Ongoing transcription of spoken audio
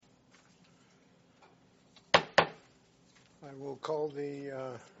I will call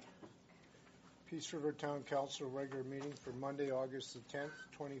the Peace River Town Council regular meeting for Monday, August the 10th,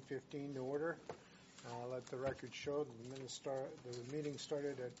 2015 to order. Let the record show the meeting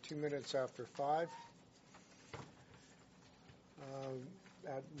started at 2 minutes after 5.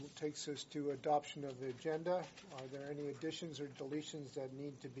 That takes us to adoption of the agenda. Are there any additions or deletions that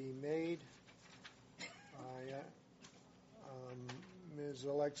need to be made? Ms.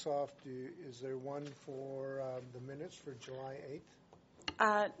 Alexoff, is there one for the minutes for July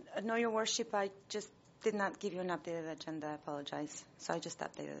 8th? No, Your Worship, I just did not give you an updated agenda. I apologize. So I just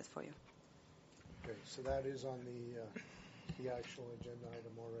updated it for you. Okay, so that is on the actual agenda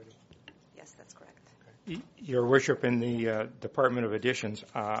item already. Yes, that's correct. Okay. Your Worship, in the Department of Additions,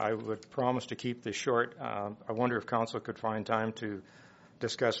 I would promise to keep this short. I wonder if Council could find time to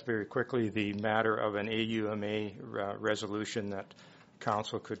discuss very quickly the matter of an AUMA resolution that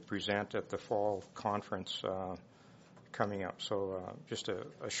Council could present at the fall conference coming up. So just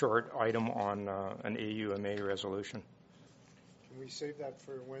a short item on an AUMA resolution. Can we save that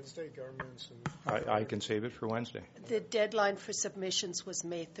for Wednesday, governments? I can save it for Wednesday. The deadline for submissions was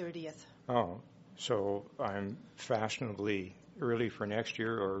May 30th. Oh, so I'm fashionably early for next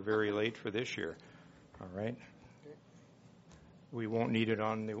year or very late for this year. All right. Okay. We won't need it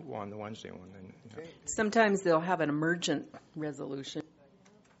on the Wednesday one. Then. Okay. Sometimes they'll have an emergent resolution.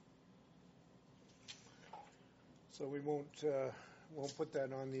 So we won't put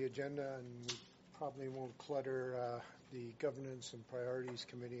that on the agenda, and we probably won't clutter the Governance and Priorities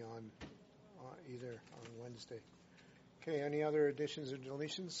Committee on either on Wednesday. Okay, any other additions or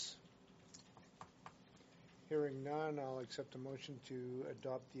deletions? Hearing none, I'll accept a motion to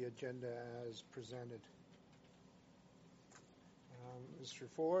adopt the agenda as presented. Mr.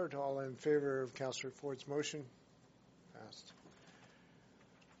 Ford, all in favor of Councillor Ford's motion? Passed.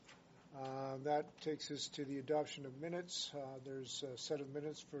 That takes us to the adoption of minutes. There's a set of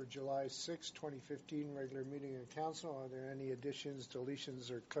minutes for July 6, 2015, regular meeting of Council. Are there any additions,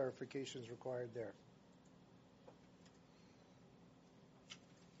 deletions, or clarifications required there?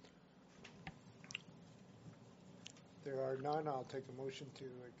 There are none. I'll take a motion to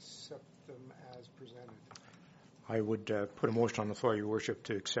accept them as presented. I would put a motion on the floor, Your Worship,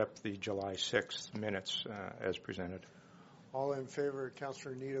 to accept the July 6th minutes as presented. All in favor of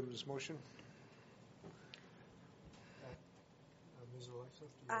Councillor Needham's motion? Ms. Alexa, do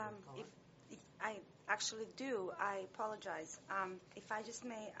you have a comment? If I actually do. I apologize. If I just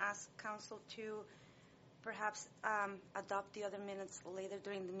may ask Council to perhaps adopt the other minutes later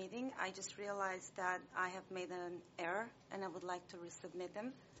during the meeting. I just realized that I have made an error, and I would like to resubmit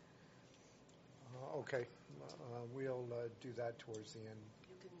them. Okay. We'll do that towards the end.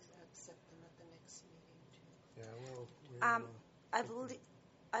 You can accept them at the next meeting, too. Yeah,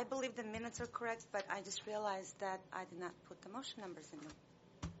 I believe the minutes are correct, but I just realized that I did not put the motion numbers in them.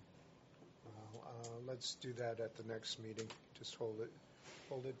 let's do that at the next meeting. Just hold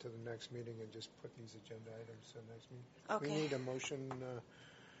it to the next meeting and just put these agenda items to the next meeting. Okay. We need a motion,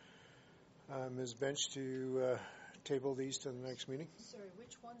 Ms. Bench, to table these to the next meeting. Sorry,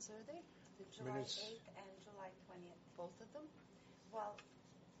 which ones are they? The July Minutes. 8th and July 20th. Both of them? Well,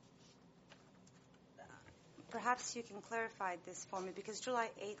 perhaps you can clarify this for me, because July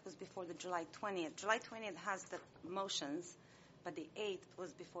 8th was before the July 20th. July 20th has the motions, but the 8th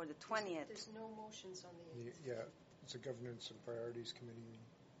was before the 20th. There's no motions on the 8th. Yeah, it's a Governance and Priorities Committee meeting.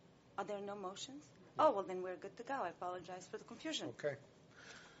 Are there no motions? Oh, well, then we're good to go. I apologize for the confusion. Okay.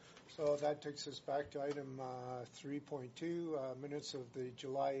 So that takes us back to item 3.2, minutes of the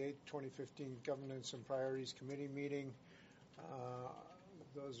July 8, 2015 Governance and Priorities Committee meeting.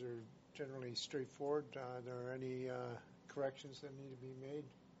 Those are generally straightforward. Are there any corrections that need to be made,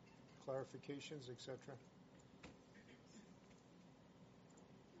 clarifications, etc.?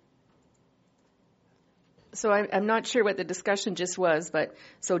 So I'm not sure what the discussion just was, but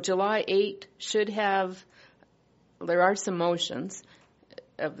so July 8 should have, there are some motions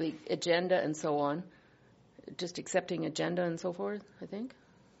of the agenda and so on, just accepting agenda and so forth, I think.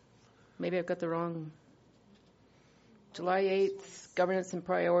 Maybe I've got the wrong. July 8th, governance and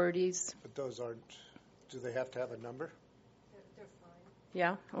priorities. But those aren't, do they have to have a number? They're fine.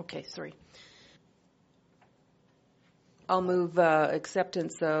 Yeah? Okay, sorry. I'll move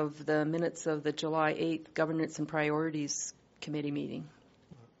acceptance of the minutes of the July 8th Governance and Priorities Committee meeting.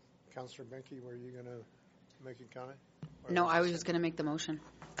 Councillor Benke, were you going to make a comment? No, I was just going to make the motion.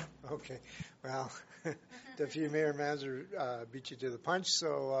 Okay. Well, Deputy Mayor Manzer beat you to the punch.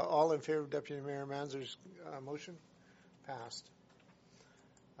 So all in favor of Deputy Mayor Manzer's motion? Passed.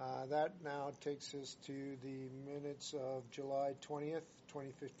 That now takes us to the minutes of July 20th,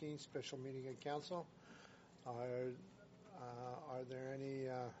 2015, special meeting of council. Are there any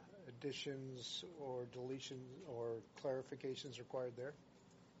additions or deletions or clarifications required there?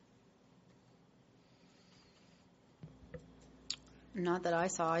 Not that I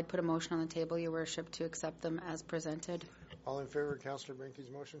saw. I'd put a motion on the table, Your Worship, to accept them as presented. All in favor of Councillor Brinke's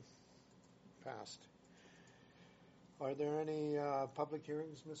motion? Passed. Are there any public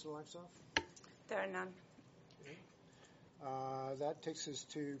hearings, Mr. Lifesoff? There are none. That takes us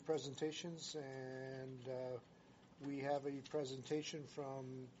to presentations, and we have a presentation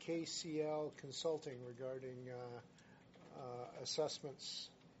from KCL Consulting regarding assessments.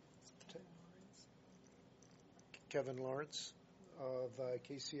 Kevin Lawrence of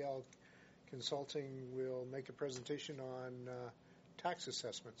KCL Consulting will make a presentation on tax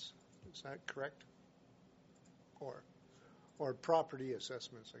assessments. Is that correct? Or property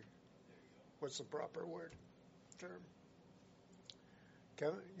assessments? What's the proper word, term?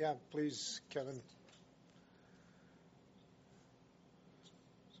 Kevin? Yeah, please, Kevin.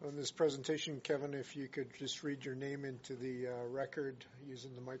 So in this presentation, Kevin, if you could just read your name into the record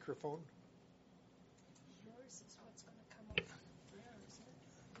using the microphone. Yours is what's going to come up there, isn't it?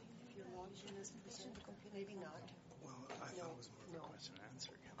 If you're logged in as a presenter, maybe not. Well, I thought it was more of a question and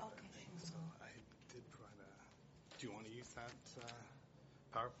answer kind of thing. So I did provide a. Do you want to use that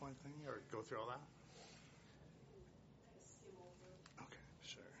PowerPoint thing or go through all that? Okay,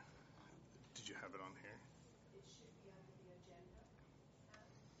 sure. Did you have it on here? It should be under the agenda.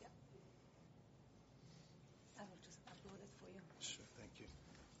 Yep. I will just upload it for you. Sure, thank you.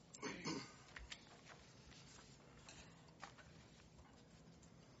 No worries.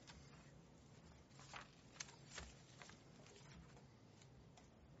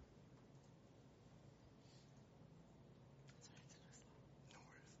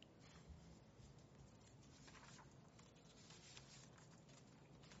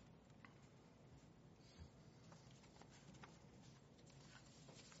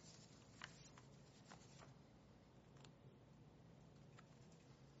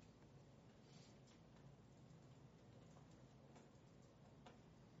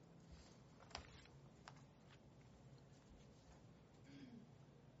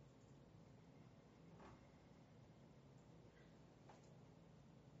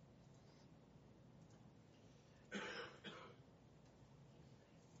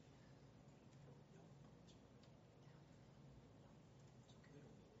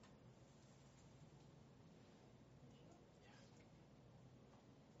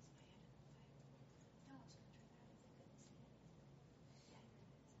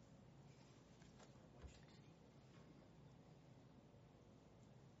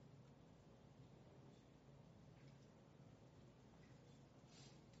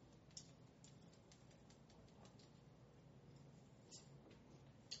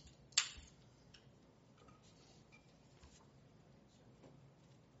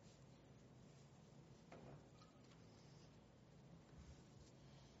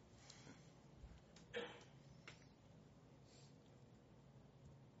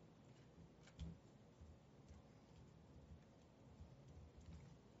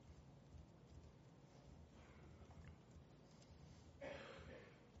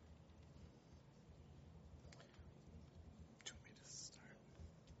 Do you want me to start?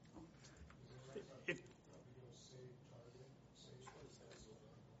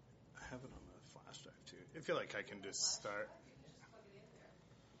 I have it on the flash drive too. I feel like I can just start.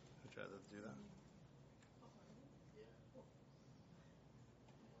 I'd rather do that.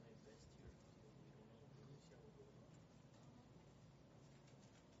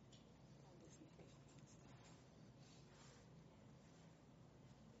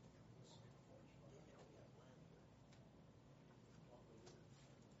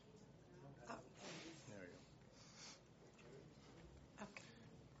 There we go. Okay.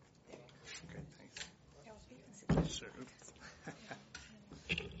 Okay, thanks. Yeah, well, you can sit. Sure.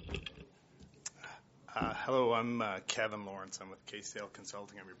 Hello, I'm Kevin Lawrence. I'm with KCL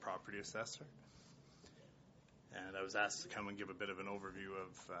Consulting. I'm your property assessor. And I was asked to come and give a bit of an overview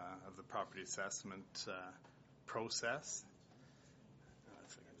of the property assessment process.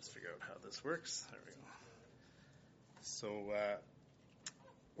 If I can just figure out how this works. There we go. So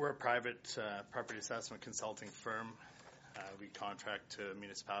we're a private property assessment consulting firm. We contract to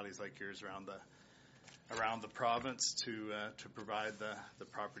municipalities like yours around the province to provide the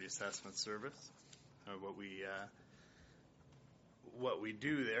property assessment service. What we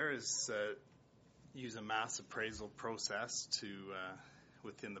do there is use a mass appraisal process to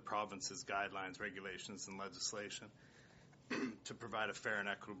within the province's guidelines, regulations, and legislation to provide a fair and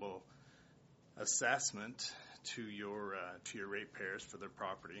equitable assessment to your ratepayers for their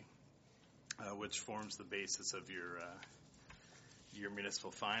property, which forms the basis of your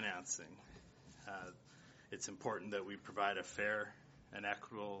municipal financing. It's important that we provide a fair and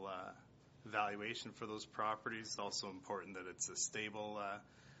equitable valuation for those properties. It's also important that it's a stable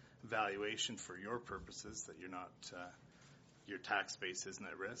valuation for your purposes, that you're not your tax base isn't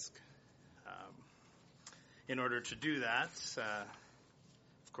at risk. In order to do that,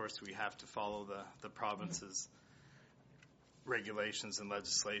 of course, we have to follow the province's regulations and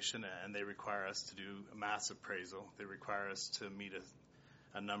legislation, and they require us to do a mass appraisal. They require us to meet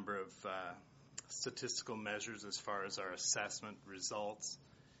a number of statistical measures as far as our assessment results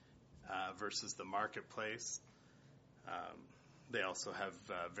versus the marketplace. They also have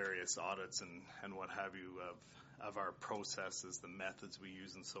various audits and what have you of our processes, the methods we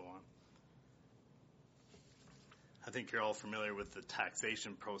use, and so on. I think you're all familiar with the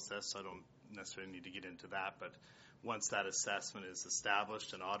taxation process, so I don't necessarily need to get into that, but once that assessment is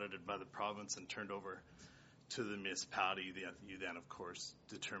established and audited by the province and turned over to the municipality, you then, of course,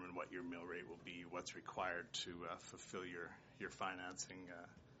 determine what your mill rate will be, what's required to fulfill your financing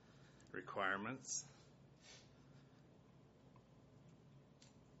requirements.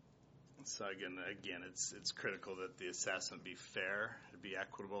 So again, it's critical that the assessment be fair, be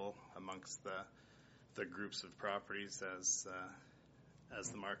equitable amongst the groups of properties as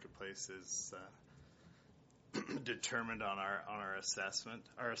the marketplace is determined on our assessment.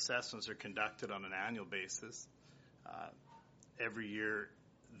 Our assessments are conducted on an annual basis. Every year,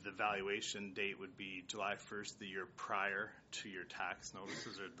 the valuation date would be July 1st, the year prior to your tax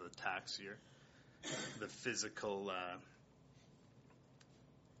notices or the tax year. The physical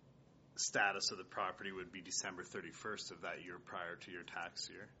status of the property would be December 31st of that year prior to your tax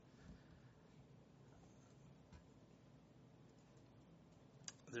year.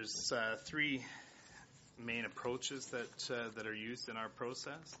 There's three main approaches that are used in our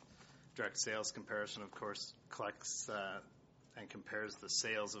process. Direct sales comparison, of course, collects and compares the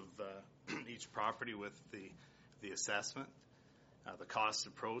sales of each property with the assessment. The cost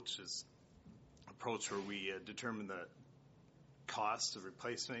approach is an approach where we determine the cost of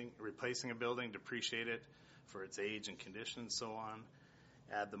replacing a building, depreciate it for its age and condition, and so on.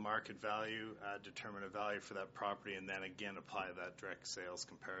 Add the market value, determine a value for that property, and then again apply that direct sales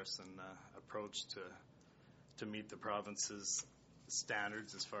comparison approach to meet the province's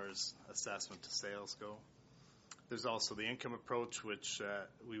standards as far as assessment to sales go. There's also the income approach, which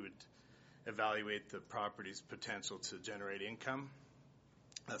we would evaluate the property's potential to generate income.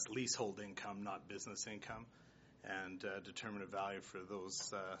 That's leasehold income, not business income, and determine a value for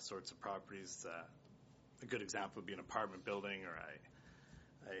those sorts of properties. A good example would be an apartment building or a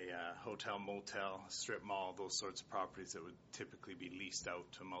hotel, motel, strip mall, those sorts of properties that would typically be leased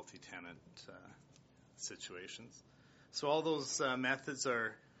out to multi-tenant situations. So all those methods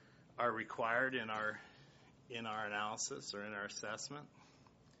are required in our analysis or in our assessment,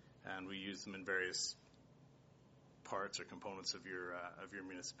 and we use them in various parts or components of your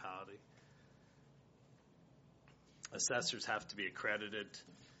municipality. Assessors have to be accredited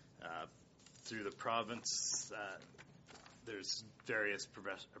through the province. There's various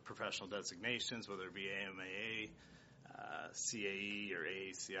professional designations, whether it be AMAA, CAE, or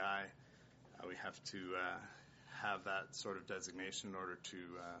AACI. We have to have that sort of designation in order to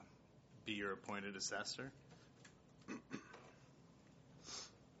be your appointed assessor.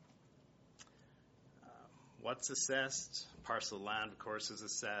 What's assessed? Parcel of land, of course, is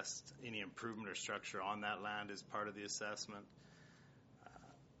assessed. Any improvement or structure on that land is part of the assessment.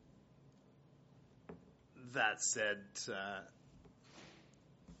 That said,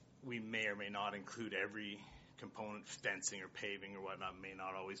 we may or may not include every component. Fencing or paving or whatnot may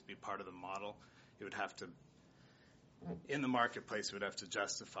not always be part of the model. It would have to, in the marketplace, we would have to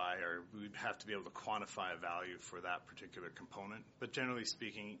justify, or we'd have to be able to quantify a value for that particular component. But generally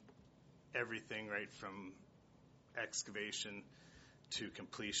speaking, everything right from excavation to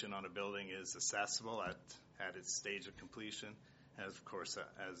completion on a building is accessible at its stage of completion, and of course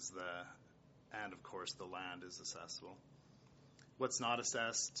the land is accessible. What's not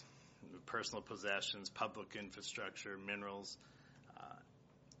assessed? Personal possessions, public infrastructure, minerals,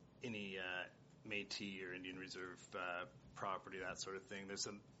 any Métis or Indian Reserve property, that sort of thing. There's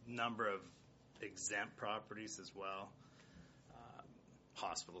a number of exempt properties as well.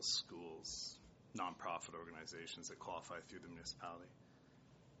 Hospitals, schools, nonprofit organizations that qualify through the municipality.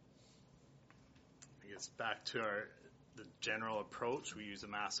 I guess back to the general approach, we use a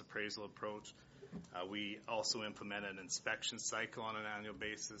mass appraisal approach. We also implement an inspection cycle on an annual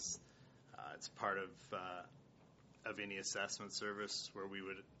basis. It's part of any assessment service where we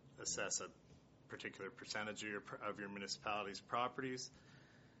would assess a particular percentage of your municipality's properties.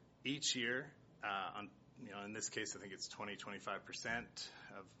 Each year, on in this case, I think it's 25%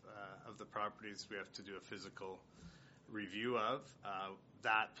 of the properties we have to do a physical review of.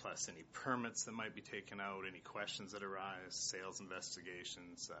 That plus any permits that might be taken out, any questions that arise, sales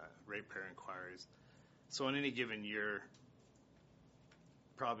investigations, ratepayer inquiries. So in any given year,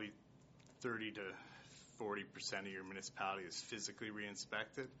 probably 30 to 40% of your municipality is physically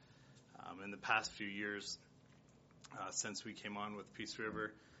re-inspected. In the past few years, since we came on with Peace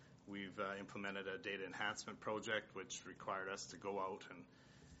River, we've implemented a data enhancement project, which required us to go out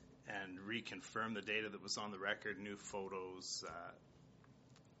and reconfirm the data that was on the record, new photos.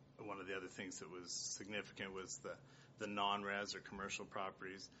 One of the other things that was significant was the non-res or commercial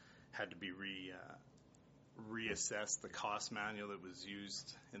properties had to be reassessed. The cost manual that was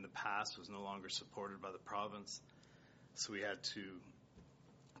used in the past was no longer supported by the province, so we had to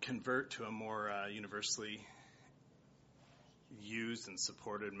convert to a more universally used and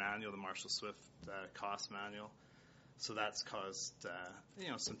supported manual, the Marshall Swift cost manual. So that's caused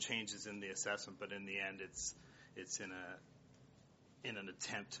some changes in the assessment, but in the end, it's in an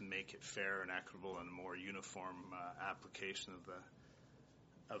attempt to make it fair and equitable and a more uniform application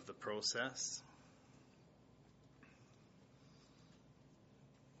of the process.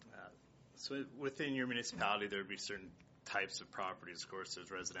 So within your municipality, there would be certain types of properties. Of course,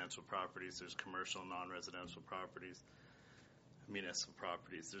 there's residential properties, there's commercial, non-residential properties, municipal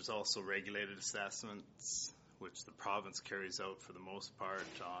properties. There's also regulated assessments, which the province carries out for the most part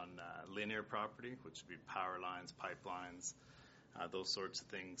on linear property, which would be power lines, pipelines, those sorts of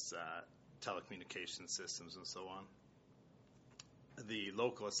things, telecommunication systems, and so on. The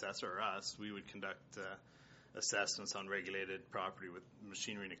local assessor, or us, we would conduct assessments on regulated property with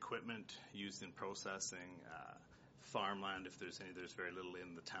machinery and equipment used in processing, farmland, if there's any. There's very little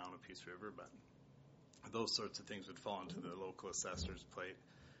in the town of Peace River, but those sorts of things would fall into the local assessor's plate,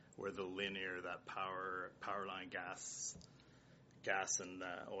 where the linear, that power line, gas and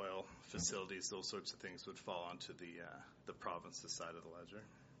oil facilities, those sorts of things would fall onto the province's side of the ledger.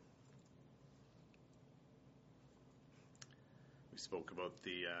 We spoke about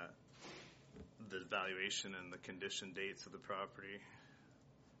the valuation and the condition dates of the property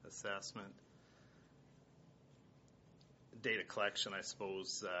assessment. Data collection, I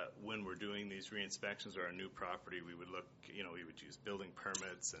suppose, when we're doing these re-inspections or a new property, we would look, we would use building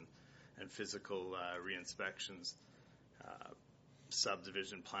permits and physical re-inspections,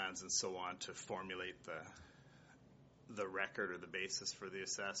 subdivision plans and so on to formulate the record or the basis for the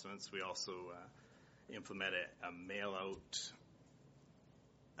assessments. We also implement a mail-out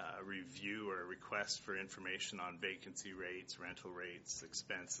review or a request for information on vacancy rates, rental rates,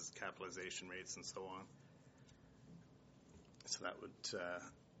 expenses, capitalization rates, and so on. So that would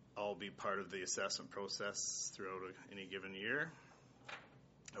all be part of the assessment process throughout any given year.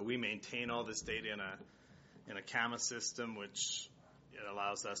 We maintain all this data in a CAMA system, which it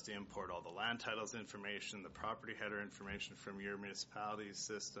allows us to import all the land titles information, the property header information from your municipality's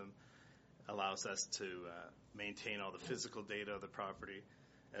system, allows us to maintain all the physical data of the property,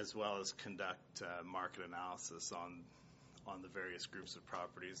 as well as conduct market analysis on the various groups of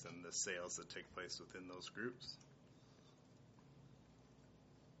properties and the sales that take place within those groups.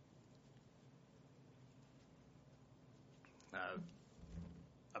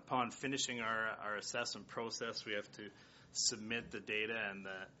 Upon finishing our assessment process, we have to submit the data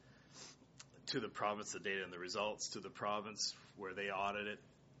to the province, the data and the results to the province, where they audit it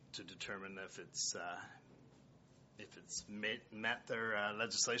to determine if it's met their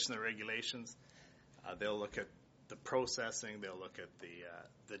legislation, their regulations. They'll look at the processing, they'll look at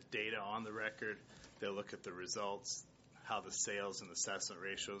the data on the record, they'll look at the results, how the sales and assessment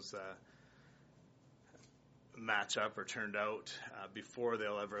ratios match up or turned out before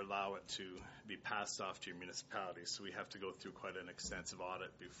they'll ever allow it to be passed off to your municipality. So we have to go through quite an extensive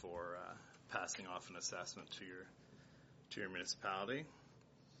audit before passing off an assessment to your municipality.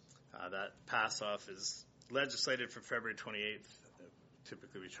 That pass-off is legislated for February 28th.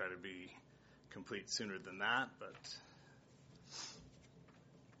 Typically we try to be complete sooner than that, but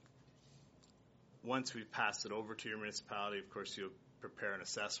once we've passed it over to your municipality, of course you'll prepare an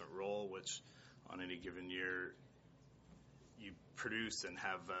assessment roll, which on any given year you produce and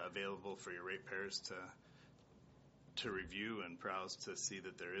have available for your ratepayers to review and browse to see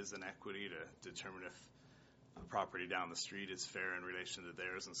that there is an equity, to determine if a property down the street is fair in relation to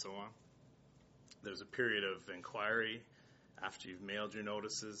theirs and so on. There's a period of inquiry after you've mailed your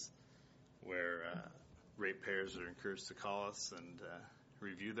notices where ratepayers are encouraged to call us and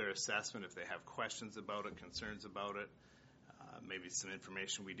review their assessment if they have questions about it, concerns about it, maybe some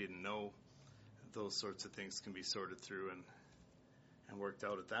information we didn't know. Those sorts of things can be sorted through and worked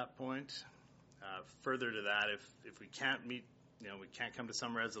out at that point. Further to that, if we can't meet, we can't come to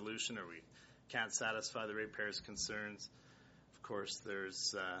some resolution, or we can't satisfy the ratepayers' concerns, of course,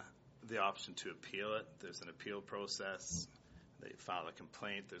 there's the option to appeal it. There's an appeal process. They file a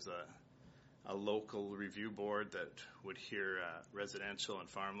complaint. There's a local review board that would hear residential and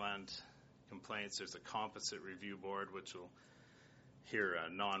farmland complaints. There's a composite review board which will hear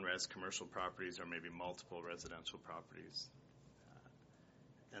non-res commercial properties or maybe multiple residential properties.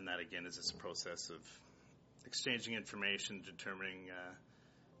 And that, again, is this process of exchanging information, determining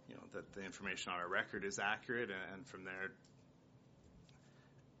that the information on our record is accurate, and from there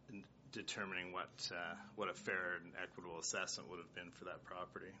determining what a fair and equitable assessment would have been for that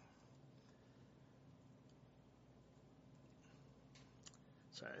property.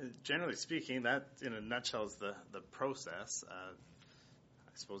 So generally speaking, that in a nutshell is the process. I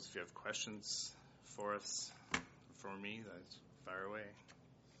suppose if you have questions for us, for me, that's fire away.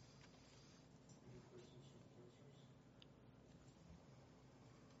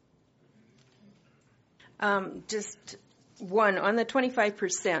 Just one on the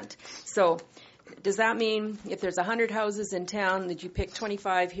 25%. So does that mean if there's 100 houses in town that you pick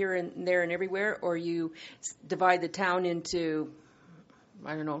 25 here and there and everywhere, or you divide the town into,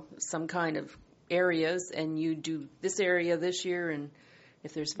 I don't know, some kind of areas, and you do this area this year, and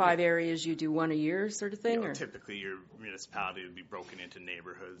if there's 5 areas, you do one a year sort of thing? Or? Typically your municipality would be broken into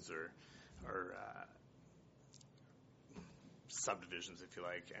neighborhoods or subdivisions, if you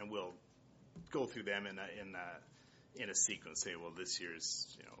like, and we'll go through them in a sequence. Say, well, this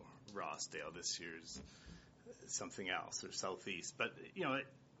year's Rossdale, this year's something else, or Southeast. But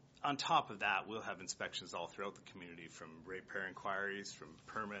on top of that, we'll have inspections all throughout the community, from ratepayer inquiries, from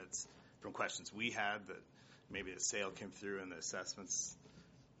permits, from questions we had that maybe a sale came through and the assessments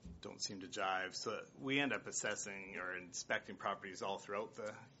don't seem to jive. So we end up assessing or inspecting properties all throughout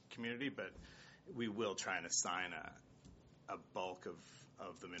the community, but we will try and assign a bulk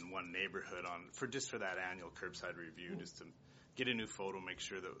of them in one neighborhood for that annual curbside review, just to get a new photo, make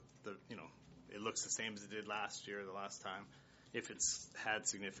sure that it looks the same as it did last year, the last time. If it's had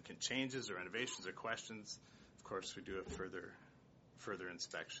significant changes or renovations or questions, of course we do a further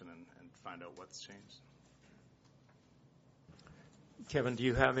inspection and find out what's changed. Kevin, do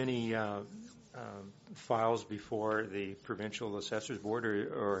you have any files before the Provincial Assessors Board,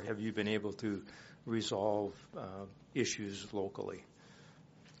 or have you been able to resolve issues locally?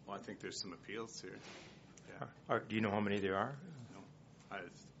 Well, I think there's some appeals here. Yeah. Do you know how many there are? No.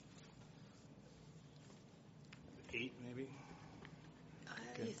 8 maybe?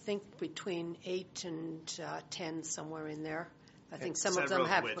 I think between 8 and 10, somewhere in there. I think some Several of them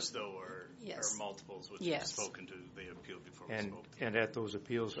have. Which, though, are multiples, which we've spoken to. They appealed before we spoke. And at those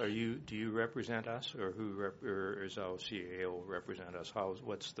appeals, do you represent us, or or is our CAO represent us?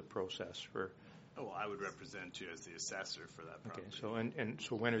 What's the process for? Oh, well, I would represent you as the assessor for that property. Okay,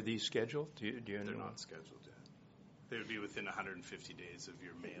 so when are these scheduled? Do you know? They're not scheduled yet. They would be within 150 days of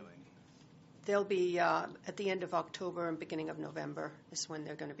your mailing. They'll be at the end of October and beginning of November is when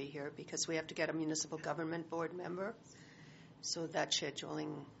they're going to be here, because we have to get a municipal government board member. So that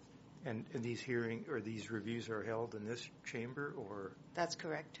scheduling. And these these reviews are held in this chamber, or? That's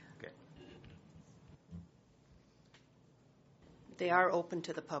correct. Okay. They are open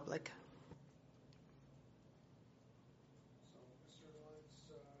to the public.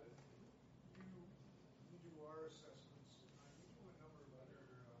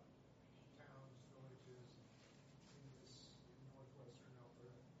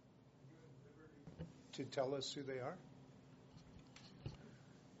 To tell us who they are?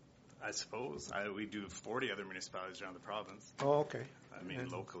 I suppose. We do 40 other municipalities around the province. Oh, okay. I mean,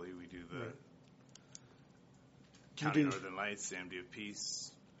 locally we do the County Northern Lights, the MD of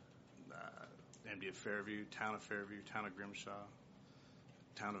Peace, MD of Fairview, Town of Fairview, Town of Grimshaw,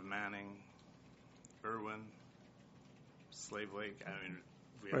 Town of Manning, Irwin, Slave Lake. I mean,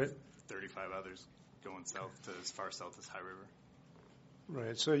 we have 35 others going south to as far south as High River.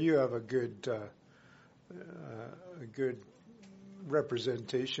 Right. So you have a good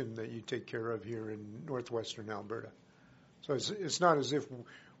representation that you take care of here in northwestern Alberta. So it's not as if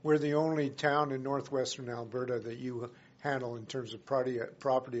we're the only town in northwestern Alberta that you handle in terms of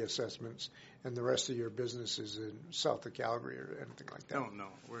property assessments, and the rest of your business is in south of Calgary or anything like that. No.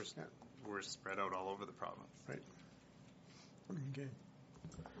 We're spread out all over the province. Right. Okay.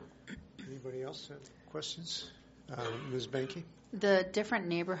 Anybody else have questions? Ms. Banky? The different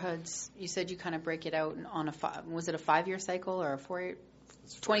neighborhoods, you said you kind of break it out on was it a 5-year cycle or a 4-year?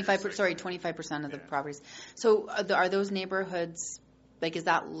 25% of the properties. So are those neighborhoods, like, is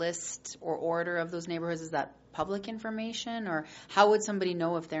that list or order of those neighborhoods, is that public information, or how would somebody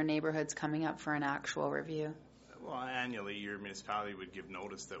know if their neighborhood's coming up for an actual review? Well, annually, your municipality would give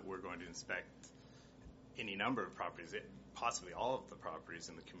notice that we're going to inspect any number of properties, possibly all of the properties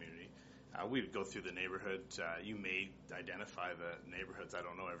in the community. We would go through the neighborhood. You may identify the neighborhoods. I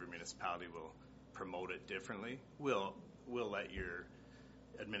don't know. Every municipality will promote it differently. We'll let your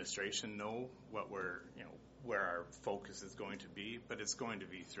administration know where our focus is going to be, but it's going to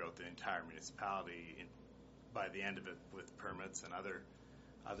be throughout the entire municipality by the end of it, with permits and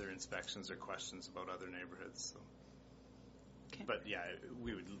other inspections or questions about other neighborhoods. So. Okay. But yeah,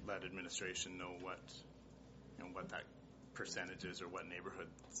 we would let administration know what that percentage is or what neighborhood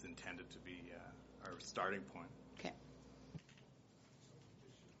is intended to be our starting point. Okay.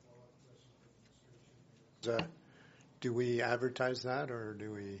 Do we advertise that, or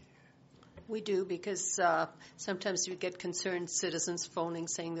do we? We do, because sometimes we get concerned citizens phoning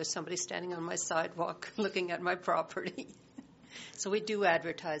saying there's somebody standing on my sidewalk looking at my property. So we do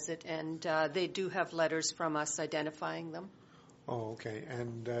advertise it, and they do have letters from us identifying them. Oh, okay.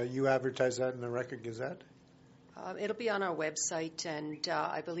 And you advertise that in the Record Gazette? It'll be on our website, and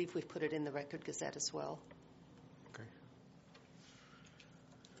I believe we've put it in the Record Gazette as well. Okay.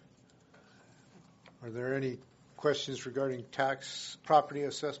 Are there any questions regarding tax property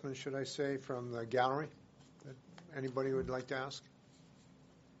assessment, should I say, from the gallery that anybody would like to ask?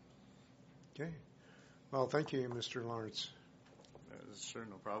 Okay. Well, thank you, Mr. Lawrence. Sure,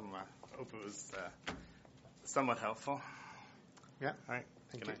 no problem. I hope it was somewhat helpful. Yeah. All right.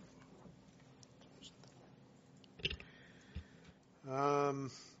 Thank Good you. night.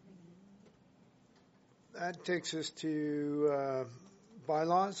 That takes us to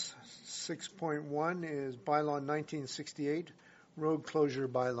bylaws. 6.1 is bylaw 1968, road closure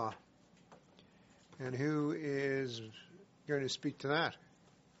bylaw. And who is going to speak to that?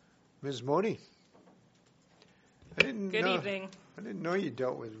 Ms. Modi. Good evening. I didn't know you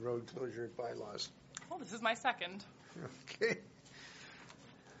dealt with road closure bylaws. Well, this is my second. Okay.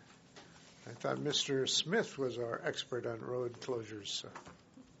 I thought Mr. Smith was our expert on road closures. So.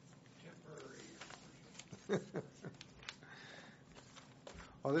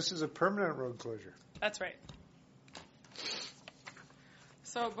 Oh, this is a permanent road closure. That's right.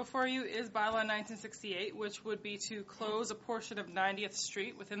 So before you is bylaw 1968, which would be to close a portion of 90th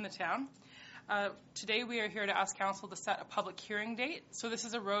Street within the town. Today we are here to ask council to set a public hearing date. So this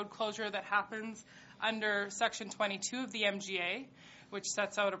is a road closure that happens under Section 22 of the MGA, which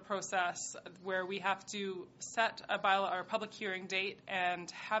sets out a process where we have to set a bylaw or a public hearing date and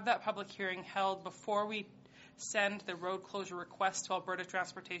have that public hearing held before we send the road closure request to Alberta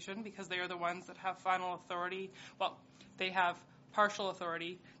Transportation, because they are the ones that have final authority. Well, they have partial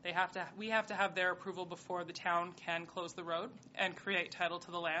authority. We have to have their approval before the town can close the road and create title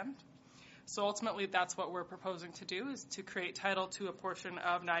to the land. So ultimately, that's what we're proposing to do, is to create title to a portion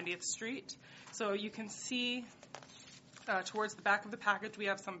of 90th Street. So you can see towards the back of the package, we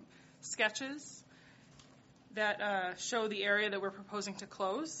have some sketches that show the area that we're proposing to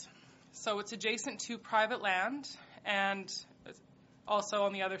close. So it's adjacent to private land, and also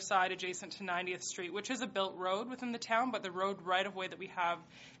on the other side adjacent to 90th Street, which is a built road within the town, but the road right-of-way that we have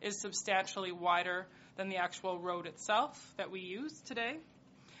is substantially wider than the actual road itself that we use today.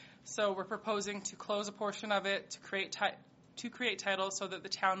 So we're proposing to close a portion of it to create title so that the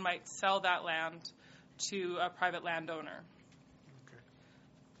town might sell that land to a private landowner. Okay.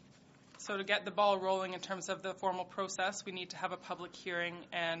 So to get the ball rolling in terms of the formal process, we need to have a public hearing,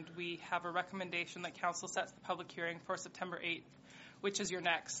 and we have a recommendation that council sets the public hearing for September 8th, which is your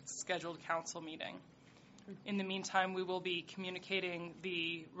next scheduled council meeting. In the meantime, we will be communicating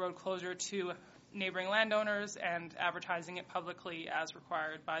the road closure to neighboring landowners and advertising it publicly as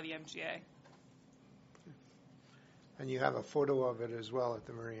required by the MGA. And you have a photo of it as well at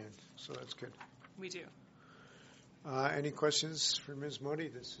the very end, so that's good. We do. Any questions for Ms. Modi?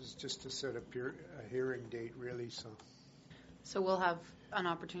 This is just to set up a hearing date, really. So we'll have an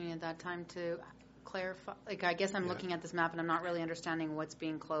opportunity at that time to clarify. Like, I guess I'm looking at this map and I'm not really understanding what's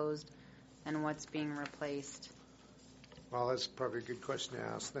being closed and what's being replaced. Well, that's probably a good question to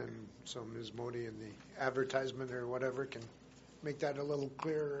ask then. So Ms. Modi in the advertisement or whatever can make that a little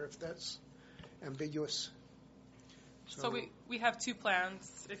clearer if that's ambiguous. So we have two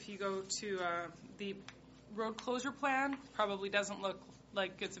plans. If you go to the road closure plan, probably doesn't look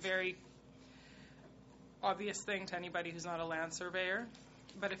like it's a very obvious thing to anybody who's not a land surveyor.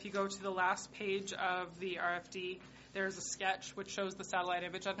 But if you go to the last page of the RFD, there's a sketch which shows the satellite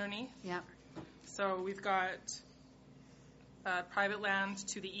image underneath. Yeah. So we've got private land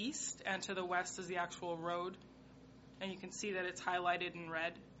to the east, and to the west is the actual road. And you can see that it's highlighted in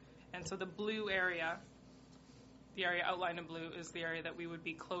red. And so the blue area The area outlined in blue is the area that we would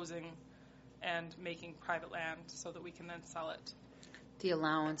be closing and making private land so that we can then sell it. The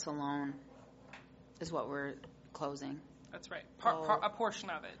allowance alone is what we're closing. That's right. A portion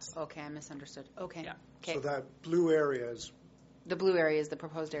of it. Okay, I misunderstood. Okay. Yeah. Okay. So that blue area is, The blue area is the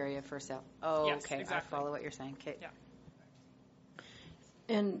proposed area for sale. Oh, Yes, okay. exactly. I follow what you're saying. Okay. Yeah.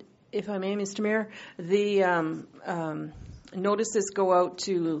 And if I may, Mr. Mayor, the notices go out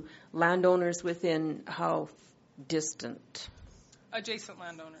to landowners within how distant? Adjacent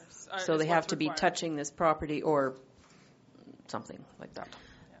landowners. So is they have what's to be required. touching this property or something like that.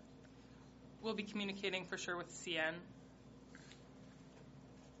 We'll be communicating for sure with CN.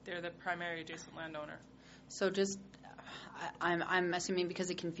 They're the primary adjacent landowner. So just, I'm assuming because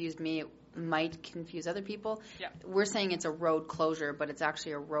it confused me, it might confuse other people. Yeah. We're saying it's a road closure, but it's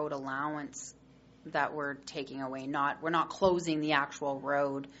actually a road allowance that we're taking away. We're not closing the actual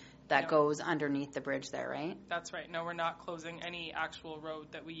road that No. goes underneath the bridge there, right? That's right. No, we're not closing any actual road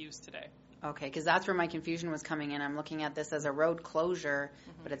that we use today. Okay, because that's where my confusion was coming in. I'm looking at this as a road closure,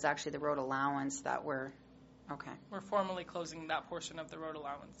 but it's actually the road allowance that we're, okay. We're formally closing that portion of the road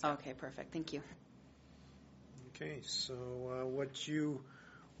allowance. Okay, perfect. Thank you. okay, so what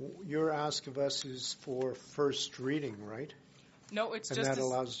your ask of us is for first reading, right? No, it's And just that to,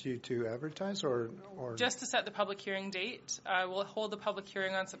 allows you to advertise or? just to set the public hearing date. We'll hold the public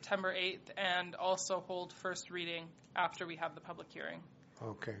hearing on September 8th and also hold first reading after we have the public hearing,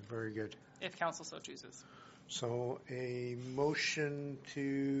 Okay, very good. if council so chooses. So a motion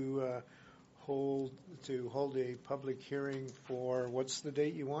to hold a public hearing for, what's the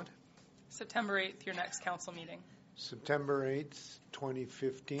date you want? September 8th, your next council meeting. September 8th,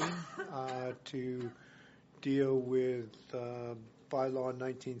 2015, to deal with bylaw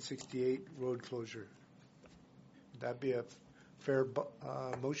 1968 road closure. Would that be a fair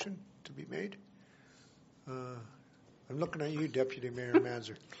motion to be made? I'm looking at you, Deputy Mayor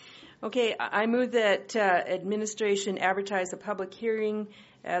Manzer. Okay, I move that administration advertise a public hearing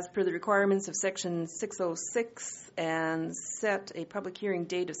as per the requirements of Section 606 and set a public hearing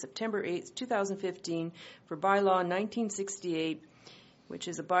date of September 8th, 2015 for bylaw 1968, which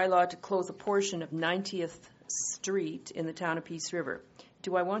is a bylaw to close a portion of 90th Street in the town of Peace River.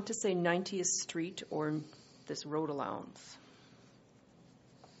 Do I want to say 90th Street or this road allowance?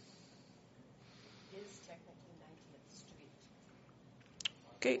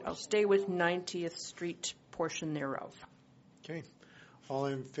 Okay, I'll stay with 90th Street portion thereof. Okay. All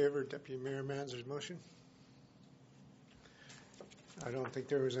in favor of Deputy Mayor Manzer's motion? I don't think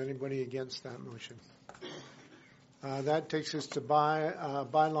there was anybody against that motion. That takes us to bylaw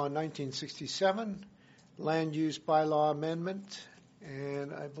 1967, land use bylaw amendment,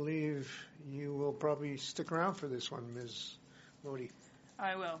 and I believe you will probably stick around for this one, Ms. Modi.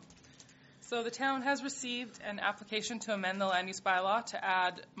 I will. So the town has received an application to amend the land use bylaw to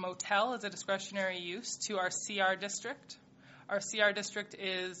add motel as a discretionary use to our CR district. Our CR district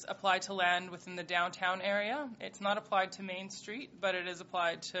is applied to land within the downtown area. It's not applied to Main Street, but it is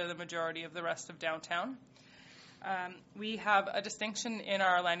applied to the majority of the rest of downtown. We have a distinction in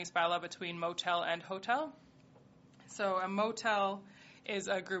our land use bylaw between motel and hotel. So a motel is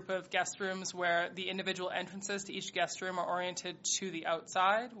a group of guest rooms where the individual entrances to each guest room are oriented to the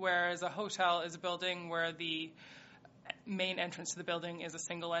outside, whereas a hotel is a building where the main entrance to the building is a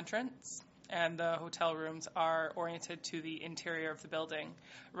single entrance, and the hotel rooms are oriented to the interior of the building.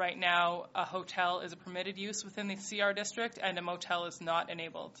 Right now, a hotel is a permitted use within the CR district, and a motel is not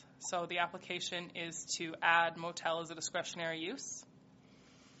enabled. So the application is to add motel as a discretionary use.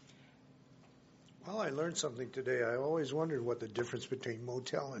 Well, I learned something today. I always wondered what the difference between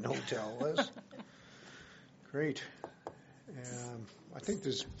motel and hotel was. Great. I think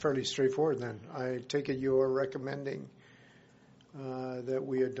this is fairly straightforward then. I take it you're recommending that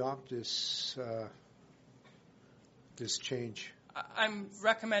we adopt this change. I'm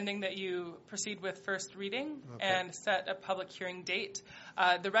recommending that you proceed with first reading and set a public hearing date.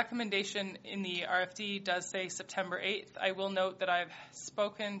 The recommendation in the RFD does say September 8th. I will note that I've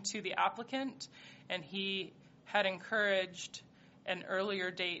spoken to the applicant, and he had encouraged an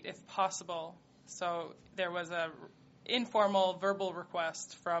earlier date if possible. So there was a informal verbal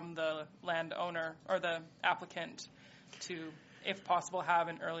request from the landowner or the applicant to, if possible, have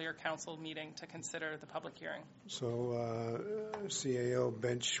an earlier council meeting to consider the public hearing. So, CAO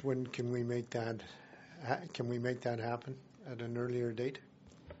bench, when can we make that? Can we make that happen at an earlier date?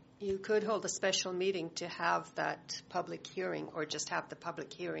 You could hold a special meeting to have that public hearing, or just have the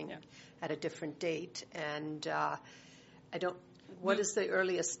public hearing at a different date. And what is the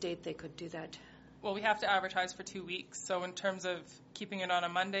earliest date they could do that? Well, we have to advertise for 2 weeks, so in terms of keeping it on a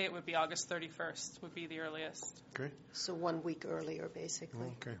Monday, it would be August 31st would be the earliest. Okay. So 1 week earlier, basically.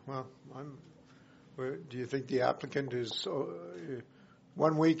 Okay. Well, do you think the applicant is?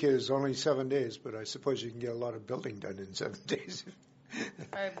 1 week is only 7 days, but I suppose you can get a lot of building done in 7 days.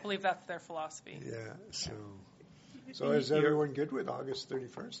 I believe that's their philosophy. Yeah. So is everyone good with August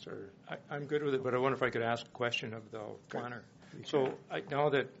 31st, or? I'm good with it, but I wonder if I could ask a question of the planner. So now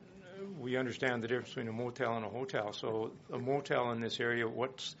that we understand the difference between a motel and a hotel, so a motel in this area,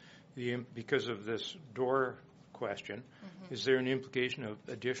 because of this door question, is there an implication of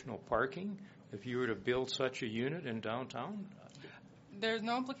additional parking if you were to build such a unit in downtown? There's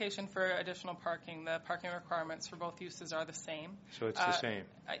no implication for additional parking. The parking requirements for both uses are the same. So it's the same.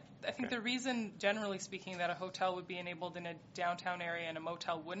 I think the reason, generally speaking, that a hotel would be enabled in a downtown area and a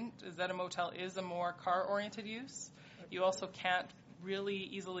motel wouldn't is that a motel is a more car-oriented use. You also can't really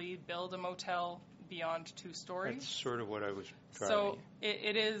easily build a motel beyond 2 stories. That's sort of what I was driving. So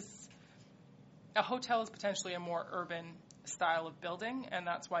it is, a hotel is potentially a more urban style of building, and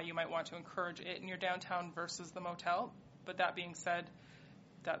that's why you might want to encourage it in your downtown versus the motel. But that being said,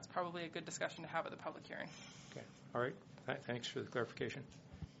 that's probably a good discussion to have at the public hearing. Okay. All right. Thanks for the clarification.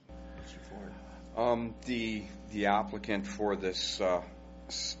 The applicant for this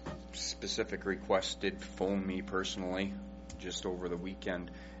specific request did phone me personally just over the weekend.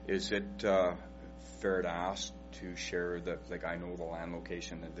 Is it fair to ask to share that, like, I know the land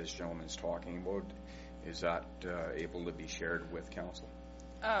location that this gentleman is talking about? Is that able to be shared with council?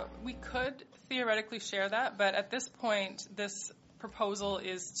 We could theoretically share that, but at this point, this proposal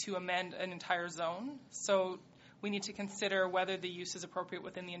is to amend an entire zone. So we need to consider whether the use is appropriate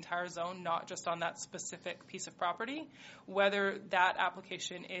within the entire zone, not just on that specific piece of property. Whether that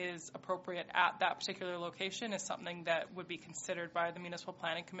application is appropriate at that particular location is something that would be considered by the Municipal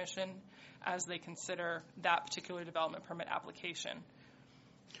Planning Commission as they consider that particular development permit application.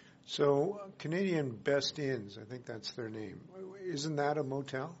 So Canadian Best Inns, I think that's their name. Isn't that a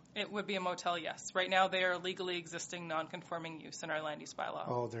motel? It would be a motel, yes. Right now they are legally existing non-conforming use in our land use bylaw.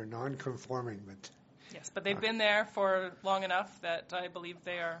 Oh, they're non-conforming, but... Yes, but they've been there for long enough that I believe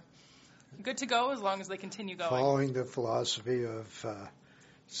they are good to go as long as they continue going. Following the philosophy of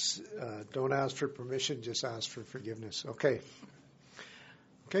don't ask for permission, just ask for forgiveness. Okay.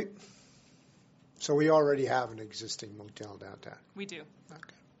 So we already have an existing motel downtown. We do.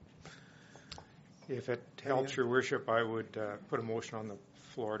 Okay. If it helps your worship, I would put a motion on the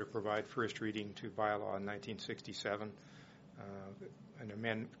floor to provide first reading to bylaw in 1967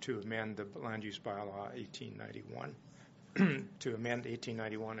 and to amend the land use bylaw 1891 to amend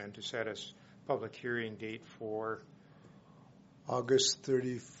 1891 and to set a public hearing date for August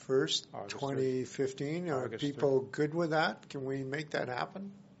 31st, 2015. Are people good with that? Can we make that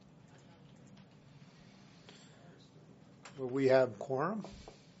happen? Will we have quorum?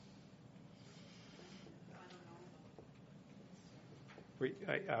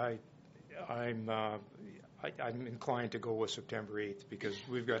 I'm inclined to go with September 8th because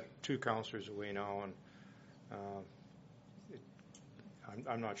we've got 2 councillors away now, and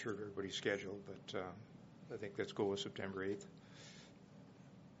I'm not sure of everybody's schedule, but I think let's go with September 8th.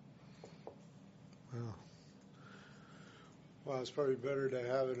 Well, it's probably better to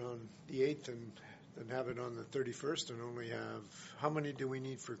have it on the 8th than have it on the 31st and only have, how many do we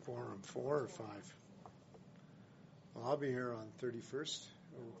need for quorum, 4 or 5? Well, I'll be here on 31st.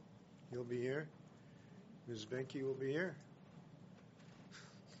 You'll be here. Ms. Benke will be here.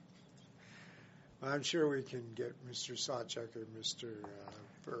 I'm sure we can get Mr. Sawchuk or Mr.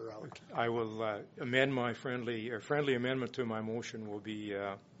 Burrell. I will amend my friendly amendment to my motion will be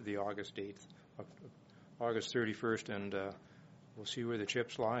the August 8th, August 31st, and we'll see where the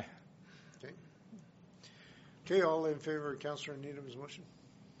chips lie. Okay, all in favor of Councillor Needham's motion?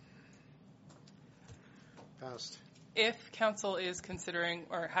 Passed. If council is considering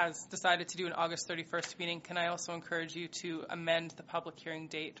or has decided to do an August 31st meeting, can I also encourage you to amend the public hearing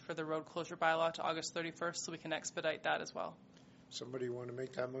date for the road closure bylaw to August 31st so we can expedite that as well? Somebody want to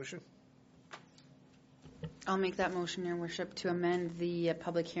make that motion? I'll make that motion, Your Worship, to amend the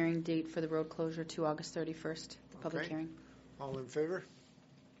public hearing date for the road closure to August 31st, public hearing. All in favor?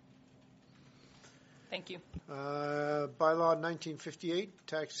 Thank you. Bylaw 1958,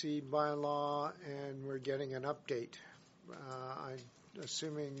 taxi bylaw, and we're getting an update. I'm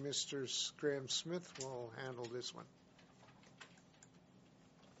assuming Mr. Graham Smith will handle this one.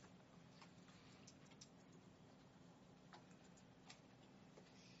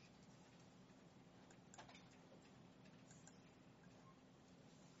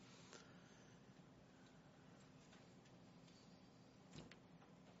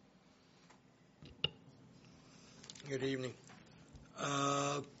 Good evening.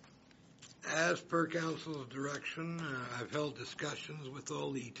 As per council's direction, I've held discussions with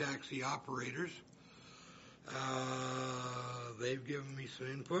all the taxi operators. They've given me some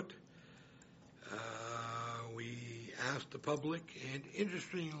input. We asked the public, and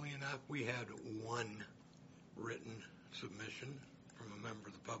interestingly enough, we had one written submission from a member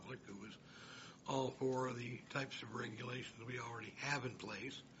of the public who was all for the types of regulations we already have in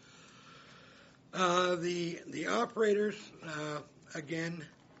place. The operators, again,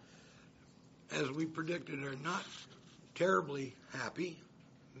 as we predicted, are not terribly happy,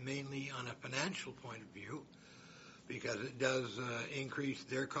 mainly on a financial point of view, because it does increase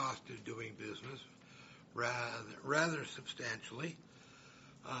their cost of doing business rather substantially.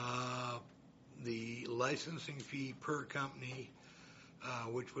 The licensing fee per company,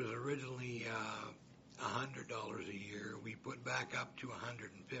 which was originally $100 a year, we put back up to $150,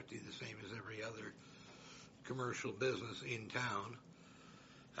 the same as every other commercial business in town,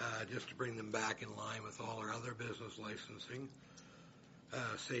 just to bring them back in line with all our other business licensing,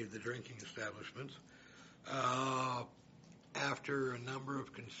 save the drinking establishments. After a number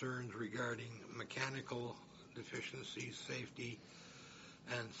of concerns regarding mechanical deficiencies, safety,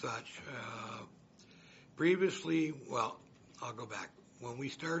 and such, previously, well, I'll go back. When we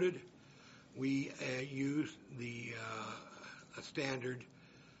started, we used the a standard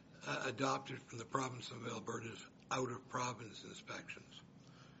adopted from the province of Alberta's out-of-province inspections.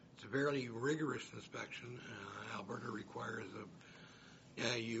 It's a fairly rigorous inspection. Alberta requires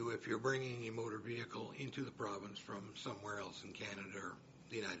you, if you're bringing a motor vehicle into the province from somewhere else in Canada or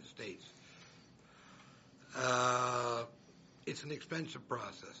the United States. It's an expensive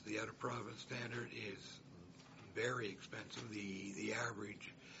process. The out-of-province standard is very expensive. The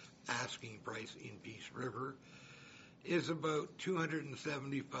average asking price in Peace River is about $275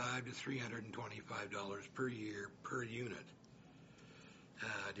 to $325 per year per unit,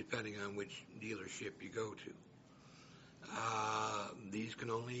 depending on which dealership you go to. These can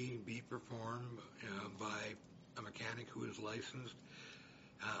only be performed by a mechanic who is licensed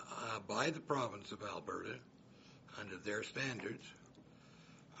by the province of Alberta under their standards,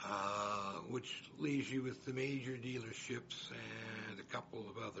 which leaves you with the major dealerships and a couple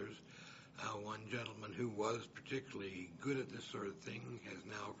of others. One gentleman who was particularly good at this sort of thing has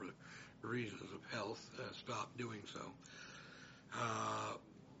now, for reasons of health, stopped doing so.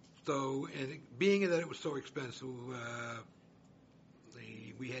 And being that it was so expensive,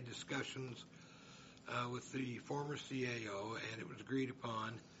 we had discussions with the former CAO, and it was agreed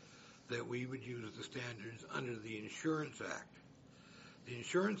upon that we would use the standards under the Insurance Act. The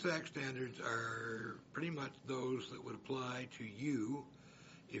Insurance Act standards are pretty much those that would apply to you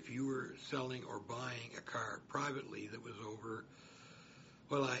if you were selling or buying a car privately that was over,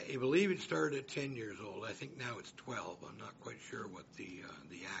 well, I believe it started at 10 years old. I think now it's 12. I'm not quite sure what the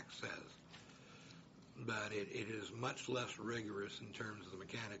Act says. But it is much less rigorous in terms of the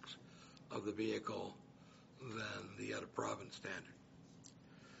mechanics of the vehicle than the out-of-province standard.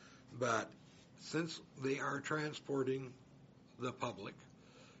 But since they are transporting the public,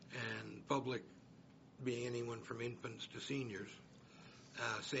 and public being anyone from infants to seniors,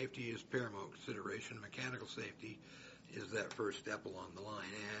 safety is paramount consideration. Mechanical safety is that first step along the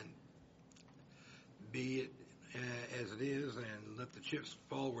line. And be it as it is, and let the chips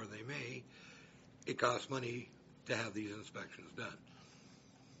fall where they may, it costs money to have these inspections done.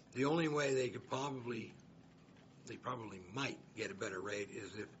 The only way they probably might get a better rate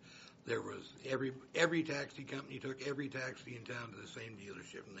is if there was every taxi company took every taxi in town to the same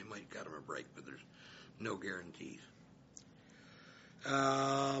dealership, and they might cut them a break, but there's no guarantees.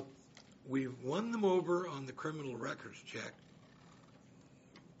 We've won them over on the criminal records check,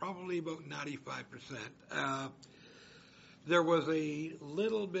 probably about 95%. There was a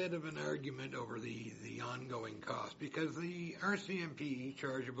little bit of an argument over the ongoing cost, because the RCMP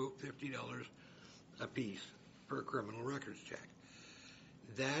charge about $50 a piece for a criminal records check.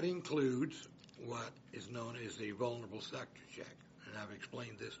 That includes what is known as a vulnerable sector check, and I've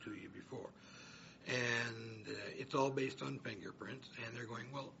explained this to you before. And it's all based on fingerprints, and they're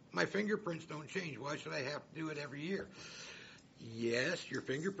going, well, my fingerprints don't change. Why should I have to do it every year? Yes, your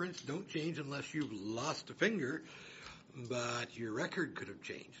fingerprints don't change unless you've lost a finger, but your record could have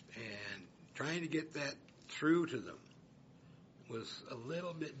changed. And trying to get that through to them was a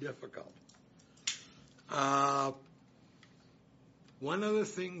little bit difficult. One other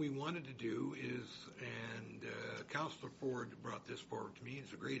thing we wanted to do is, and Councillor Ford brought this forward to me,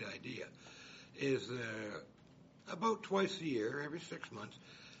 it's a great idea, is about twice a year, every 6 months,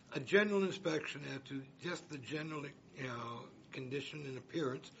 a general inspection as to just the general condition and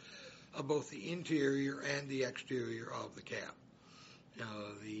appearance of both the interior and the exterior of the cab.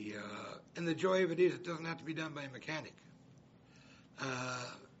 And the joy of it is it doesn't have to be done by a mechanic.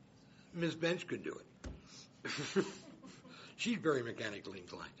 Ms. Bench could do it. She's very mechanically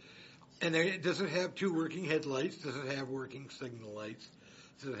inclined. And does it have two working headlights? Does it have working signal lights?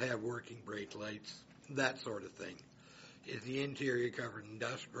 Does it have working brake lights? That sort of thing. Is the interior covered in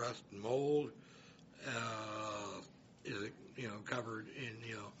dust, rust, and mold? Is it, covered in,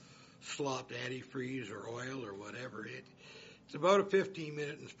 slopped antifreeze or oil or whatever? It's about a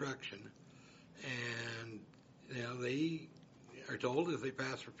 15-minute inspection. And, they are told if they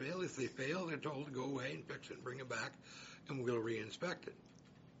pass or fail. If they fail, they're told to go away and fix it and bring it back, and we'll re-inspect it.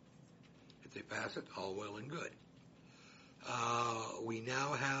 If they pass it, all well and good. We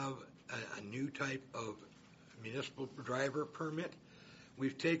now have a new type of municipal driver permit.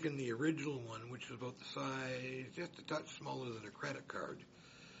 We've taken the original one, which is about the size, just a touch smaller than a credit card,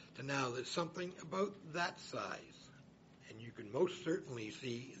 to now there's something about that size. And you can most certainly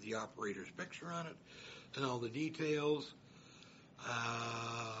see the operator's picture on it and all the details.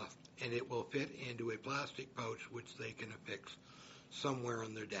 And it will fit into a plastic pouch which they can affix somewhere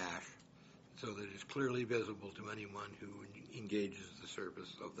on their dash so that it's clearly visible to anyone who engages the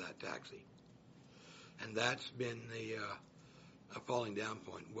service of that taxi. And that's been a falling down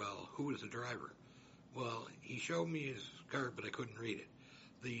point. Well, who is the driver? Well, he showed me his card, but I couldn't read it.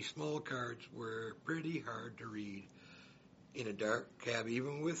 The small cards were pretty hard to read in a dark cab,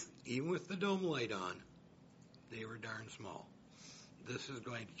 even with the dome light on. They were darn small. This is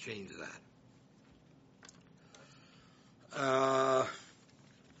going to change that.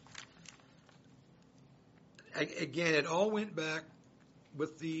 Again, it all went back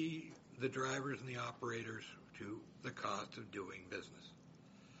with the drivers and the operators to the cost of doing business.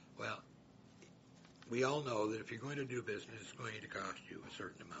 Well, we all know that if you're going to do business, it's going to cost you a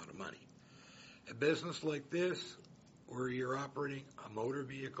certain amount of money. A business like this, where you're operating a motor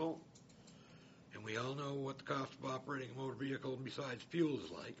vehicle, and we all know what the cost of operating a motor vehicle besides fuel is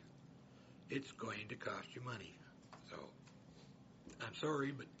like, it's going to cost you money. So, I'm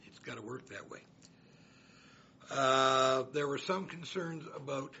sorry, but it's got to work that way. There were some concerns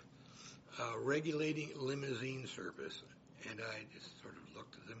about regulating limousine service, and I just sort of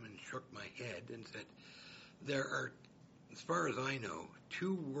looked at them and shook my head and said, there are, as far as I know,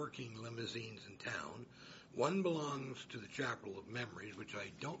 2 working limousines in town. One belongs to the Chapel of Memories, which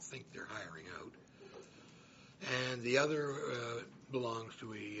I don't think they're hiring out, and the other belongs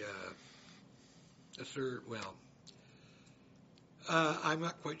to I'm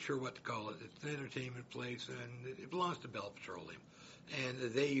not quite sure what to call it. It's an entertainment place, and it belongs to Bell Petroleum.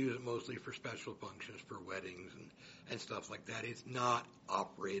 And they use it mostly for special functions, for weddings and stuff like that. It's not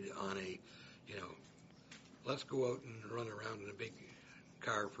operated on a, let's go out and run around in a big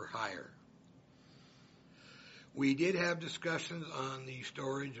car for hire. We did have discussions on the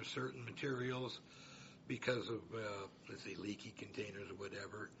storage of certain materials because of, let's say, leaky containers or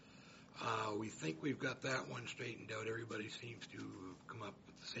whatever. We think we've got that one straightened out. Everybody seems to come up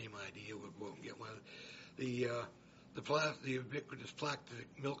with the same idea. We won't get one. The ubiquitous plastic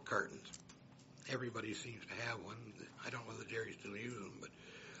milk cartons. Everybody seems to have one. I don't know whether the dairies still use them, but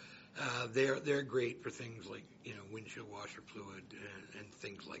they're great for things like windshield washer fluid and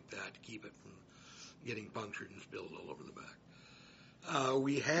things like that to keep it from getting punctured and spilled all over the back.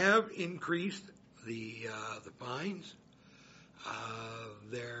 We have increased the fines.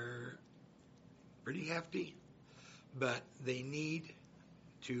 They're pretty hefty, but they need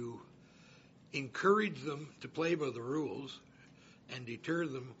to encourage them to play by the rules and deter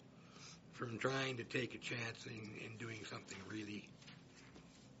them from trying to take a chance in doing something really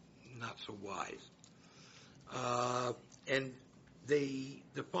not so wise. And the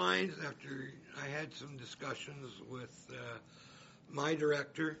fines, after I had some discussions with my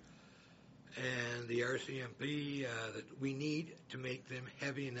director and the RCMP, that we need to make them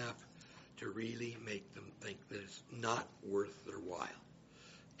heavy enough to really make them think that it's not worth their while.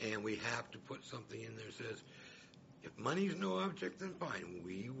 And we have to put something in there that says, if money's no object, then fine.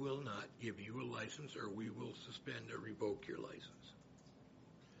 We will not give you a license, or we will suspend or revoke your license.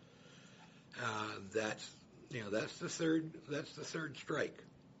 That's the third strike.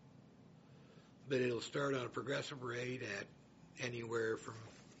 But it'll start on a progressive rate at anywhere from,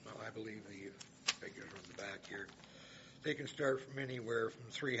 I believe the figures on the back here. They can start from anywhere from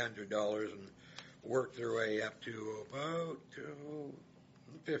 $300 and work their way up to about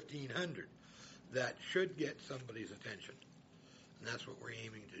 $1,500. That should get somebody's attention. And that's what we're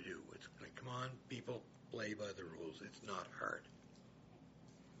aiming to do. It's like, come on, people, play by the rules. It's not hard.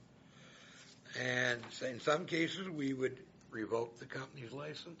 And in some cases, we would revoke the company's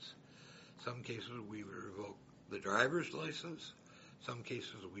license. Some cases we would revoke the driver's license. Some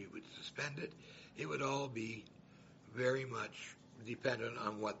cases we would suspend it. It would all be very much dependent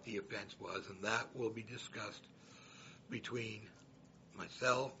on what the offense was, and that will be discussed between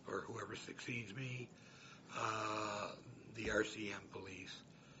myself or whoever succeeds me, the RCM police,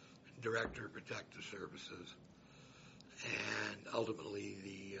 Director of Protective Services, and ultimately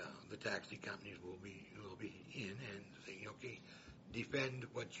the taxi companies will be in and saying, okay, defend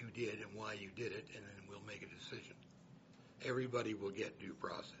what you did and why you did it, and then we'll make a decision. Everybody will get due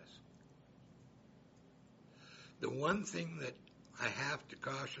process. The one thing that I have to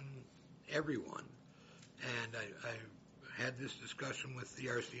caution everyone, and I had this discussion with the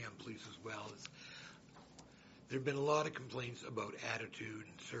RCM police as well, is there have been a lot of complaints about attitude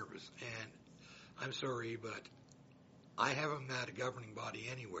and service, and I'm sorry, but I haven't met a governing body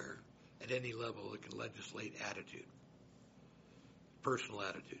anywhere at any level that can legislate attitude, personal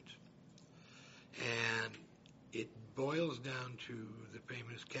attitudes. And it boils down to the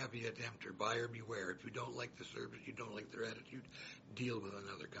famous caveat emptor, buyer beware. If you don't like the service, you don't like their attitude, deal with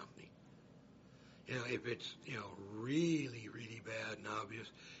another company. You know, if it's, really, really bad and obvious,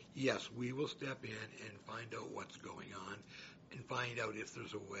 yes, we will step in and find out what's going on and find out if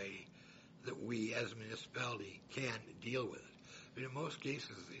there's a way that we as a municipality can deal with it. But in most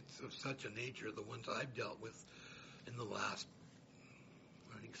cases, it's of such a nature, the ones I've dealt with in the last,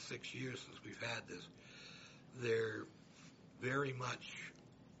 I think, 6 years since we've had this, they're very much,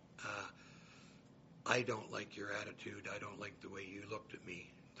 I don't like your attitude, I don't like the way you looked at me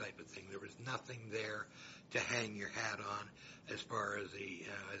type of thing. There was nothing there to hang your hat on as far as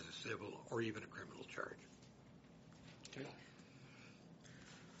a civil or even a criminal charge. Okay.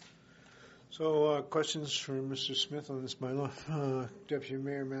 So questions for Mr. Smith on this bylaw? Deputy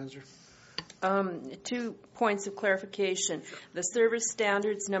Mayor Manzer. 2 points of clarification. The service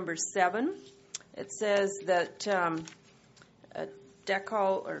standards number 7, it says that a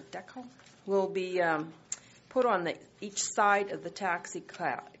decal will be put on each side of the taxi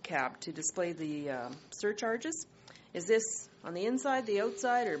cab to display the surcharges. Is this on the inside, the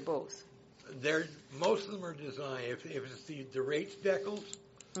outside, or both? Most of them are designed, if it's the rates decals,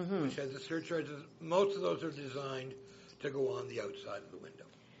 which has the surcharges, most of those are designed to go on the outside of the window.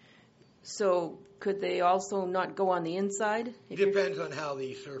 So could they also not go on the inside? Depends on how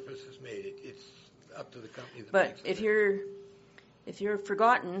the surface is made. It's up to the company that but makes it. If you're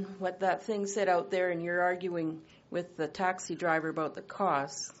forgotten what that thing said out there and you're arguing with the taxi driver about the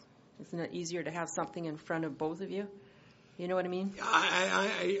cost, isn't it easier to have something in front of both of you? You know what I mean?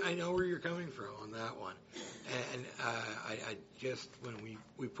 I know where you're coming from on that one. And I just, when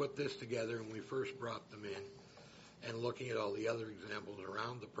we put this together and we first brought them in and looking at all the other examples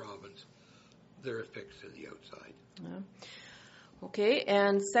around the province, they're affixed to the outside. Yeah. Okay,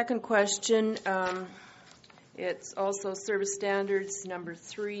 and second question, it's also service standards number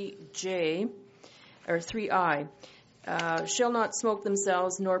 3J, or 3I. Shall not smoke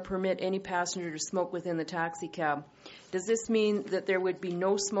themselves nor permit any passenger to smoke within the taxi cab. Does this mean that there would be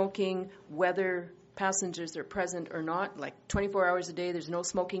no smoking whether passengers are present or not? Like 24 hours a day, there's no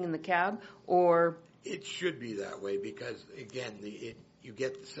smoking in the cab? Or it should be that way because, again, you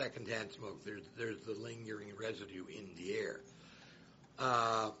get the secondhand smoke. There's the lingering residue in the air.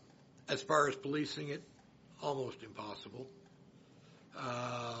 As far as policing it, almost impossible.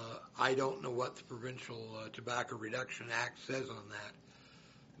 I don't know what the Provincial Tobacco Reduction Act says on that,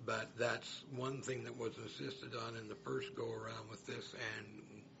 but that's one thing that was insisted on in the first go-around with this, and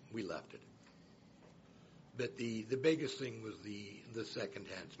we left it. But the biggest thing was the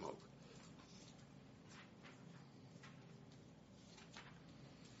second-hand smoke.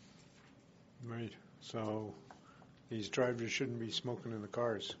 Right. So these drivers shouldn't be smoking in the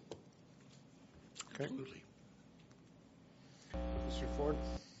cars. Okay. Absolutely. Mr. Ford?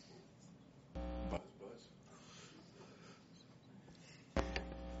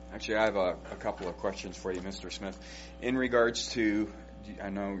 Actually, I have a couple of questions for you, Mr. Smith. In regards to, I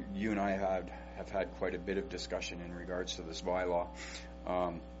know you and I have had quite a bit of discussion in regards to this bylaw.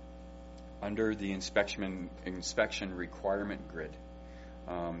 Under the inspection requirement grid,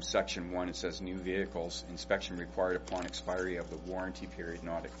 Section 1, it says new vehicles, inspection required upon expiry of the warranty period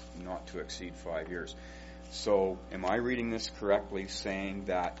not to exceed 5 years. So am I reading this correctly, saying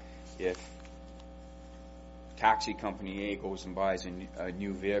that if taxi company A goes and buys a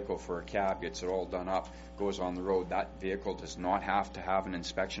new vehicle for a cab, gets it all done up, goes on the road, that vehicle does not have to have an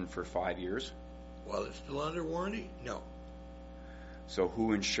inspection for 5 years? While it's still under warranty? No. So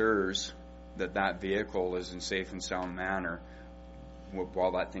who ensures that vehicle is in safe and sound manner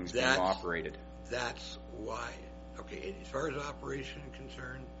while that thing's being operated? That's why. Okay, as far as operation is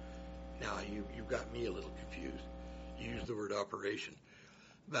concerned, Now, you've got me a little confused. You used the word operation.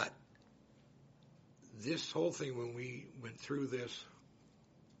 But this whole thing, when we went through this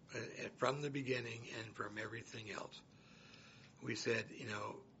from the beginning and from everything else, we said,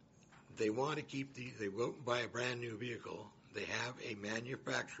 they want to keep they won't buy a brand new vehicle. They have a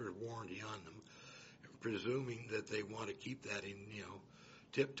manufacturer's warranty on them, presuming that they want to keep that in,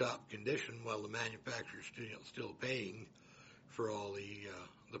 tip-top condition while the manufacturer's still paying for all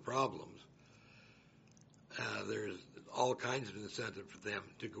the problems. There's all kinds of incentive for them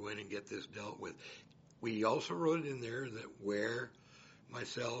to go in and get this dealt with. We also wrote in there that where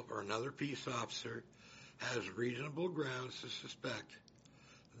myself or another peace officer has reasonable grounds to suspect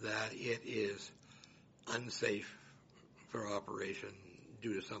that it is unsafe for operation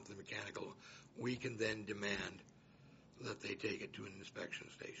due to something mechanical, we can then demand that they take it to an inspection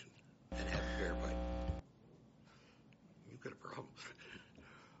station and have it verified. You've got a problem.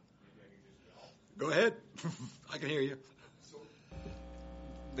 Go ahead. I can hear you.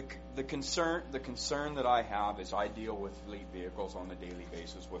 The concern that I have is I deal with fleet vehicles on a daily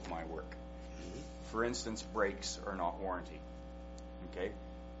basis with my work. For instance, brakes are not warranty. Okay.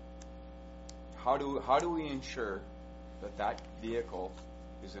 How do we ensure that vehicle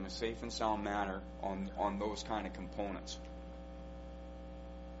is in a safe and sound manner on those kind of components?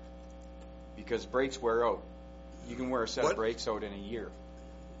 Because brakes wear out. You can wear a set of brakes out in a year.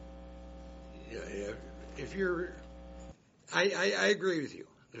 Yeah. If you're, I agree with you.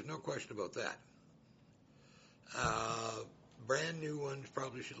 There's no question about that. Brand new ones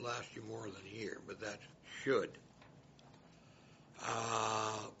probably should last you more than a year, but that should.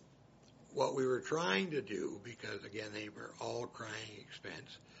 What we were trying to do, because again they were all crying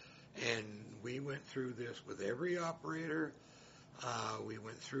expense, and we went through this with every operator. We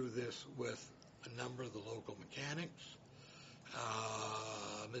went through this with a number of the local mechanics.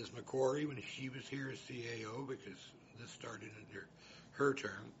 Ms. McQuarrie, when she was here as CAO, because this started under her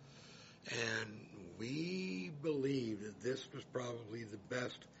term, and we believed that this was probably the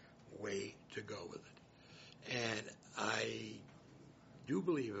best way to go with it. And I do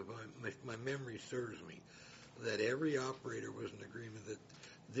believe, if my memory serves me, that every operator was in agreement that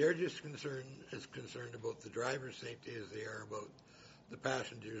they're just as concerned about the driver's safety as they are about the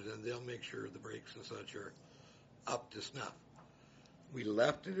passengers, and they'll make sure the brakes and such are up to snuff. We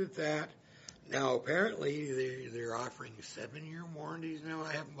left it at that. Now, apparently, they're offering 7-year warranties now.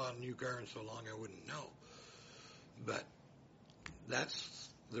 I haven't bought a new car in so long I wouldn't know. But that's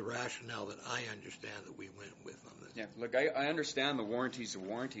the rationale that I understand that we went with on this. Yeah, look, I understand the warranty's a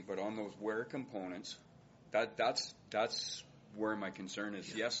warranty, but on those wear components, that's where my concern is.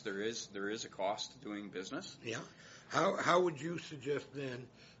 Yeah. Yes, there is a cost to doing business. Yeah. How would you suggest then,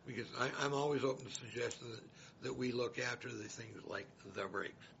 because I'm always open to suggesting that we look after the things like the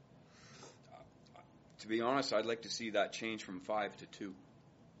brakes? To be honest, I'd like to see that change from 5 to 2.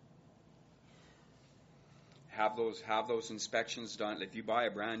 Have those inspections done. If you buy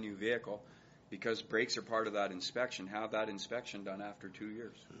a brand new vehicle, because brakes are part of that inspection, have that inspection done after 2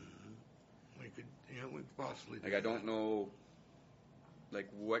 years. Mm-hmm. We could possibly do I don't know,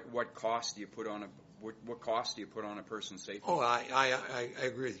 what cost do you put on what cost do you put on a person's safety? Oh, I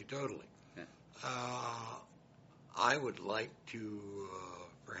agree with you totally. Yeah. I would like to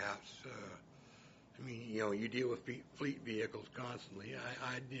perhaps. You deal with fleet vehicles constantly.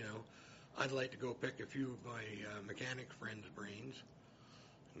 I'd like to go pick a few of my mechanic friends' brains.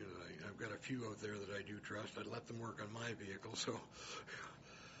 I've got a few out there that I do trust. I'd let them work on my vehicle. So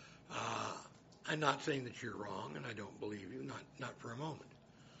I'm not saying that you're wrong, and I don't believe you, not for a moment.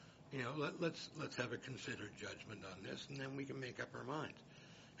 Let's have a considered judgment on this, and then we can make up our minds.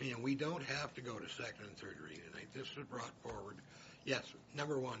 We don't have to go to second and third reading tonight. This was brought forward. Yes,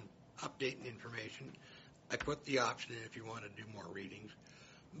 number one, updating information. I put the option in if you want to do more readings,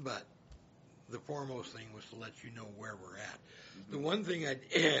 but the foremost thing was to let you know where we're at. Mm-hmm. The one thing I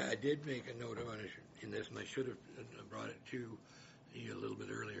did make a note of in this, and I should have brought it to you a little bit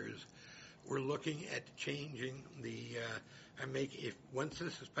earlier, is we're looking at changing the. Once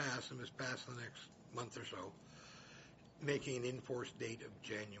this is passed, and it's passed in the next month or so, making an enforced date of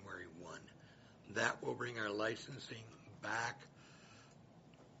January 1. That will bring our licensing back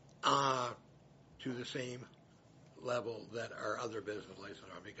to the same level that our other business licenses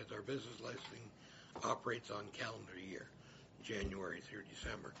are, because our business licensing operates on calendar year, January through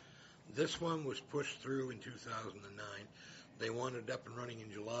December. This one was pushed through in 2009. They wanted it up and running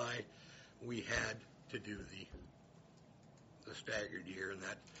in July. We had to do the staggered year, and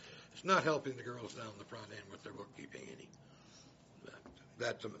that it's not helping the girls down the front end with their bookkeeping any.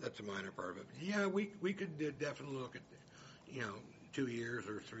 That's a minor part of it. Yeah, we could definitely look at 2 years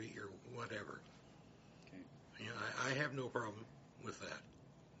or 3 or whatever. Okay. You know, I have no problem with that.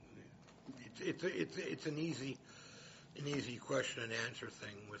 It's an easy question and answer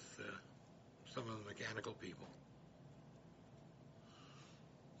thing with some of the mechanical people.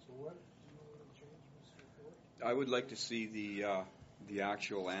 So what do you want to change, Mr. Ford? I would like to see the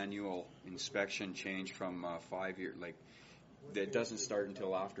actual annual inspection change from 5 year, like that doesn't start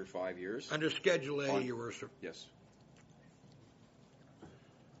until after 5 years. Under Schedule A, Your Worship. Yes.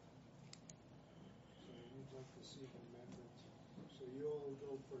 So you'd like to see an amendment. So you'll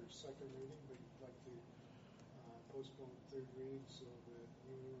go for second reading, but you'd like to postpone third reading so that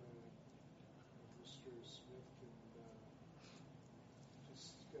you and Mr. Smith can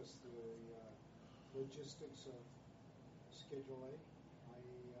discuss the logistics of Schedule A,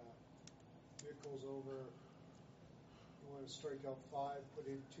 i.e. vehicles over, you want to strike out 5, put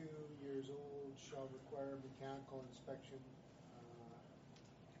in 2 years old, shall require mechanical inspection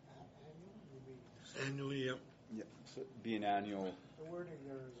annual, maybe. Annually, yep. Yeah. So be an annual. The wording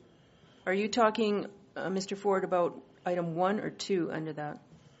there is. Are you talking, Mr. Ford, about item 1 or 2 under that?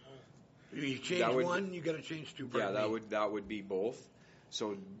 You change one, you got to change 2. Yeah, that would be both.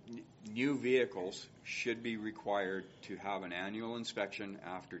 So new vehicles should be required to have an annual inspection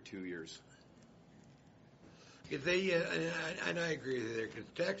after 2 years. If they, and I agree with you there, because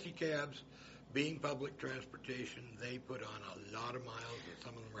taxi cabs, being public transportation, they put on a lot of miles, and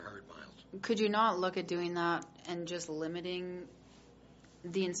some of them are hard miles. Could you not look at doing that and just limiting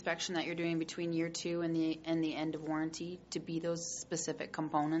the inspection that you're doing between year 2 and the end of warranty to be those specific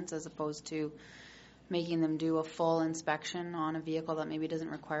components, as opposed to making them do a full inspection on a vehicle that maybe doesn't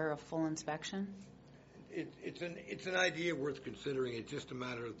require a full inspection? It's an idea worth considering. It's just a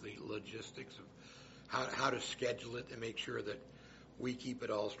matter of the logistics of how to schedule it and make sure that we keep it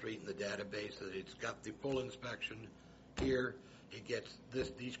all straight in the database, that it's got the full inspection here, it gets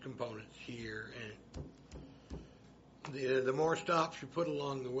these components here, and the more stops you put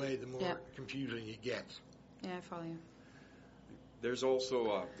along the way, the more confusing it gets. Yeah, I follow you. There's also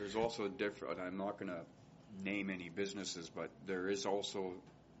a different. I'm not going to name any businesses, but there is also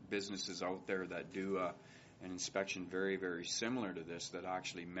businesses out there that do an inspection very, very similar to this, that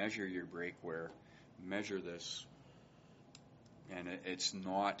actually measure your brake wear, measure this, and it's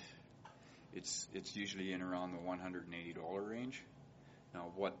not. It's usually in around the $180 range.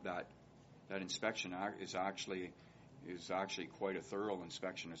 Now, what that inspection is actually quite a thorough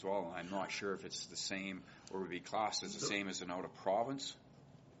inspection as well. I'm not sure if it's the same or would be classed as the same as an out of province.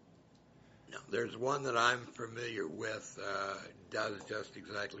 No, there's one that I'm familiar with, does just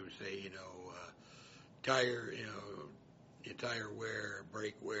exactly what we say, tire, your tire wear,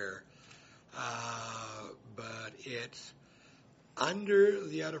 brake wear, but it's under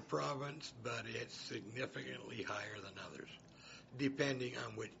the out of province, but it's significantly higher than others, depending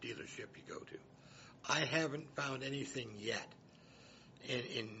on which dealership you go to. I haven't found anything yet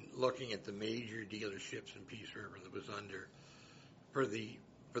in looking at the major dealerships in Peace River that was under, for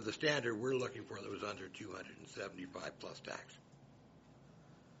the standard we're looking for, that was under 275 plus tax.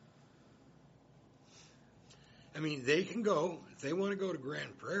 I mean, they can go, if they want to go to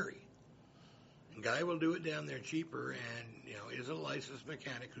Grand Prairie, a guy will do it down there cheaper and, is a licensed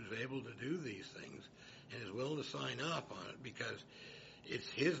mechanic who's able to do these things and is willing to sign off on it because it's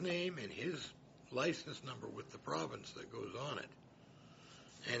his name and his license number with the province that goes on it.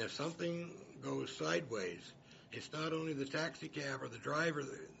 And if something goes sideways, it's not only the taxi cab or the driver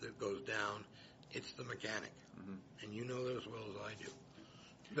that goes down, it's the mechanic. Mm-hmm. And you know that as well as I do.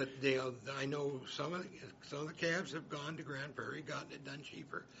 But I know some of the cabs have gone to Grand Prairie, gotten it done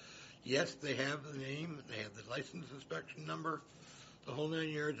cheaper. Yes, they have the name, they have the license inspection number, the whole 9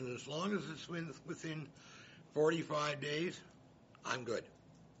 yards, and as long as it's within 45 days, I'm good.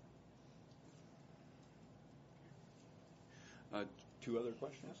 2 other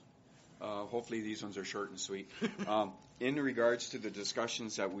questions? Hopefully these ones are short and sweet. In regards to the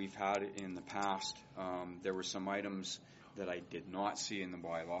discussions that we've had in the past, there were some items that I did not see in the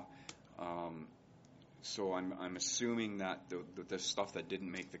bylaw. So I'm assuming that the stuff that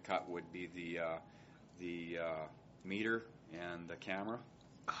didn't make the cut would be the meter and the camera.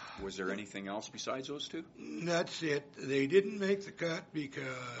 Was there anything else besides those 2? That's it. They didn't make the cut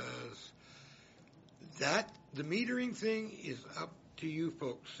because the metering thing is up to you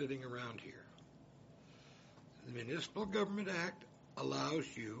folks sitting around here. The Municipal Government Act allows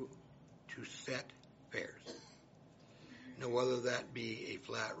you to set fares. Now, whether that be a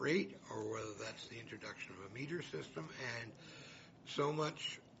flat rate or whether that's the introduction of a meter system and so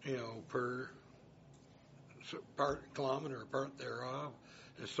much, per part kilometer or part thereof,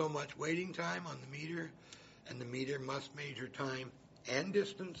 there's so much waiting time on the meter, and the meter must measure time and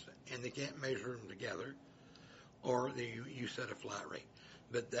distance, and they can't measure them together, or you set a flat rate.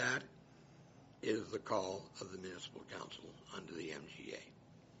 But that is the call of the municipal council under the MGA.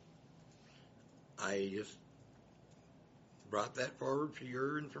 I just brought that forward for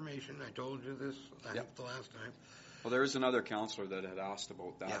your information. I told you this, I think, the last time. Well, there is another councillor that had asked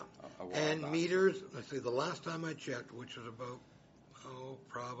about that a while And back. meters, let's see, the last time I checked, which was about,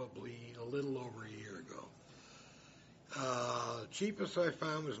 probably a little over a year ago, cheapest I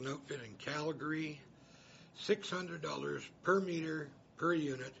found was an outfit in Calgary, $600 per meter per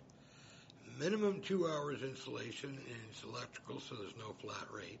unit, minimum 2 hours installation, and it's electrical, so there's no flat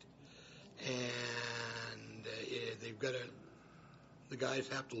rate. And they've got the guys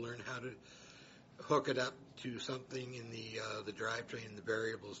have to learn how to hook it up to something in the drivetrain, the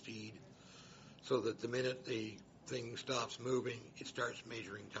variable speed, so that the minute the thing stops moving, it starts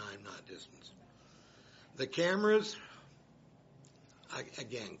measuring time, not distance. The cameras,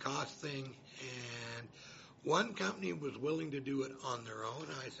 again, cost thing, and one company was willing to do it on their own.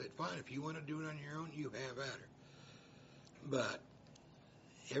 I said, fine, if you want to do it on your own, you have at it. But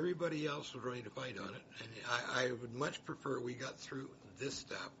everybody else was ready to fight on it, and I would much prefer we got through this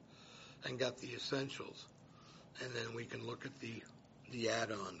stuff and got the essentials, and then we can look at the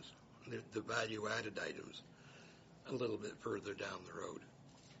add-ons, the value-added items, a little bit further down the road.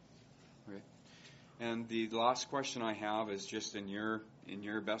 Okay. And the last question I have is just in your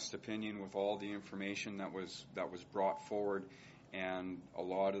best opinion, with all the information that was brought forward, and a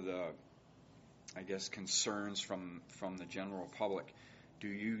lot of the, I guess, concerns from the general public, do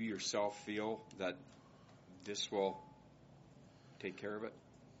you yourself feel that this will take care of it?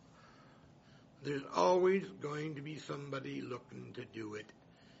 There's always going to be somebody looking to do it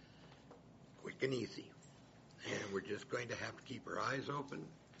quick and easy, and we're just going to have to keep our eyes open.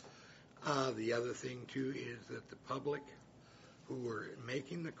 The other thing, too, is that the public who are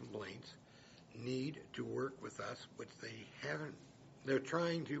making the complaints need to work with us, which they haven't. They're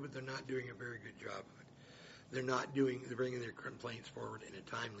trying to, but they're not doing a very good job of it. They're bringing their complaints forward in a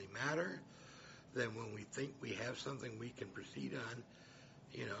timely manner. Then when we think we have something we can proceed on,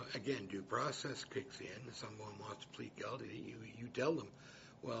 again, due process kicks in. If someone wants to plead guilty, you tell them,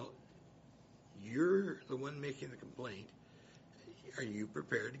 well, you're the one making the complaint. Are you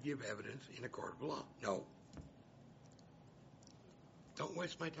prepared to give evidence in a court of law? No. Don't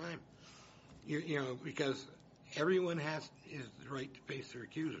waste my time. Because everyone is the right to face their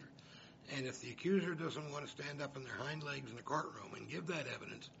accuser. And if the accuser doesn't want to stand up on their hind legs in the courtroom and give that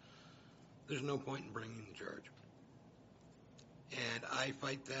evidence, there's no point in bringing the charge. And I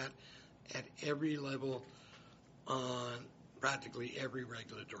fight that at every level on practically every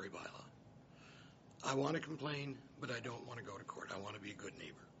regulatory bylaw. I want to complain, but I don't want to go to court. I want to be a good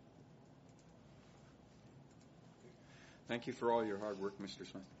neighbor. Thank you for all your hard work, Mr.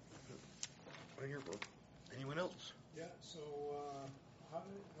 Smith. What are you here for? Anyone else? Yeah, so how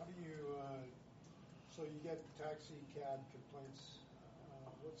do you, so you get taxi cab complaints,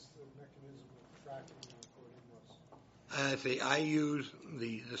 what's the mechanism of tracking and recording those? I use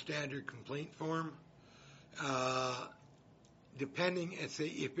the standard complaint form. Depending, if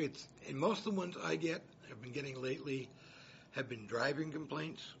it's, and most of the ones I have been getting lately, have been driving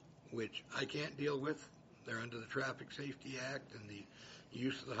complaints, which I can't deal with. They're under the Traffic Safety Act and the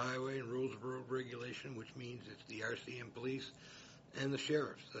use of the highway and rules of road regulation, which means it's the RCM police and the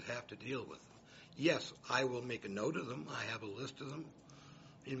sheriffs that have to deal with them. Yes, I will make a note of them. I have a list of them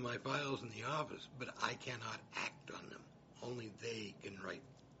in my files in the office, but I cannot act on them. Only they can write.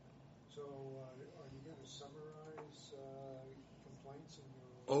 So are you going to summarize complaints in your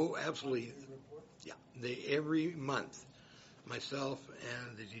Oh, absolutely. report? Yeah. Every month, myself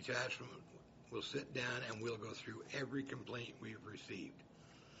and the detachment will sit down and we'll go through every complaint we've received.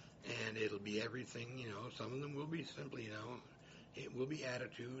 And it'll be everything, some of them will be simply, it will be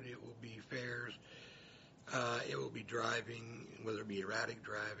attitude, it will be fares, it will be driving, whether it be erratic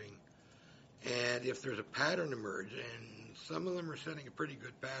driving. And if there's a pattern emerge, and some of them are setting a pretty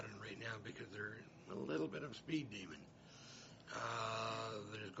good pattern right now because they're a little bit of a speed demon,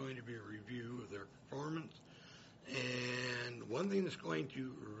 there's going to be a review of their performance. And one thing that's going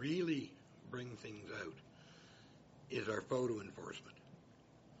to really bring things out is our photo enforcement.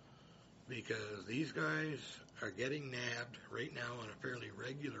 Because these guys are getting nabbed right now on a fairly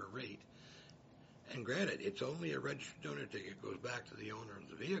regular rate. And granted, it's only a registered owner ticket. It goes back to the owner of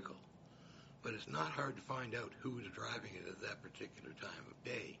the vehicle. But it's not hard to find out who's driving it at that particular time of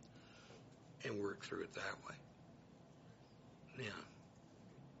day and work through it that way. Yeah.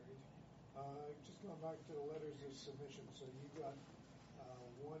 Just going back to the letters of submission. So you got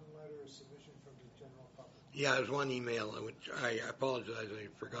one letter of submission from the general public. Yeah, there's one email, which I apologize, I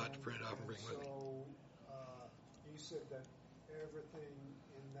forgot to print off and bring with me. So, you said that everything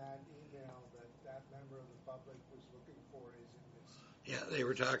in that email that member of the public was looking for is in this. Yeah, they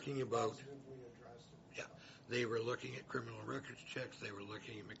were talking about, Positively addressed. yeah, they were looking at criminal records checks, they were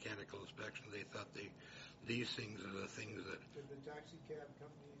looking at mechanical inspection, they thought these things are the things that, Did the taxi cab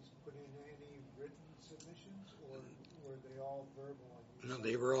companies put in any written submissions, or were they all verbal? no,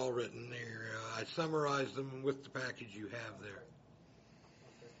 they were all written there. I summarized them with the package you have there.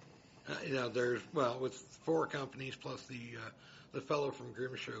 There's, with 4 companies plus the fellow from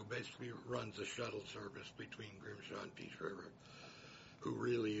Grimshaw basically runs a shuttle service between Grimshaw and Peace River, who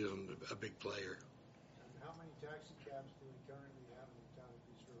really isn't a big player. And how many taxi cabs do we currently have in the town of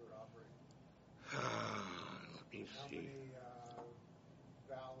Peace River operating? Let me How see. many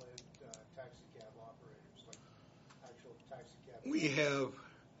valid taxi cab operators, like actual taxi cab?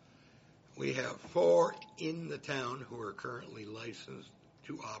 We have 4 in the town who are currently licensed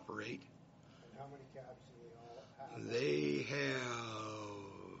to operate. And how many cabs do they all have? They have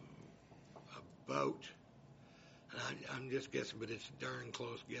about, I'm just guessing, but it's a darn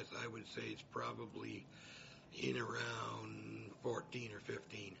close guess. I would say it's probably in around 14 or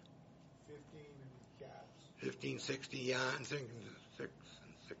 15. 15 cabs. 15, 60, yeah, I'm thinking 6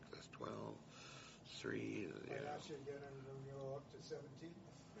 and 6, that's 12. 3, yeah. I asked you again, and we'll go up to 17.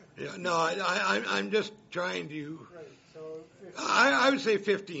 Yeah, no, I'm just trying to. Right. So I would say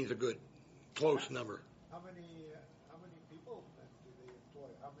 15 is a good close number. how many people then do they employ?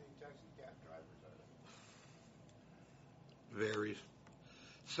 How many taxi cab drivers are there? Varies.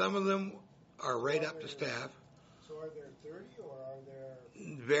 Some of them are right up to staff. So are there 30 or are there?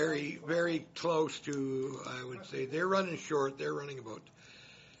 Very, very close to. I would say they're running short. They're running about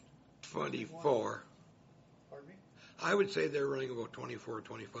 24. Pardon me? I would say they're running about 24,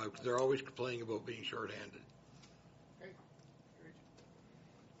 25 because they're always complaining about being short-handed. Okay, great.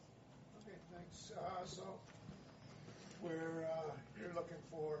 Okay, thanks. So you're looking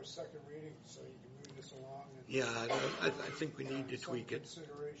for a second reading, so you can move this along. And Yeah, I think we need to tweak it. Some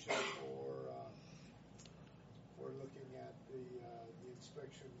consideration for looking at the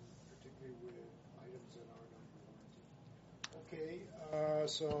inspection, particularly with items that aren't under warranty. Okay,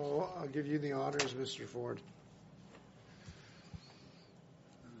 so I'll give you the honors, Mr. Ford.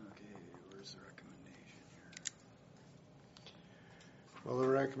 Well, the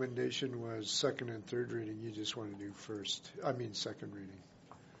recommendation was second and third reading. You just want to do second reading.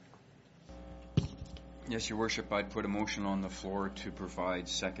 Yes, Your Worship, I'd put a motion on the floor to provide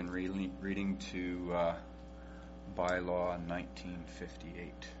second reading to bylaw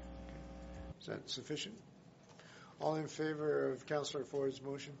 1958. Is that sufficient? All in favor of Councillor Ford's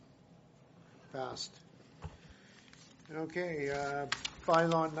motion? Passed. Okay,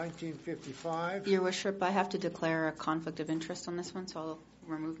 bylaw 1955. Your Worship, I have to declare a conflict of interest on this one, so I'll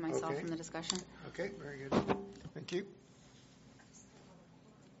remove myself Okay. from the discussion. Okay, very good. Thank you.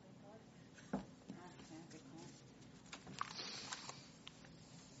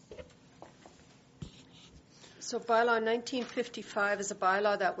 So bylaw 1955 is a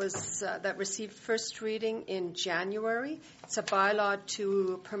bylaw that received first reading in January. It's a bylaw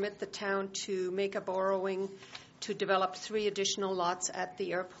to permit the town to make a borrowing to develop 3 additional lots at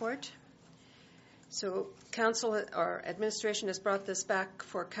the airport. So council or administration has brought this back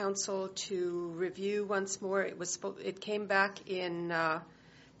for council to review once more. It came back in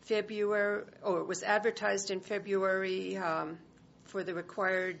February, or it was advertised in February for the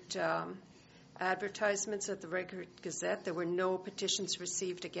required advertisements at the Record Gazette. There were no petitions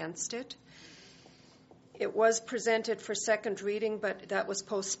received against it. It was presented for second reading, but that was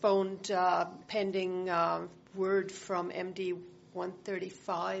postponed pending word from MD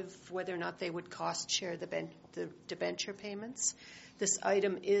 135 whether or not they would cost share the debenture payments. This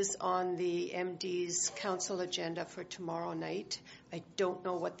item is on the MD's council agenda for tomorrow night. I don't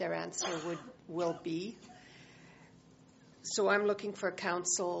know what their answer will be. So I'm looking for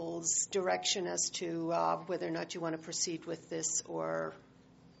council's direction as to whether or not you want to proceed with this or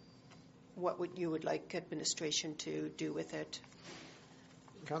what you would like administration to do with it.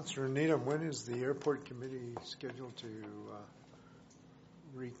 Councillor Needham, when is the airport committee scheduled to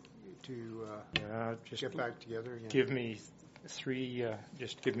get back together again? Give me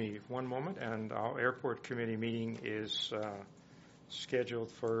just give me one moment, and our airport committee meeting is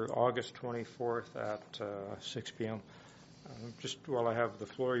scheduled for August 24th at 6 p.m. Just while I have the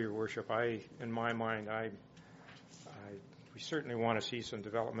floor, Your Worship, in my mind, we certainly want to see some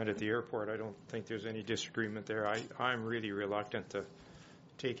development at the airport. I don't think there's any disagreement there. I'm really reluctant to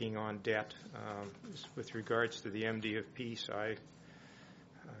taking on debt with regards to the MD of Peace.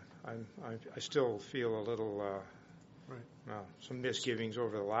 I still feel a little, Right. some misgivings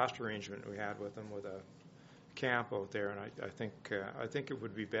over the last arrangement we had with them with a camp out there, and I think it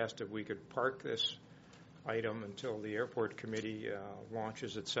would be best if we could park this item until the airport committee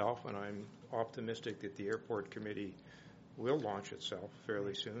launches itself, and I'm optimistic that the airport committee will launch itself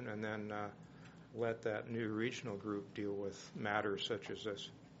fairly soon, and then let that new regional group deal with matters such as this.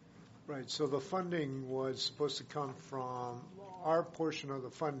 Right, so the funding was supposed to come from our portion of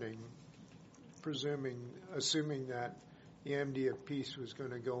the funding, assuming that the MD of Peace was going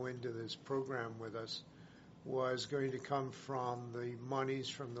to go into this program with us, was going to come from the monies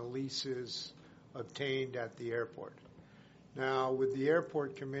from the leases obtained at the airport. Now, with the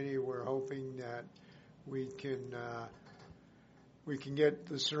airport committee, we're hoping that we can get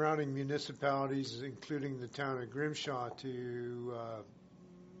the surrounding municipalities, including the town of Grimshaw, to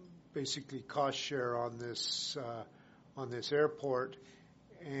basically cost share on this airport,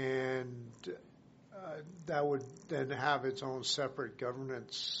 and that would then have its own separate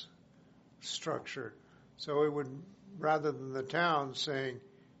governance structure. So it would, rather than the town saying,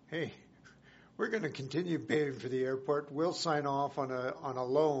 "Hey, we're going to continue paying for the airport. We'll sign off on a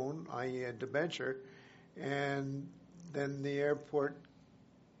loan, i.e. a debenture," and then the airport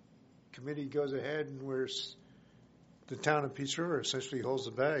committee goes ahead and the town of Peace River essentially holds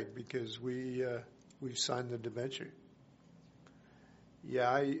the bag because we've signed the debenture.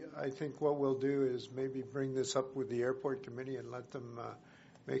 Yeah, I think what we'll do is maybe bring this up with the airport committee and let them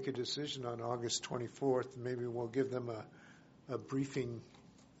make a decision on August 24th. Maybe we'll give them a briefing.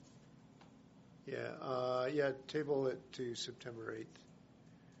 Yeah, table it to September 8th.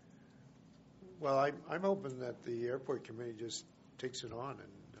 Well, I'm hoping that the airport committee just takes it on,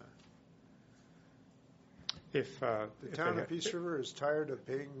 and the town of Peace River is tired of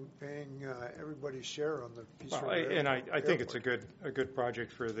paying everybody's share on the Peace River. And I think it's a good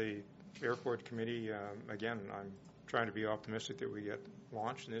project for the airport committee. Again, I'm trying to be optimistic that we get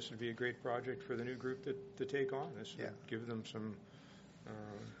launched, and this would be a great project for the new group to take on. This would give them some.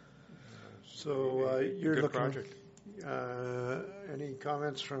 So you're good looking. Project. Any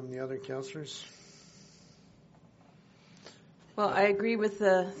comments from the other councillors? Well, I agree with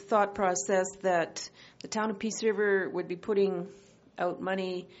the thought process that the town of Peace River would be putting out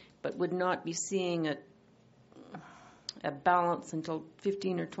money but would not be seeing a balance until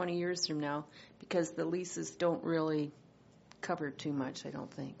 15 or 20 years from now because the leases don't really cover too much, I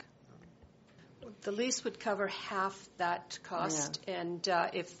don't think. The lease would cover half that cost, and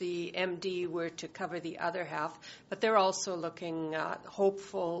if the MD were to cover the other half, but they're also looking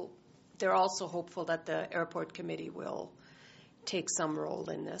hopeful. They're also hopeful that the airport committee will take some role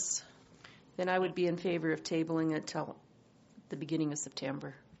in this. Then I would be in favor of tabling it till the beginning of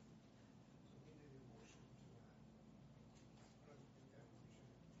September.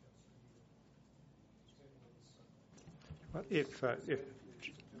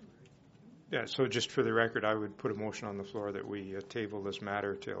 So just for the record, I would put a motion on the floor that we table this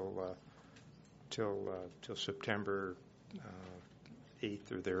matter till September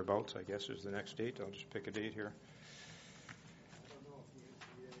 8th or thereabouts, I guess is the next date. I'll just pick a date here. I don't know if the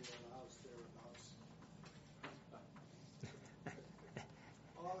NPA allows thereabouts.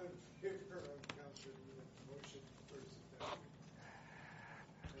 All in favor of Councillor Newman's motion for September?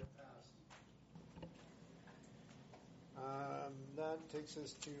 It passed. That takes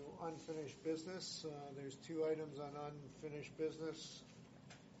us to unfinished business. There's 2 items on unfinished business.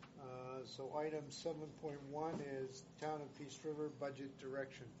 So item 7.1 is Town of Peace River budget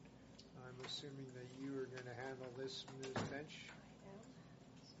direction. I'm assuming that you are going to handle this, Ms. Bench.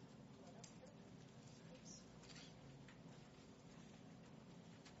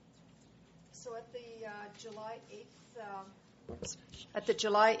 So at the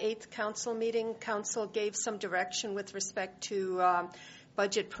July 8th council meeting, council gave some direction with respect to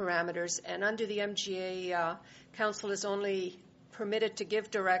budget parameters, and under the MGA, council is only permitted to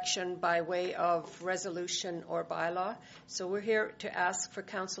give direction by way of resolution or bylaw. So we're here to ask for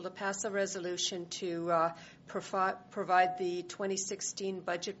council to pass a resolution to provide the 2016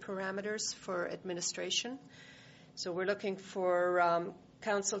 budget parameters for administration. So we're looking for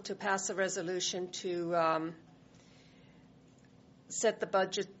council to pass a resolution to set the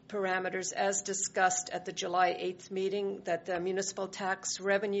budget parameters as discussed at the July 8th meeting, that the municipal tax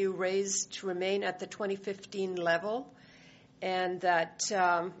revenue raised to remain at the 2015 level, and that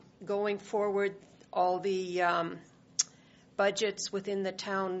going forward, all the budgets within the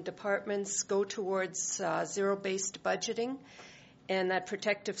town departments go towards zero-based budgeting, and that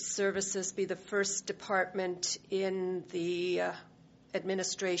protective services be the first department in the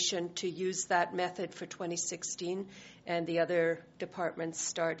administration to use that method for 2016, and the other departments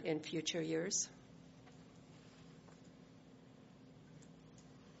start in future years.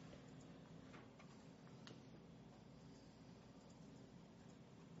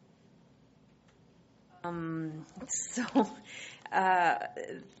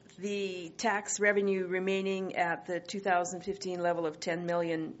 The tax revenue remaining at the 2015 level of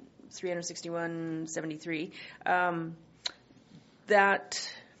 $10,361,073.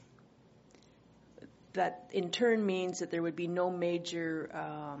 That in turn means that there would be no major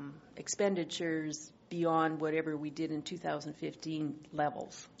expenditures beyond whatever we did in 2015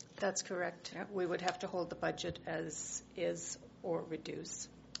 levels. That's correct. Yep. We would have to hold the budget as is or reduce.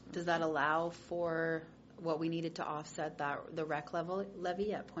 Does that allow for what we needed to offset the rec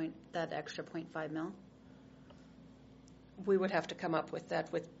levy at that extra 0.5 mil? We would have to come up with that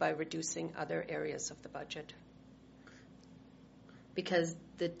by reducing other areas of the budget. Because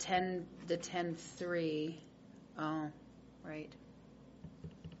the 10.3, oh, right.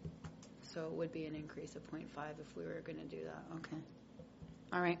 So it would be an increase of 0.5 if we were going to do that. Okay.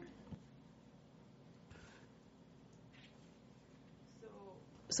 All right.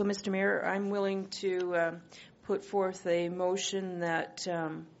 So, Mr. Mayor, I'm willing to put forth a motion that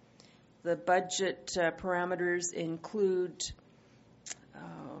the budget parameters include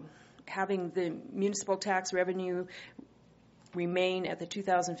having the municipal tax revenue remain at the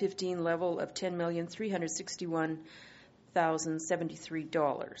 2015 level of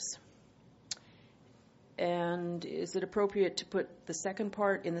 $10,361,073. And is it appropriate to put the second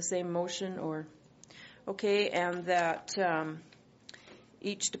part in the same motion, or okay, and that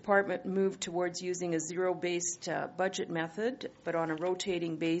each department move towards using a zero-based budget method, but on a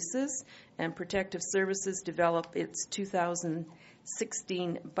rotating basis, and Protective Services develop its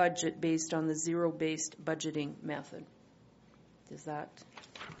 2016 budget based on the zero-based budgeting method. Is that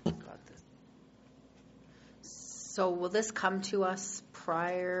got this? So will this come to us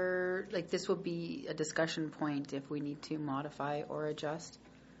prior, like this will be a discussion point if we need to modify or adjust?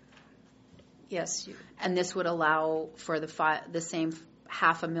 Yes. And this would allow for the same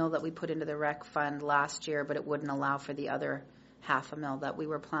 $500,000 that we put into the rec fund last year, but it wouldn't allow for the other $500,000 that we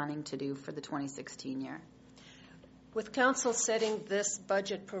were planning to do for the 2016 year. With council setting this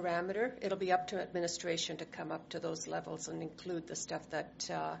budget parameter, it'll be up to administration to come up to those levels and include the stuff that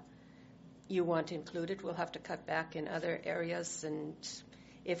you want included. We'll have to cut back in other areas, and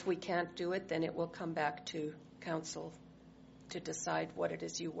if we can't do it, then it will come back to council to decide what it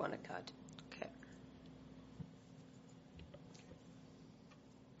is you want to cut.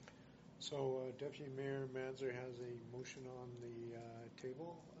 So Deputy Mayor Manzer has a motion on the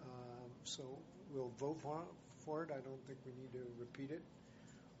table. So we'll vote for it. I don't think we need to repeat it.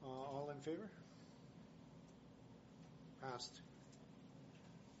 All in favor? Passed.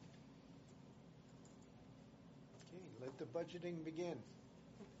 Okay, let the budgeting begin.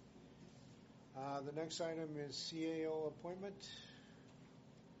 The next item is CAO appointment.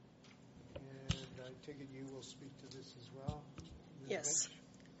 And I take it you will speak to this as well? Ms. Yes. Lynch?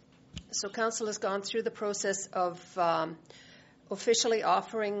 So council has gone through the process of officially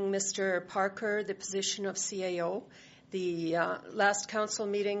offering Mr. Parker the position of CAO. The last council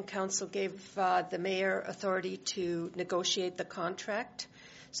meeting, council gave the mayor authority to negotiate the contract.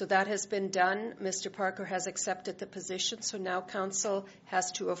 So that has been done. Mr. Parker has accepted the position. So now council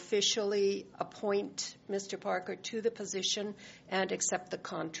has to officially appoint Mr. Parker to the position and accept the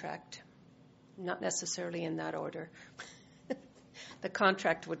contract. Not necessarily in that order. The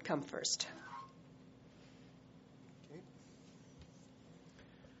contract would come first. Okay.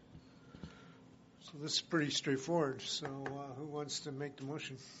 So this is pretty straightforward. So who wants to make the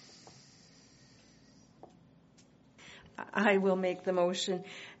motion? I will make the motion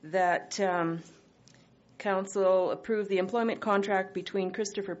that council approve the employment contract between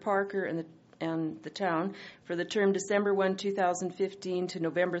Christopher Parker and the town for the term December 1, 2015 to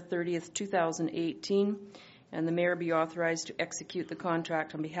November 30th, 2018, and the mayor be authorized to execute the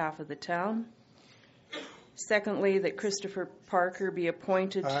contract on behalf of the town. Secondly, that Christopher Parker be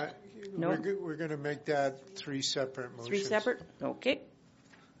appointed. No? We're going to make that three separate motions. 3 separate? Okay.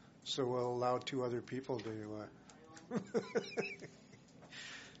 So we'll allow 2 other people to...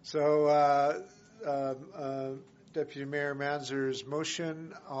 So, Deputy Mayor Manzer's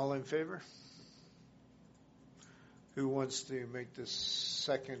motion, all in favor? Who wants to make the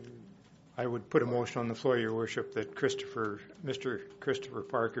second? I would put a motion on the floor, Your Worship, that Mr. Christopher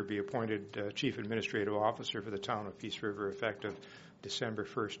Parker be appointed Chief Administrative Officer for the town of Peace River effective December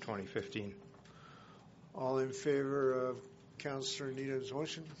 1st, 2015. All in favor of Councillor Needham's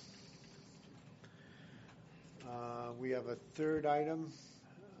motion? We have a third item.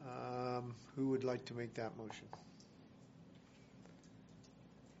 Who would like to make that motion?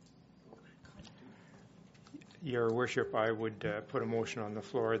 Your Worship, I would put a motion on the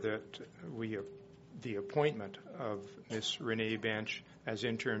floor that the appointment of Ms. Renee Bench as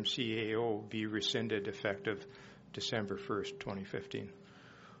interim CAO be rescinded effective December 1st, 2015.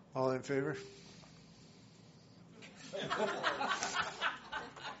 All in favor?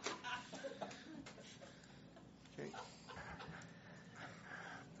 Okay.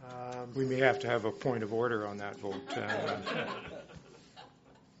 We may have to have a point of order on that vote.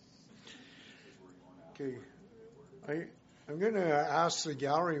 Okay. I'm going to ask the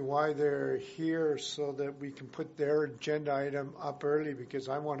gallery why they're here so that we can put their agenda item up early, because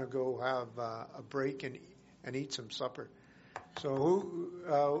I want to go have a break and eat some supper. So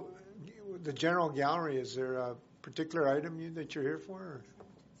the general gallery, is there a particular item that you're here for? Or?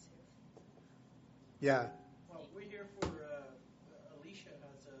 Yeah. Well, we're here for, Alicia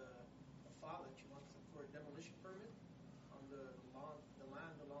has a file that she wants for a demolition permit on the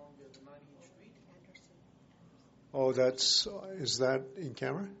land along the 90th Street. Oh, is that in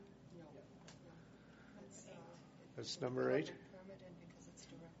camera? No. That's number 8?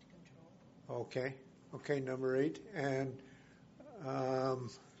 Okay, number 8. And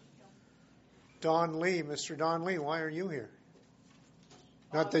Don Lee, Mr. Don Lee, why are you here?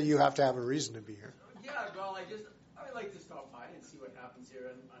 Not that you have to have a reason to be here. Yeah, well, I like to stop by and see what happens here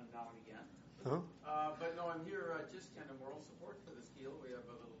on now and again. Huh? But no, I'm here just kind of moral support for this deal. We have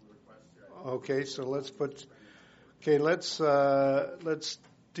a little request here. Okay, so let's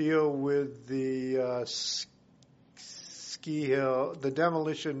deal with the ski hill, the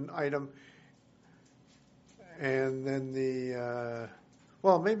demolition item, and then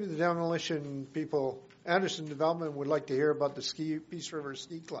maybe the demolition people. Anderson Development would like to hear about the Peace River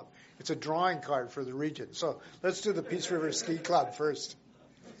Ski Club. It's a drawing card for the region. So let's do the Peace River Ski Club first.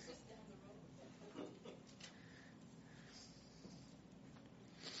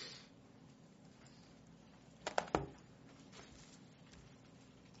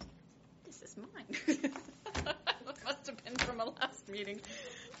 This is mine. Must have been from a last meeting.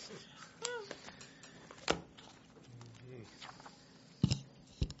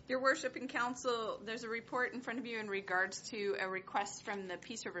 Your Worship and Council, there's a report in front of you in regards to a request from the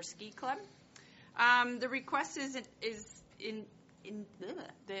Peace River Ski Club. The request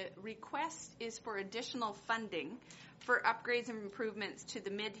the request is for additional funding for upgrades and improvements to the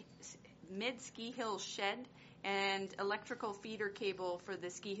mid ski hill shed and electrical feeder cable for the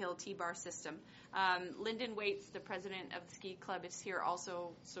ski hill T-bar system. Lyndon Waits, the president of the ski club, is here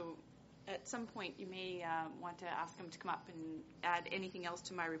also, so at some point you may want to ask him to come up and add anything else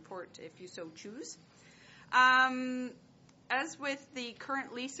to my report if you so choose. As with the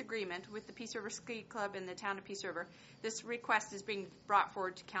current lease agreement with the Peace River Ski Club and the town of Peace River, this request is being brought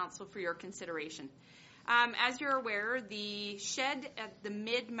forward to council for your consideration. As you're aware, the shed at the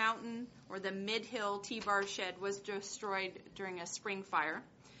mid-mountain or the mid-hill T-bar shed was destroyed during a spring fire.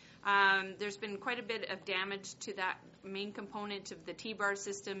 There's been quite a bit of damage to that main component of the T-bar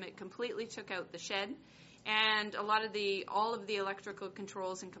system. It completely took out the shed, and all of the electrical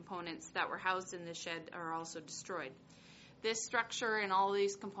controls and components that were housed in the shed are also destroyed. This structure and all of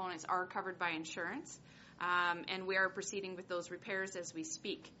these components are covered by insurance, and we are proceeding with those repairs as we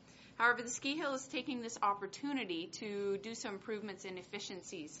speak. However, the ski hill is taking this opportunity to do some improvements in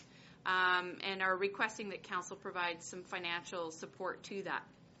efficiencies, and are requesting that council provide some financial support to that.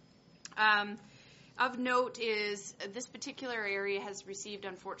 Of note is this particular area has received,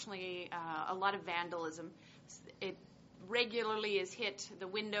 unfortunately, a lot of vandalism. It regularly has hit the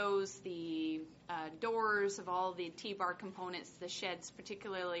windows, the doors of all the T-bar components, the sheds,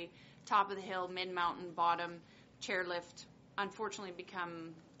 particularly top of the hill, mid-mountain, bottom, chairlift, unfortunately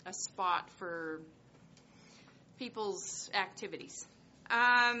become a spot for people's activities.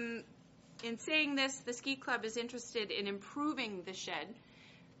 In saying this, the ski club is interested in improving the shed.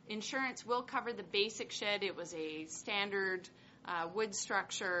 Insurance will cover the basic shed. It was a standard wood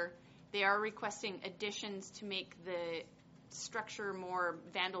structure. They are requesting additions to make the structure more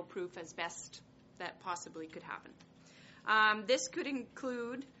vandal-proof as best that possibly could happen. This could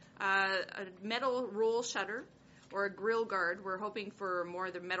include a metal roll shutter or a grill guard. We're hoping for more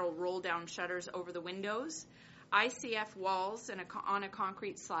of the metal roll-down shutters over the windows. ICF walls on a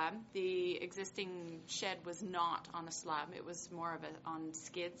concrete slab. The existing shed was not on a slab. It was more of on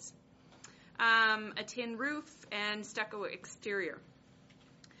skids. A tin roof and stucco exterior.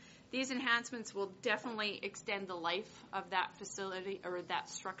 These enhancements will definitely extend the life of that facility or that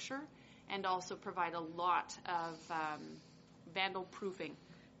structure, and also provide a lot of vandal proofing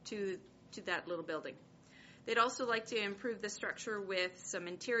to that little building. They'd also like to improve the structure with some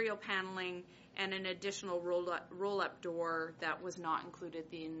interior paneling and an additional roll-up door that was not included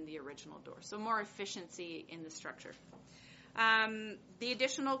in the original door. So more efficiency in the structure. The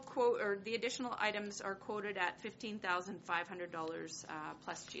additional items are quoted at $15,500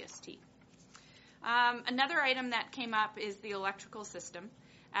 plus GST. Another item that came up is the electrical system.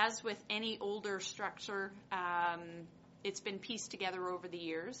 As with any older structure, it's been pieced together over the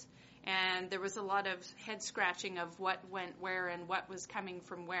years, and there was a lot of head scratching of what went where and what was coming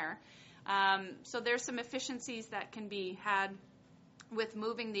from where. So there's some efficiencies that can be had with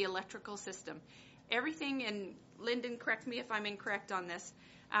moving the electrical system. Everything, and Lyndon, correct me if I'm incorrect on this,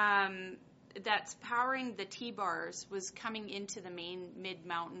 that's powering the T-bars was coming into the main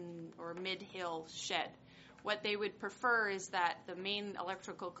mid-mountain or mid-hill shed. What they would prefer is that the main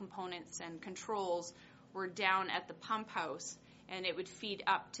electrical components and controls were down at the pump house, and it would feed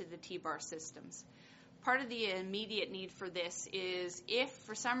up to the T-bar systems. Part of the immediate need for this is if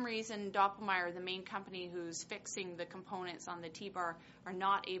for some reason Doppelmayr, the main company who's fixing the components on the T-bar, are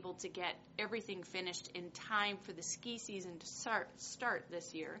not able to get everything finished in time for the ski season to start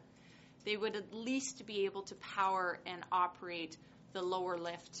this year, they would at least be able to power and operate the lower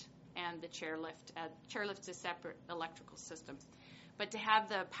lift and the chairlift. Chairlift's a separate electrical system. But to have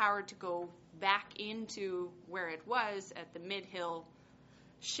the power to go back into where it was at the mid-hill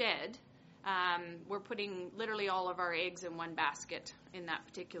shed, we're putting literally all of our eggs in one basket in that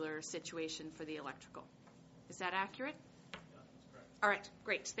particular situation for the electrical. Is that accurate? Yeah, that's correct. All right,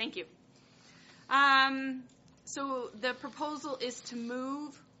 great, thank you. So the proposal is to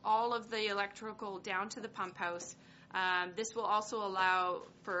move all of the electrical down to the pump house. This will also allow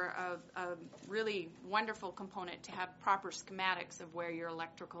for a really wonderful component to have proper schematics of where your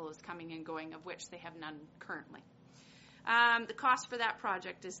electrical is coming and going, of which they have none currently. The cost for that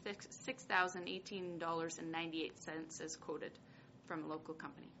project is $6,018.98 as quoted from a local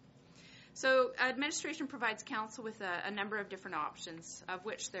company. So administration provides council with a number of different options, of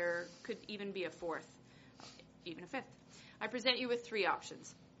which there could even be a fourth, even a fifth. I present you with three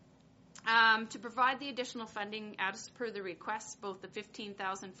options. To provide the additional funding as per the requests, both the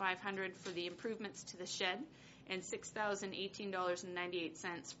 $15,500 for the improvements to the shed and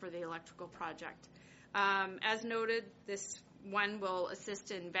 $6,018.98 for the electrical project. As noted, this one will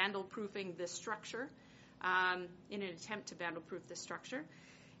assist in vandal-proofing the structure, in an attempt to vandal-proof the structure.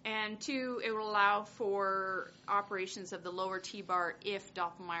 And two, it will allow for operations of the lower T-bar if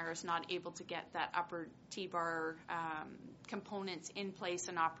Doppelmayr is not able to get that upper T-bar components in place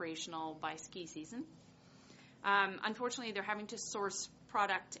and operational by ski season. Unfortunately, they're having to source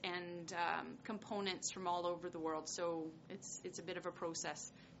product and components from all over the world, so it's a bit of a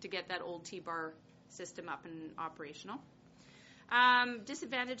process to get that old T-bar system up and operational.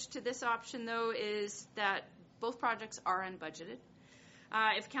 Disadvantage to this option, though, is that both projects are unbudgeted.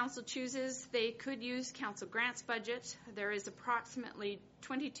 If council chooses, they could use council grants budget. There is approximately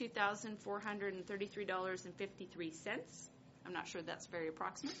 $22,433.53. I'm not sure that's very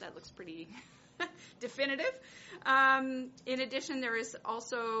approximate. That looks pretty definitive. In addition, there is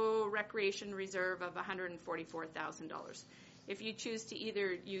also recreation reserve of $144,000. If you choose to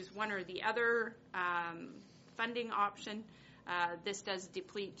either use one or the other funding option, this does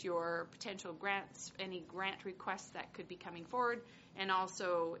deplete your potential grants, any grant requests that could be coming forward, and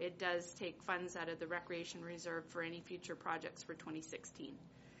also it does take funds out of the recreation reserve for any future projects for 2016.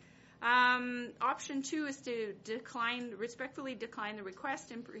 Option two is to respectfully decline the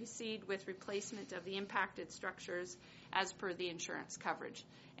request and proceed with replacement of the impacted structures as per the insurance coverage.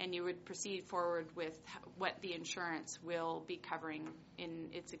 And you would proceed forward with what the insurance will be covering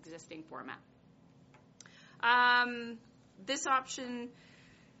in its existing format. This option,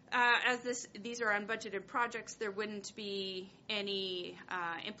 these are unbudgeted projects, there wouldn't be any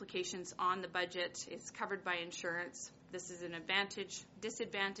implications on the budget. It's covered by insurance. This is an advantage.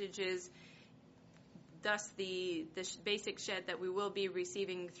 Disadvantage is, thus the basic shed that we will be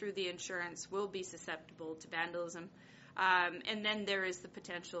receiving through the insurance will be susceptible to vandalism. And then there is the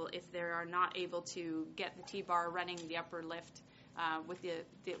potential, if they are not able to get the T-bar running the upper lift with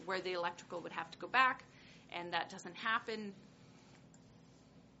where the electrical would have to go back, and that doesn't happen,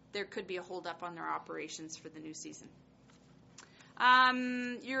 there could be a holdup on their operations for the new season.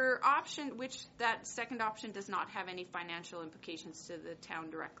 Your option, which that second option does not have any financial implications to the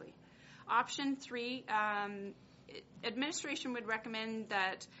town directly. Option three, administration would recommend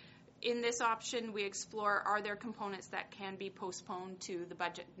that in this option we explore, are there components that can be postponed to the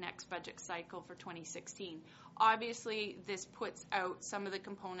next budget cycle for 2016? Obviously, this puts out some of the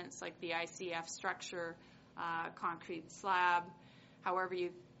components like the ICF structure, concrete slab, however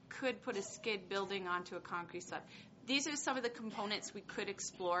you could put a skid building onto a concrete slab. These are some of the components we could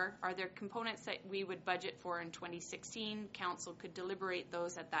explore. Are there components that we would budget for in 2016? Council could deliberate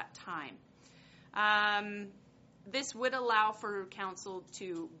those at that time. This would allow for council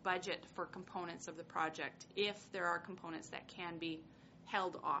to budget for components of the project if there are components that can be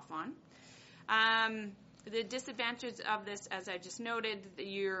held off on. The disadvantage of this, as I just noted,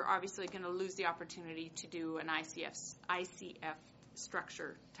 you're obviously going to lose the opportunity to do an ICF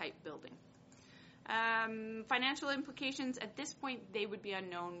structure type building. Financial implications, at this point, they would be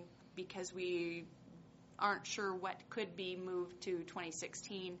unknown because we aren't sure what could be moved to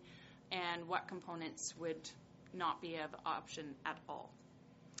 2016 and what components would not be of option at all.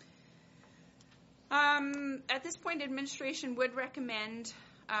 At this point, administration would recommend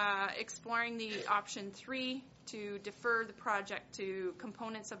exploring the option 3 to defer the project to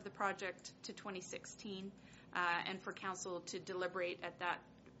components of the project to 2016 and for council to deliberate at that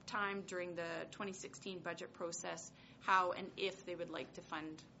time during the 2016 budget process how and if they would like to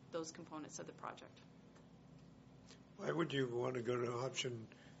fund those components of the project. Why would you want to go to option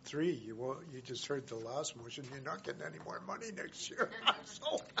 3? You just heard the last motion. You're not getting any more money next year.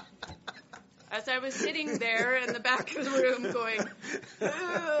 So. As I was sitting there in the back of the room going,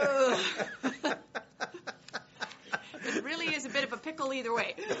 ugh. It really is a bit of a pickle either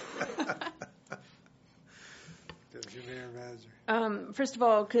way. First of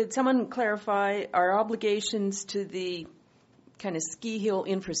all, could someone clarify our obligations to the kind of ski hill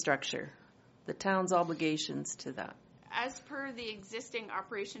infrastructure, the town's obligations to that? As per the existing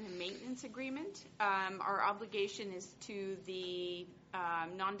operation and maintenance agreement, our obligation is to the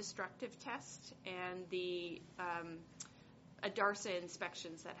non-destructive test and the ADARSA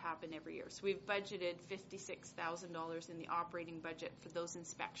inspections that happen every year. So we've budgeted $56,000 in the operating budget for those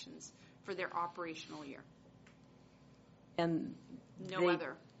inspections for their operational year. And no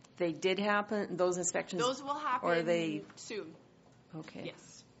other. They did happen, those inspections? Those will happen or they, soon. Okay.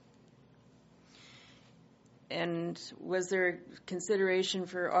 Yes. And was there consideration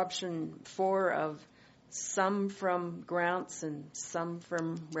for option 4 of some from grants and some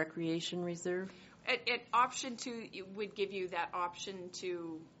from recreation reserve? At option 2, it would give you that option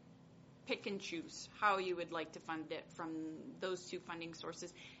to pick and choose how you would like to fund it from those 2 funding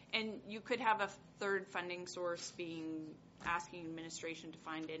sources. And you could have a third funding source being asking administration to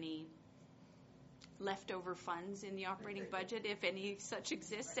find any leftover funds in the operating budget, if any such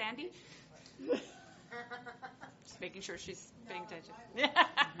exist, Sandy. Just making sure she's paying attention.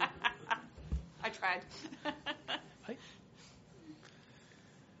 I tried.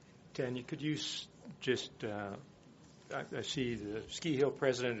 Tanya, could you just, I see the ski hill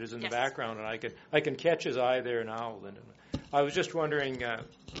president is in the background, and I can catch his eye there now, Lyndon. I was just wondering,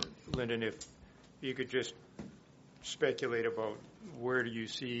 Lyndon, if you could just speculate about where do you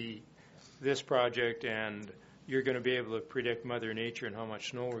see this project, and you're going to be able to predict Mother Nature and how much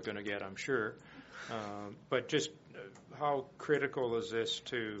snow we're going to get, I'm sure. But just how critical is this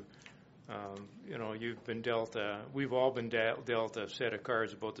to, you've been dealt, we've all been dealt a set of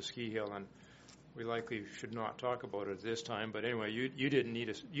cards about the ski hill, and we likely should not talk about it this time. But anyway, you didn't need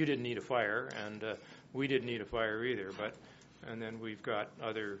a fire, and we didn't need a fire either. And then we've got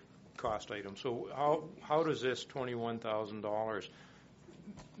other cost items. So how does this $21,000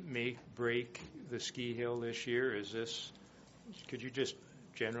 break the ski hill this year? Could you just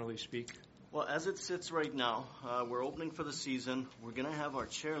generally speak? Well, as it sits right now, we're opening for the season. We're going to have our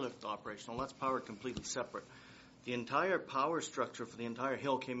chairlift operational. That's powered completely separate. The entire power structure for the entire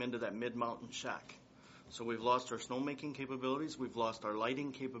hill came into that mid-mountain shack. So we've lost our snowmaking capabilities, we've lost our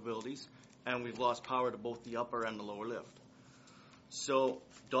lighting capabilities, and we've lost power to both the upper and the lower lift. So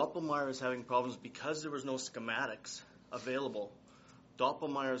Doppelmayr is having problems because there was no schematics available.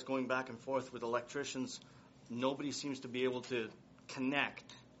 Doppelmayr is going back and forth with electricians. Nobody seems to be able to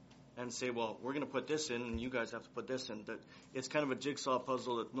connect and say, well, we're going to put this in and you guys have to put this in. It's kind of a jigsaw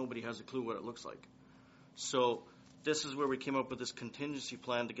puzzle that nobody has a clue what it looks like. So this is where we came up with this contingency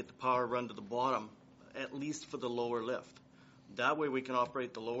plan to get the power run to the bottom, at least for the lower lift. That way we can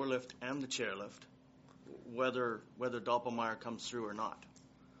operate the lower lift and the chairlift, whether Doppelmayr comes through or not.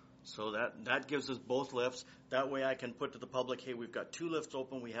 So that gives us both lifts. That way I can put to the public, hey, we've got 2 lifts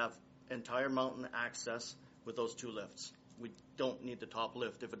open. We have entire mountain access with those 2 lifts. We don't need the top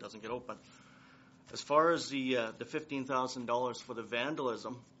lift if it doesn't get open. As far as the $15,000 for the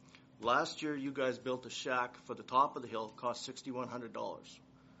vandalism, last year you guys built a shack for the top of the hill, cost $6,100.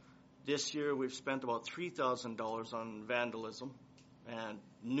 This year we've spent about $3,000 on vandalism and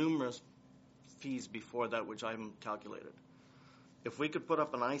numerous fees before that, which I haven't calculated. If we could put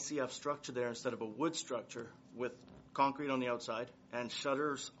up an ICF structure there instead of a wood structure with concrete on the outside, and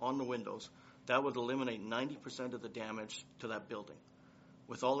shutters on the windows, that would eliminate 90% of the damage to that building.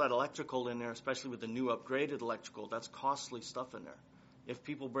 With all that electrical in there, especially with the new upgraded electrical, that's costly stuff in there. If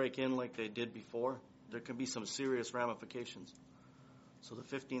people break in like they did before, there can be some serious ramifications. So the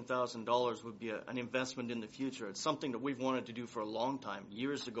 $15,000 would be an investment in the future. It's something that we've wanted to do for a long time.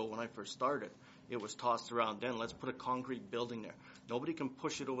 Years ago when I first started, it was tossed around then. Let's put a concrete building there. Nobody can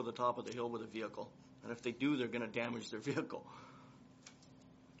push it over the top of the hill with a vehicle. And if they do, they're going to damage their vehicle.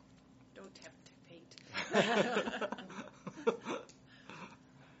 Don't tempt fate.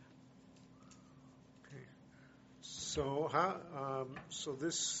 So so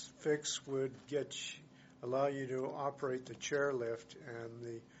this fix would allow you to operate the chairlift and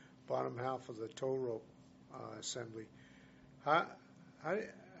the bottom half of the tow rope assembly. How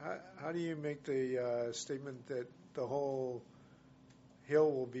do you make the statement that the whole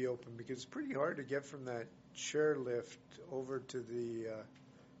hill will be open? Because it's pretty hard to get from that chairlift over to the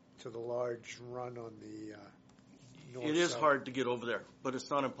large run on the north It is side. hard to get over there, but it's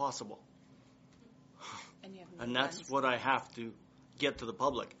not impossible. And that's what I have to get to the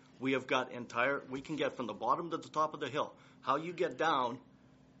public. We can get from the bottom to the top of the hill. How you get down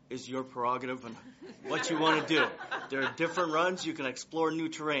is your prerogative and what you want to do. There are different runs. You can explore new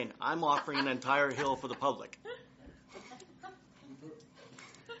terrain. I'm offering an entire hill for the public.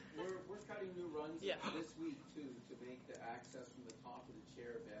 We're cutting new runs this week, too, to make the access from the top of the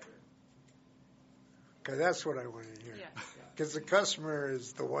chair better. Okay, that's what I want to hear. Because the customer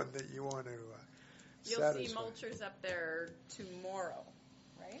is the one that you want to You'll satisfy. see mulchers up there tomorrow,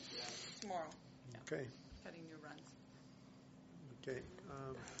 right? Tomorrow. Okay. Cutting new runs. Okay.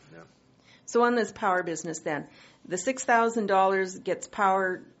 Yeah. So on this power business then, the $6,000 gets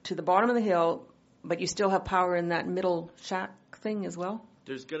power to the bottom of the hill, but you still have power in that middle shack thing as well?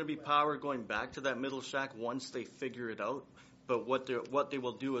 There's going to be power going back to that middle shack once they figure it out. But what they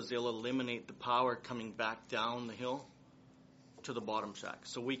will do is they'll eliminate the power coming back down the hill to the bottom shack.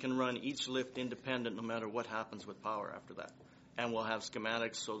 So we can run each lift independent no matter what happens with power after that. And we'll have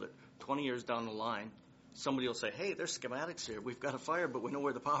schematics so that 20 years down the line, somebody will say, hey, there's schematics here. We've got a fire, but we know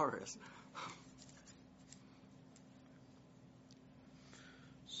where the power is.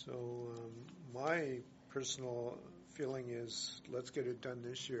 So my personal feeling is let's get it done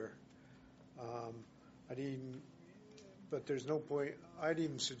this year. But there's no point. I'd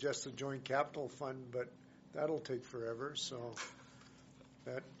even suggest a joint capital fund, but that'll take forever. So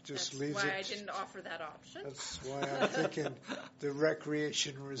that just leaves it. That's why I didn't offer that option. That's why I'm thinking the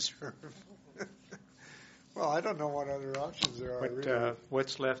recreation reserve. Well, I don't know what other options there are. Really.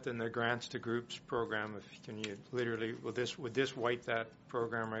 What's left in the grants to groups program? Can you literally would this wipe that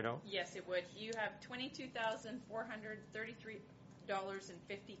program right out? Yes, it would. You have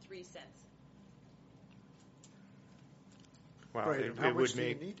 $22,433.53. Wow, Right, it how would much do you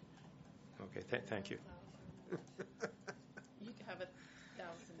make. need? Okay, thank you. You have $1,000,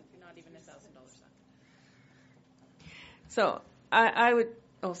 not even $1,000 left. So I would.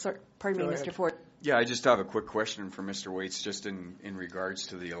 Oh, sorry. Pardon Go me, ahead. Mr. Ford. Yeah, I just have a quick question for Mr. Waits, just in regards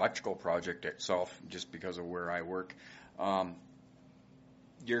to the electrical project itself, just because of where I work.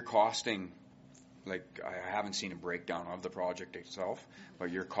 Your costing, like I haven't seen a breakdown of the project itself, but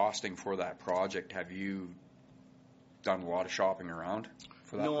your costing for that project, have you done a lot of shopping around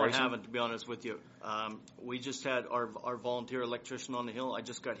for that No, pricing? I haven't, to be honest with you. We just had our volunteer electrician on the hill. I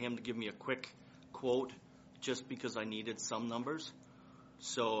just got him to give me a quick quote just because I needed some numbers.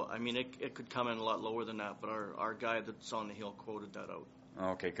 So, I mean, it could come in a lot lower than that, but our guy that's on the hill quoted that out.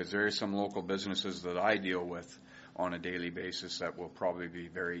 Okay, because there are some local businesses that I deal with on a daily basis that will probably be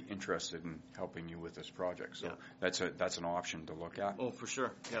very interested in helping you with this project. So that's an option to look at. Oh, for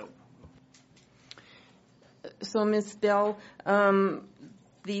sure, yeah. So, Ms. Bell, the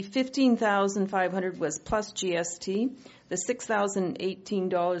 $15,500 was plus GST. The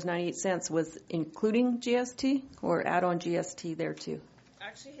 $6,018.98 was including GST or add-on GST there too?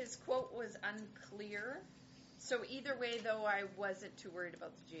 Actually, his quote was unclear. So either way, though, I wasn't too worried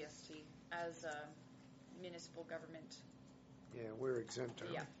about the GST as a municipal government. Yeah, we're exempt.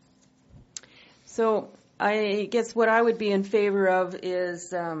 Yeah. So I guess what I would be in favor of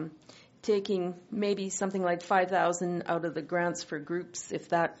is taking maybe something like $5,000 out of the grants for groups, if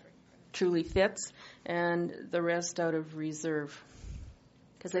that truly fits, and the rest out of reserve.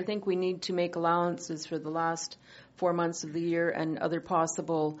 Because I think we need to make allowances for the last 4 months of the year and other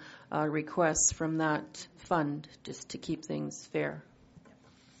possible requests from that fund, just to keep things fair.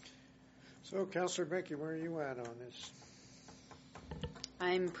 So, Councillor Becky, where are you at on this?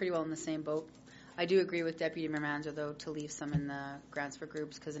 I'm pretty well in the same boat. I do agree with Deputy Mayor Manzer, though, to leave some in the grants for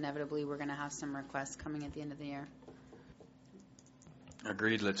groups, because inevitably we're going to have some requests coming at the end of the year.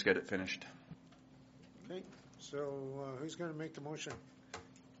 Agreed. Let's get it finished. Okay, so who's going to make the motion?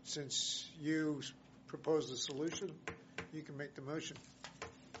 Since you proposed the solution, you can make the motion.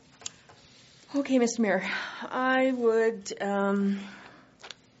 Okay, Mr. Mayor, I would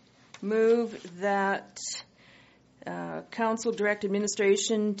move that council direct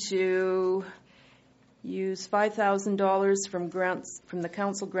administration to use $5,000 from the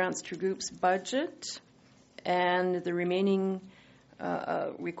council grants to groups budget, and the remaining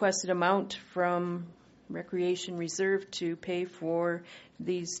requested amount from Recreation Reserve to pay for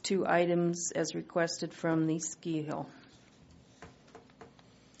these two items as requested from the ski hill.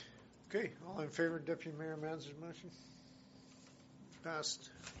 Okay, all in favor of Deputy Mayor Manzer's motion? Passed.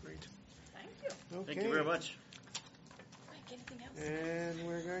 Great. Thank you. Okay. Thank you very much. Anything else? And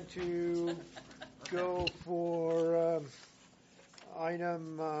we're going to go for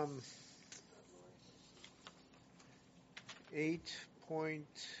item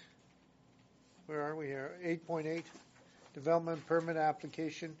 8.8, development permit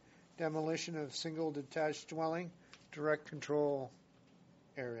application, demolition of single detached dwelling, direct control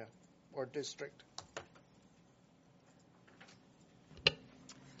area or district.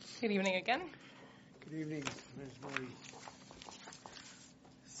 Good evening again. Good evening, Ms. Murray.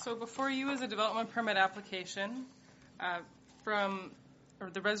 So before you is a development permit application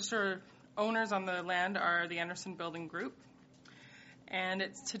the registered owners on the land are the Anderson Building Group, and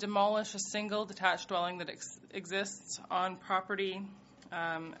it's to demolish a single detached dwelling that exists on property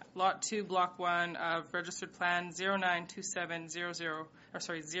Lot 2, Block 1 of Registered Plan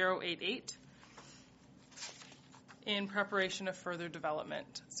 0927088 in preparation of further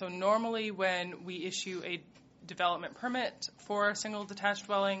development. So normally when we issue a development permit for a single detached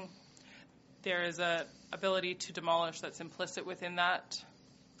dwelling, there is a ability to demolish that's implicit within that.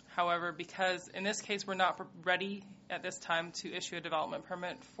 However, because in this case we're not ready at this time to issue a development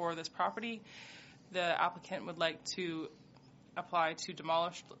permit for this property, the applicant would like to apply to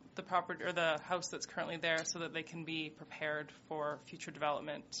demolish the property or the house that's currently there so that they can be prepared for future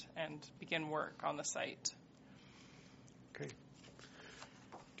development and begin work on the site. Okay.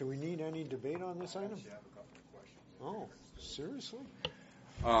 Do we need any debate on this item? Oh, seriously?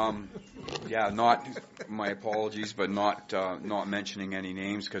 Yeah, not my apologies, but not mentioning any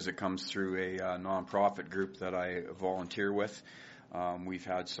names because it comes through a nonprofit group that I volunteer with. We've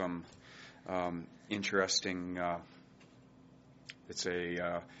had some interesting,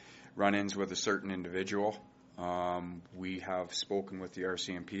 run-ins with a certain individual. We have spoken with the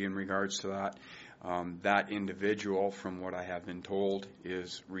RCMP in regards to that. That individual, from what I have been told,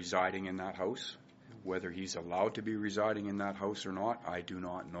 is residing in that house. Whether he's allowed to be residing in that house or not, I do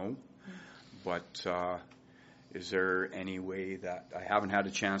not know. But is there any way that I haven't had a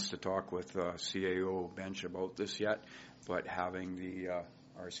chance to talk with CAO Bench about this yet, but having the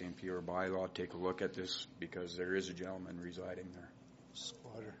RCMP or bylaw take a look at this because there is a gentleman residing there.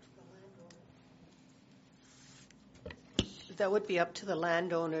 Squatter. That would be up to the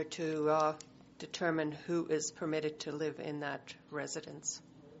landowner to determine who is permitted to live in that residence.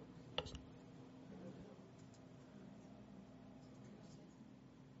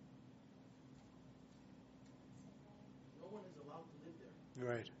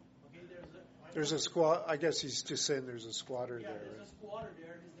 Right. Okay, there's a squat. I guess he's just saying there's a squatter there. Yeah, there's a squatter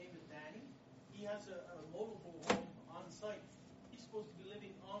there. His name is Danny. He has a mobile home on site. He's supposed to be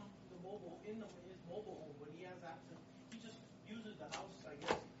living on the mobile his mobile home, but he has access. He just uses the house. I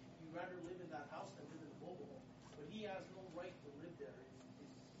guess he'd rather live in that house than live in the mobile home. But he has no right to live there.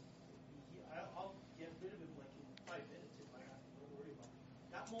 I'll get rid of him like in 5 minutes if I have to. Don't worry about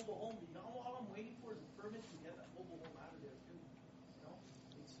it. That mobile home. All I'm waiting for is a permit to get that mobile home out of there too.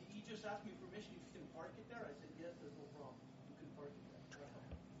 He just asked me permission if you can park it there. I said, yes, there's no problem. You can park it there.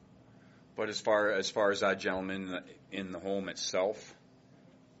 But as far as that gentleman in the home itself?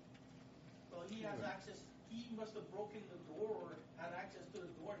 Well, he has access. He must have broken the door or had access to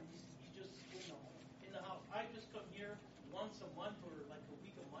the door, and he's just in the house. I just come here once a month or like a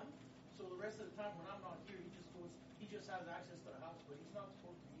week a month. So the rest of the time when I'm not here, he just has access to the house, but he's not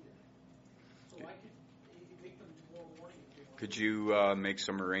supposed to be there. So I could make them tomorrow morning if they want. Could you make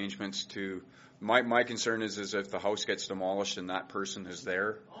some arrangements to? My concern is if the house gets demolished and that person is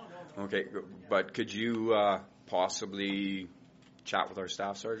there. Oh, no. Okay, but could you possibly chat with our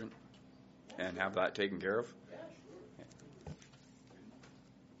staff sergeant and have that taken care of? Yeah,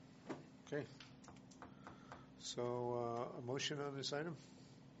 sure. Okay. So a motion on this item?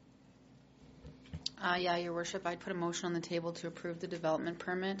 Yeah, Your Worship, I'd put a motion on the table to approve the development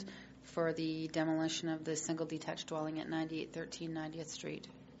permit for the demolition of the single detached dwelling at 9813 90th Street.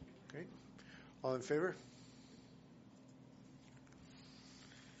 Okay. All in favor?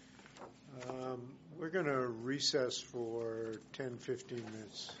 We're going to recess for 10, 15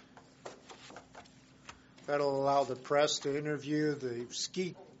 minutes. That'll allow the press to interview the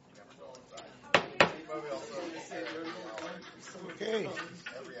ski. Okay.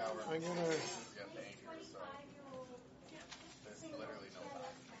 I'm going to...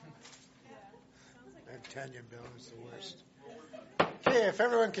 I tell you, Bill, is the worst. Okay, if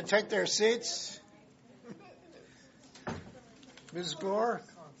everyone can take their seats. Ms. Gore?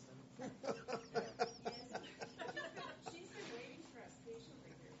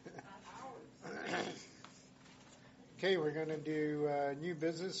 Okay, we're going to do new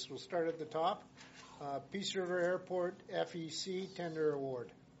business. We'll start at the top. Peace River Airport FEC Tender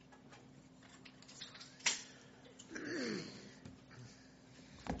Award.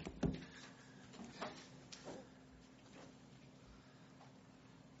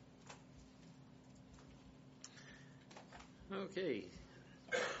 Okay.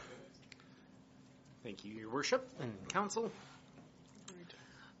 Thank you, Your Worship and Council.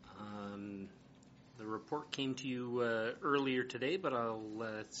 The report came to you earlier today, but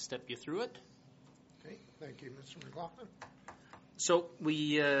I'll step you through it. Okay, thank you, Mr. McLaughlin. So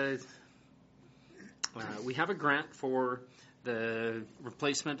we have a grant for the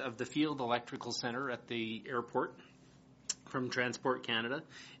replacement of the field electrical center at the airport from Transport Canada,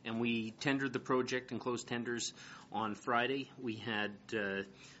 and we tendered the project and closed tenders on Friday. We had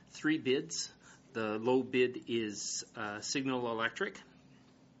 3 bids. The low bid is Signal Electric,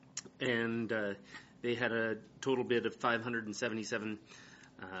 and they had a total bid of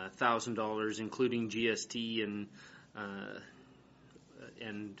 $577,000, including GST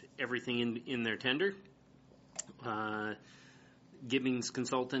and everything in their tender. Gibbings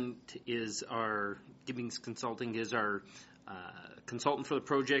Consulting is our consultant for the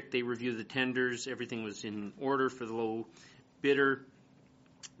project. They reviewed the tenders. Everything was in order for the low bidder.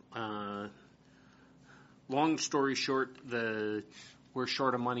 Long story short, we're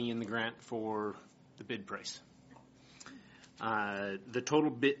short of money in the grant for the bid price. The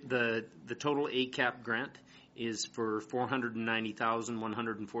total ACAP grant is for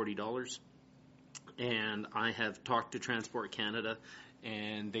 $490,140, and I have talked to Transport Canada,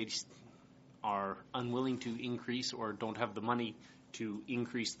 and they are unwilling to increase or don't have the money to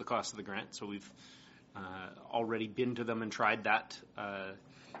increase the cost of the grant. So we've already been to them and tried that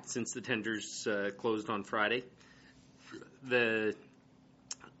since the tenders closed on Friday. The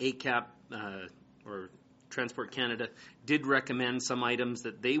ACAP or Transport Canada did recommend some items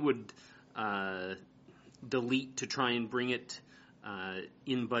that they would delete to try and bring it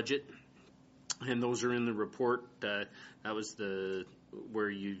in budget, and those are in the report. That was where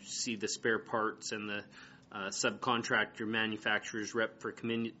you see the spare parts and the subcontractor manufacturer's rep for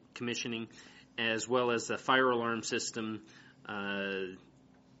commissioning, as well as the fire alarm system. Your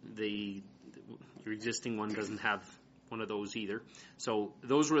existing one doesn't have one of those either. So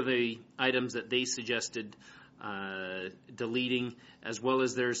those were the items that they suggested deleting, as well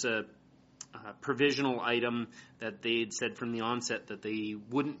as there's a provisional item that they had said from the onset that they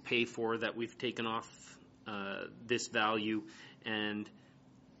wouldn't pay for, that we've taken off this value. And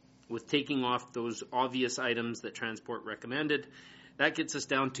with taking off those obvious items that Transport recommended, that gets us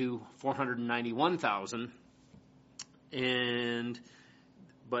down to $491,000.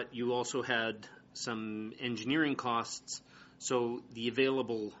 But you also had some engineering costs, so the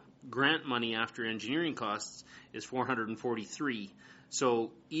available grant money after engineering costs is $443,000.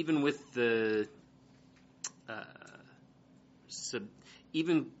 So even with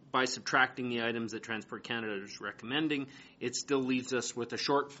even by subtracting the items that Transport Canada is recommending, it still leaves us with a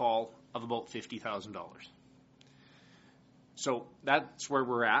shortfall of about $50,000. So that's where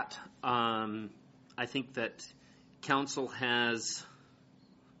we're at. I think that Council has,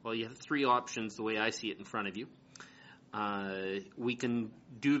 well, you have 3 options the way I see it in front of you. You could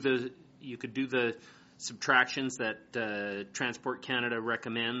do the subtractions that Transport Canada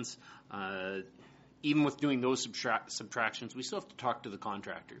recommends. Even with doing those subtractions, we still have to talk to the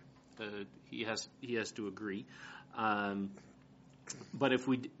contractor. He has to agree. But if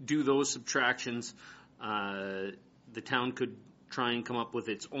we do those subtractions, the town could try and come up with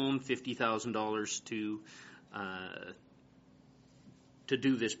its own $50,000 to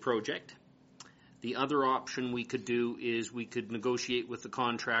do this project. The other option we could do is we could negotiate with the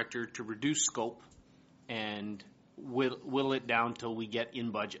contractor to reduce scope and whittle it down till we get in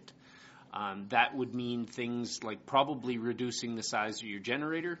budget. That would mean things like probably reducing the size of your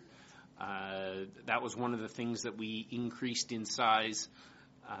generator. That was one of the things that we increased in size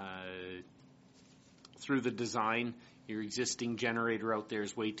through the design. Your existing generator out there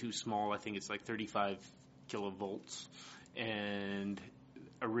is way too small. I think it's like 35 kilovolts. And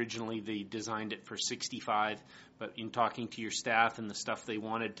originally they designed it for 65, but in talking to your staff and the stuff they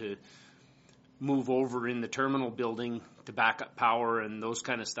wanted to move over in the terminal building to back up power and those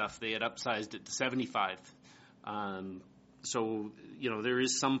kind of stuff, they had upsized it to 75. So, there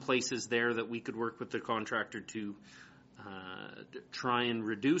is some places there that we could work with the contractor to try and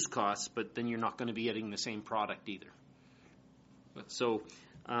reduce costs, but then you're not going to be getting the same product either. So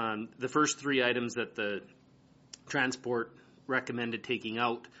the first three items that the transport recommended taking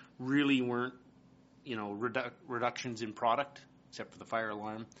out really weren't, reductions in product, except for the fire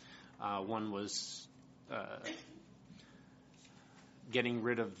alarm. One was getting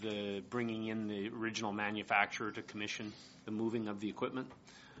rid of bringing in the original manufacturer to commission the moving of the equipment.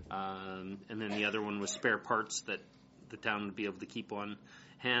 And then the other one was spare parts that the town would be able to keep on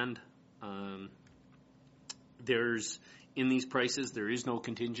hand. In these prices, there is no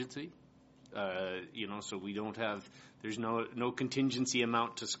contingency. So we don't have, there's no contingency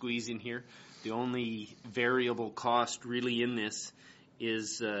amount to squeeze in here. The only variable cost really in this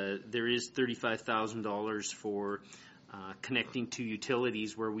is there is $35,000 for connecting to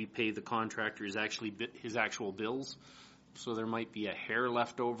utilities where we pay the contractor his actual bills. So there might be a hair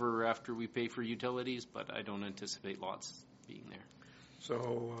left over after we pay for utilities, but I don't anticipate lots being there.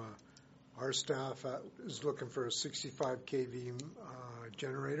 So our staff is looking for a 65 kV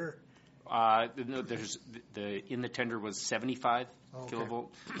generator. No, in the tender was 75 kilovolt.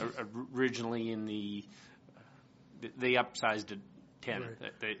 Originally they upsized it 10.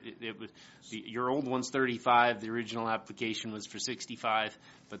 Right. It was your old one's 35. The original application was for 65,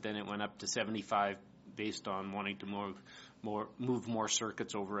 but then it went up to 75 based on wanting to move more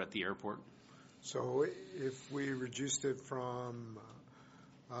circuits over at the airport. So if we reduced it from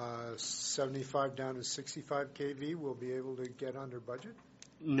 75 down to 65 kV, we'll be able to get under budget?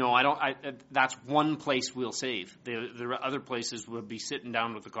 No, I don't. That's one place we'll save. The other places would be sitting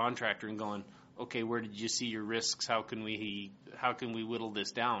down with the contractor and going, okay, where did you see your risks? How can we whittle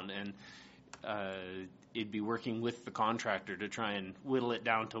this down? And it'd be working with the contractor to try and whittle it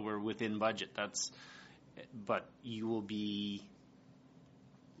down till we're within budget. But you will be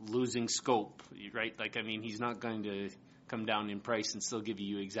losing scope, right? He's not going to come down in price and still give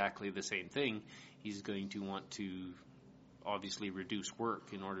you exactly the same thing. He's going to want to obviously reduce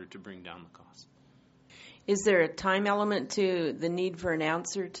work in order to bring down the cost. Is there a time element to the need for an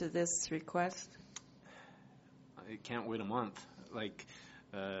answer to this request? I can't wait a month.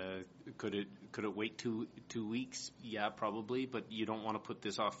 Could it wait two weeks? Yeah, probably, but you don't want to put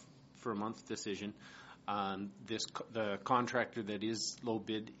this off for a month decision. The contractor that is low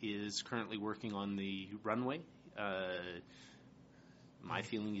bid is currently working on the runway. My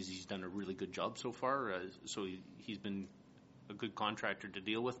feeling is he's done a really good job so far. So he's been a good contractor to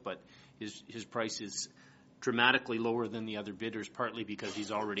deal with, but his price is dramatically lower than the other bidders, partly because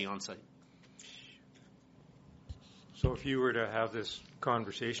he's already on site. So if you were to have this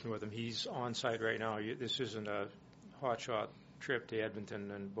conversation with him, he's on site right now. This isn't a hotshot trip to Edmonton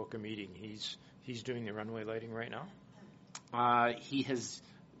and book a meeting. He's doing the runway lighting right now? He has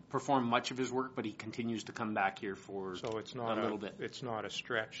performed much of his work, but he continues to come back here for a little bit. It's not a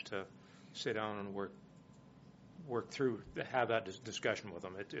stretch to sit down and work through, have that discussion with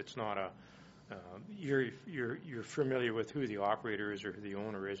him. It's not a you're familiar with who the operator is or who the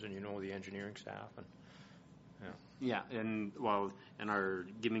owner is, and you know the engineering staff. And our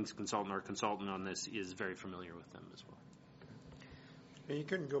Gimmings consultant, our consultant on this, is very familiar with them as well. And you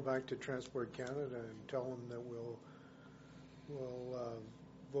couldn't go back to Transport Canada and tell them that we'll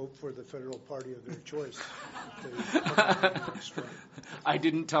vote for the federal party of their choice. I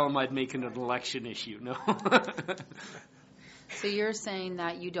didn't tell them I'd make it an election issue, no. So you're saying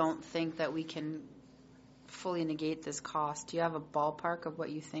that you don't think that we can fully negate this cost. Do you have a ballpark of what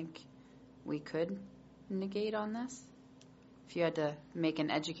you think we could negate on this? If you had to make an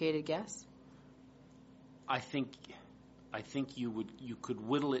educated guess? I think you could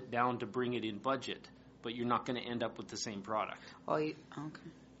whittle it down to bring it in budget, but you're not going to end up with the same product. Okay.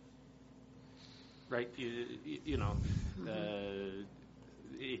 Right?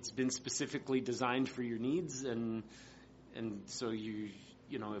 It's been specifically designed for your needs, and so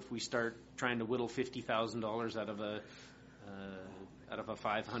if we start trying to whittle $50,000 out of a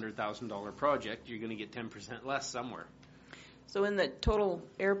 $500,000 project, you're going to get 10% less somewhere. So in the total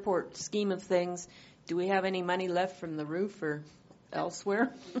airport scheme of things, do we have any money left from the roof or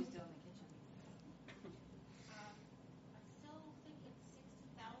elsewhere?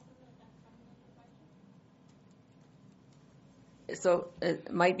 So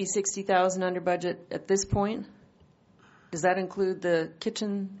it might be $60,000 under budget at this point. Does that include the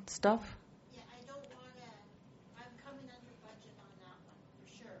kitchen stuff? Yeah, I don't want to. I'm coming under budget on that one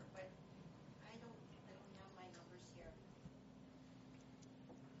for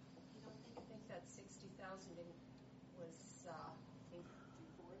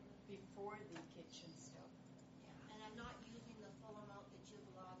before the kitchen stove. Yeah, and I'm not using the full amount that you've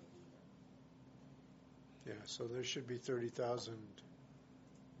allotted either. Yeah, so there should be 30,000.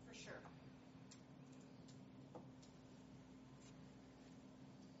 For sure.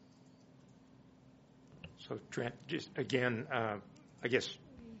 So Trent, just again, I guess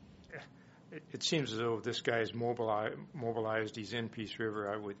it seems as though this guy is mobilized. He's in Peace River.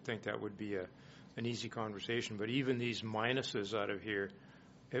 I would think that would be an easy conversation. But even these minuses out of here,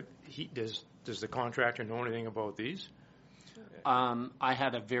 does the contractor know anything about these? I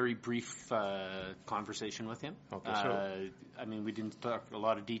had a very brief conversation with him. Okay, so I mean, we didn't talk a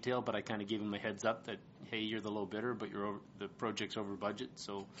lot of detail, but I kind of gave him a heads up that, hey, you're the low bidder, but the project's over budget,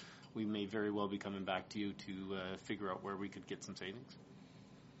 so we may very well be coming back to you to figure out where we could get some savings.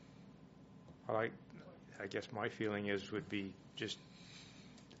 Well, I guess my feeling would be just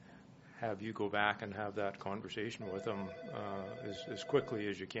have you go back and have that conversation with them as quickly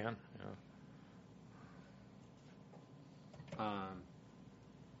as you can.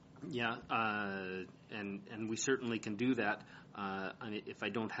 And we certainly can do that. I mean, if I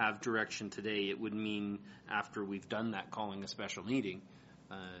don't have direction today, it would mean after we've done that, calling a special meeting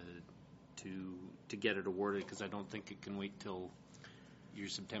to get it awarded, because I don't think it can wait till your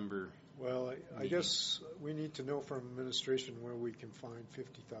September. Well, I guess we need to know from administration where we can find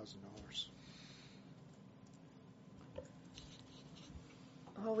 $50,000.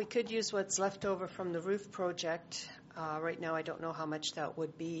 Well, we could use what's left over from the roof project. Right now, I don't know how much that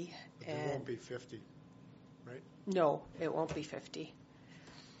would be. But it won't be 50, right? No, it won't be 50.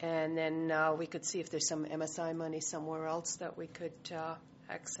 And then we could see if there's some MSI money somewhere else that we could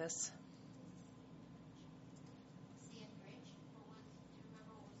access.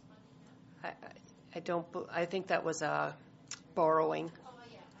 I don't. I think that was borrowing. Oh,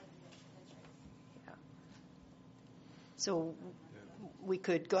 yeah, that's right. Yeah. So we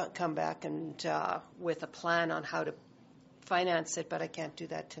could come back and with a plan on how to finance it, but I can't do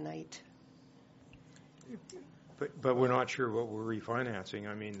that tonight. But we're not sure what we're refinancing.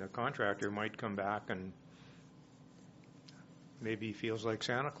 I mean, the contractor might come back and maybe he feels like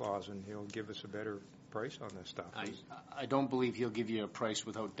Santa Claus and he'll give us a better price on this stuff. I don't believe he'll give you a price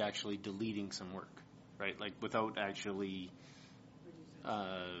without actually deleting some work, right? Like without actually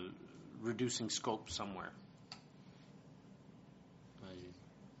reducing scope somewhere.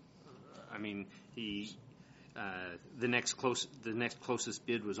 I mean, the next closest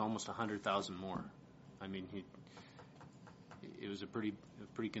bid was almost 100,000 more. I mean, it was a pretty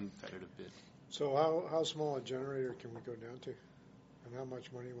competitive bid. So how small a generator can we go down to, and how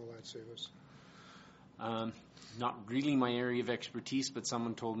much money will that save us? Not really my area of expertise, but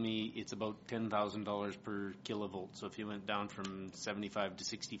someone told me it's about $10,000 per kilovolt. So if you went down from 75 to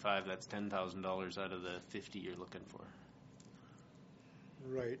 65, that's $10,000 out of the 50 you're looking for.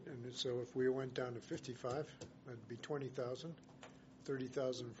 Right, and so if we went down to 55, that'd be 20,000,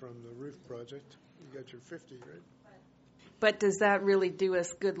 30,000 from the roof project. You got your 50, right? But does that really do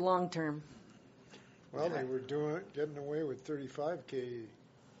us good long term? Well, they were getting away with 35K.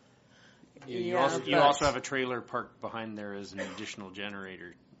 You also have a trailer parked behind there as an additional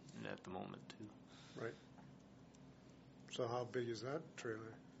generator at the moment too. Right. So how big is that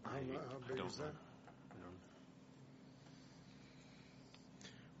trailer? How big is that?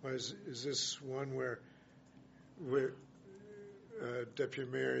 Well, is this one where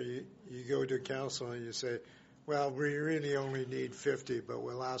Deputy Mayor, you go to council and you say, well, we really only need 50, but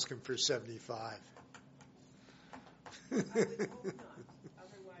we'll ask him for 75. I would hope not.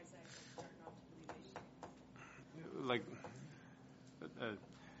 Otherwise, I would start not to believe Like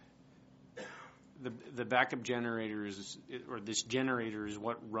the backup generator this generator is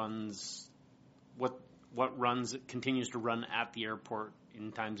what runs continues to run at the airport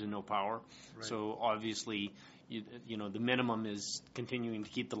in times of no power. Right. So obviously, you know, the minimum is continuing to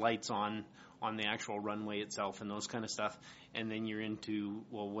keep the lights on the actual runway itself and those kind of stuff. And then you're into,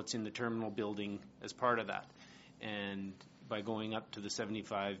 well, what's in the terminal building as part of that. And by going up to the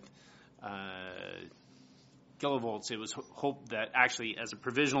 75 kilovolts, it was hoped that actually as a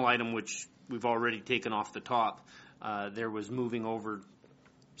provisional item, which we've already taken off the top, there was moving over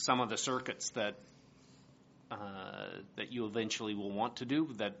some of the circuits that you eventually will want to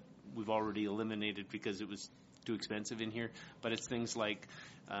do that we've already eliminated because it was too expensive in here. But it's things like,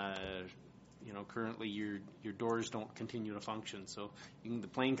 currently your doors don't continue to function. So the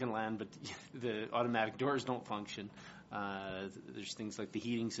plane can land, but the automatic doors don't function. There's things like the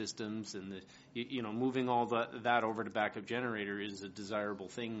heating systems and moving all that over to backup generator is a desirable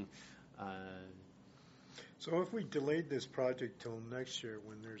thing. So if we delayed this project till next year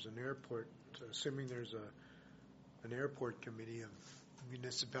when there's an airport, assuming there's an airport committee of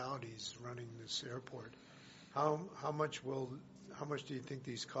municipalities running this airport. How much do you think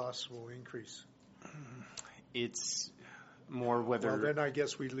these costs will increase? It's more whether. Well, then I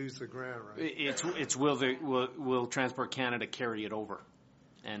guess we lose the grant, right? It's will Transport Canada carry it over,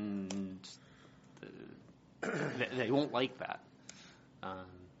 and they won't like that.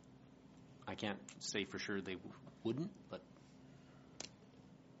 I can't say for sure they wouldn't, but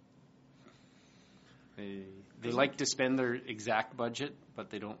they like to spend their exact budget, but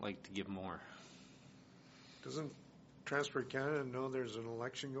they don't like to give more. Doesn't Transport Canada know there's an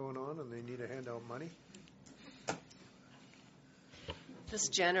election going on and they need to hand out money? This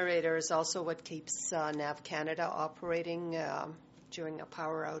generator is also what keeps NAV Canada operating during a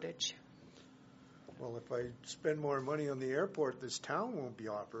power outage. Well, if I spend more money on the airport, this town won't be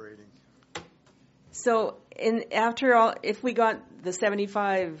operating. So, after all, if we got the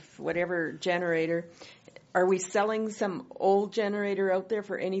 75 whatever generator, are we selling some old generator out there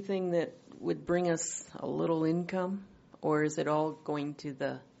for anything that would bring us a little income, or is it all going to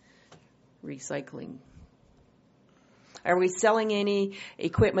the recycling? Are we selling any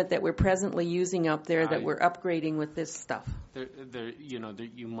equipment that we're presently using out there that we're upgrading with this stuff?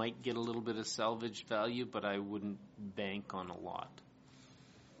 You might get a little bit of salvage value, but I wouldn't bank on a lot.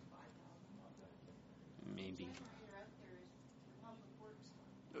 Maybe.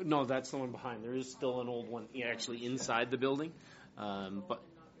 No, that's the one behind. There is still an old one actually inside the building, but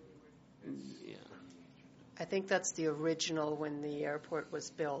yeah. I think that's the original when the airport was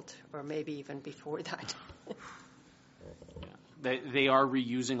built, or maybe even before that. They are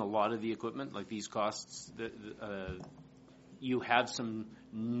reusing a lot of the equipment, like these costs. You have some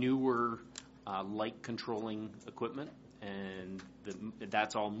newer light controlling equipment, and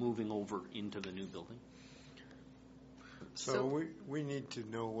that's all moving over into the new building. So we need to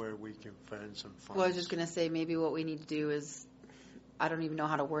know where we can find some funds. Well, I was just going to say maybe what we need to do is, I don't even know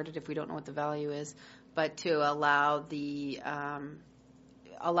how to word it if we don't know what the value is, but to allow it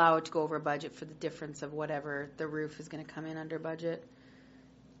to go over budget for the difference of whatever the roof is going to come in under budget.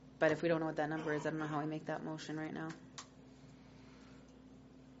 But if we don't know what that number is, I don't know how we make that motion right now.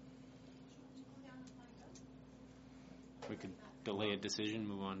 We could delay a decision,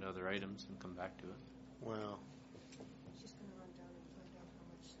 move on to other items, and come back to it. Well, She's going to run down and find out how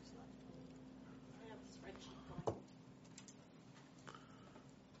much is left. I have a spreadsheet going.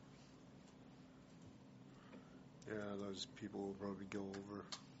 yeah, those people will probably go over.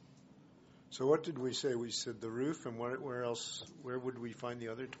 So what did we say? We said the roof, and where else? Where would we find the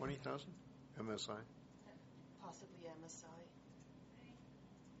other 20,000? MSI. Possibly MSI.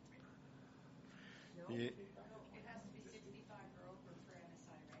 Yeah. It has to be 65 or over for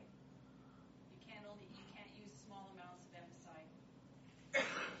MSI, right? You can't use small amounts of MSI. It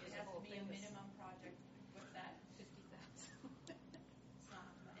has to be a minimum project. What's that? 50,000. It's not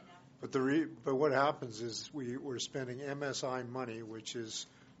enough. But what happens is we're spending MSI money, which is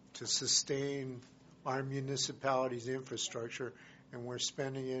to sustain our municipality's infrastructure, and we're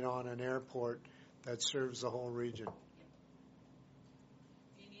spending it on an airport that serves the whole region.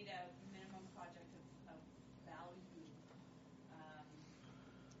 You need a minimum project of value.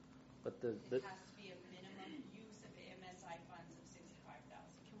 But It has to be a minimum use of the MSI funds of 65,000.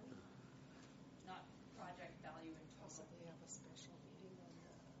 Not project value in total. Possibly have a special meeting on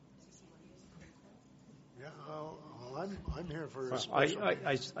Yeah, well, I'm here for a special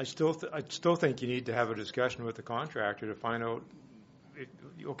I still think you need to have a discussion with the contractor to find out.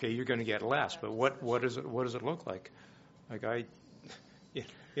 Okay, you're going to get less, but what does it look like?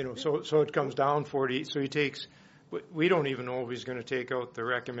 So it comes down 40. So he takes. We don't even know if he's going to take out the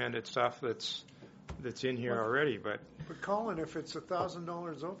recommended stuff that's in here already. But Colin, if it's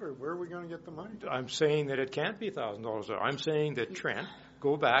 $1,000 over, where are we going to get the money? I'm saying that it can't be $1,000. I'm saying that Trent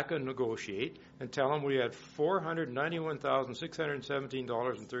go back and negotiate and tell them we had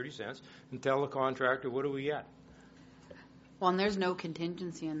 $491,617.30 and tell the contractor what do we get. Well, and there's no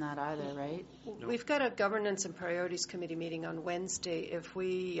contingency in that either, right? No. We've got a Governance and Priorities Committee meeting on Wednesday. If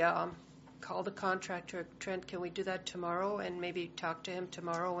we call the contractor, Trent, can we do that tomorrow and maybe talk to him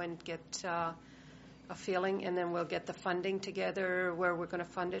tomorrow and get a feeling, and then we'll get the funding together, where we're going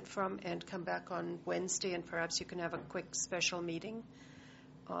to fund it from, and come back on Wednesday, and perhaps you can have a quick special meeting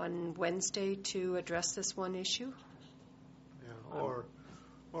on Wednesday to address this one issue? Yeah,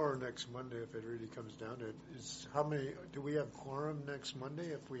 or next Monday if it really comes down to it. How many do we have quorum next Monday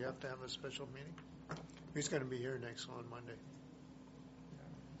if we have to have a special meeting? Who's going to be here next on Monday?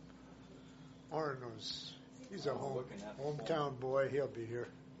 Warren knows. He's a hometown boy. He'll be here.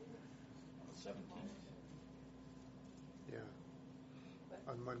 17th. Yeah,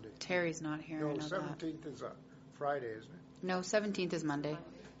 on Monday. Terry's not here. No, I know 17th is Friday, isn't it? No, 17th is Monday.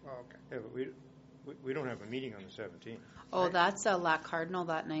 Oh, okay. Yeah, but we don't have a meeting on the 17th. Oh, that's a Lac Cardinal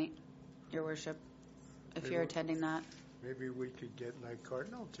that night, Your Worship, if Maybe you're attending that. Maybe we could get Lac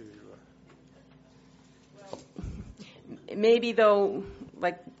Cardinal to... Maybe though,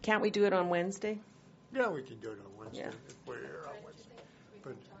 like, can't we do it on Wednesday? Yeah, we can do it on Wednesday. Yeah. If we're here on Wednesday.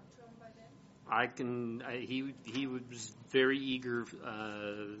 But I can. He was very eager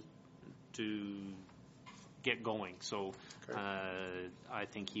to get going, so I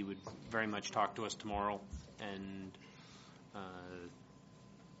think he would very much talk to us tomorrow, and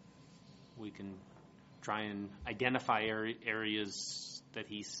we can try and identify areas that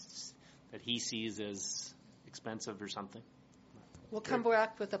he sees as expensive or something. We'll come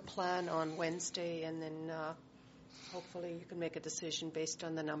back with a plan on Wednesday, and then hopefully you can make a decision based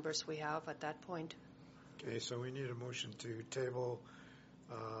on the numbers we have at that point. okay, so we need a motion to table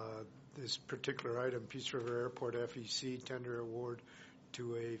this particular item, Peace River Airport FEC tender award,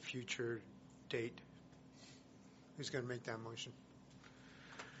 to a future date. Who's going to make that motion?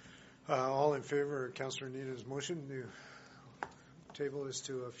 All in favor of Councillor Nita's motion to table this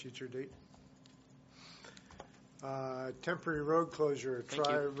to a future date? Temporary road closure,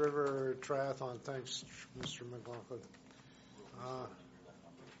 Tri-River Triathlon. Thanks, Mr. McLaughlin.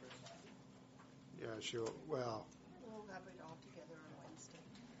 Yeah, she'll, well. We'll have it all together on Wednesday.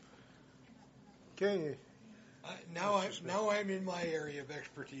 Okay. Now I'm in my area of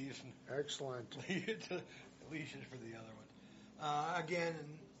expertise. And excellent. Leave it to Alicia for the other one. Again,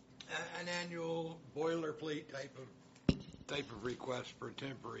 an annual boilerplate type of request for a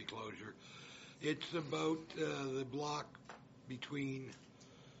temporary closure. It's about the block between,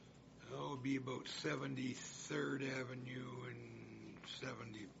 it'd be about 73rd Avenue and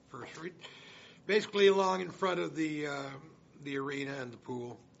 71st Street. Basically along in front of the arena and the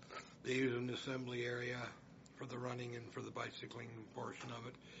pool. They use an assembly area for the running and for the bicycling portion of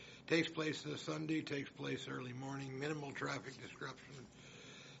it. Takes place this Sunday, takes place early morning, minimal traffic disruption.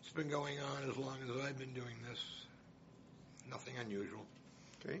 It's been going on as long as I've been doing this. Nothing unusual.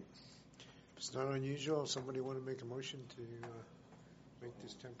 Okay. If it's not unusual, somebody want to make a motion to make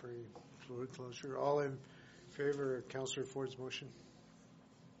this temporary road closure? All in favor of Councillor Ford's motion?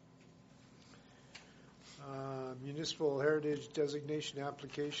 Municipal Heritage Designation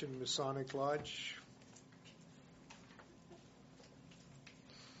Application, Masonic Lodge.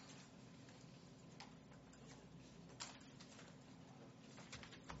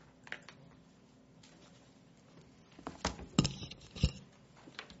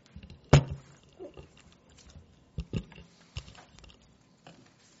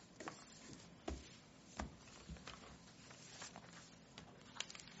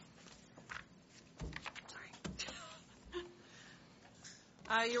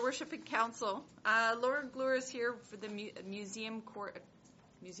 Your Worship and Council, Laura Glure is here for the museum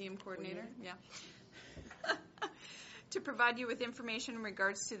coordinator. Yeah. To provide you with information in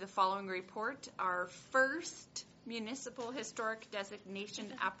regards to the following report, our first municipal historic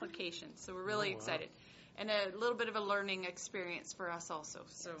designation application. So we're really excited. And a little bit of a learning experience for us also.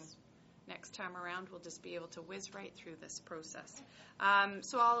 So next time around, we'll just be able to whiz right through this process.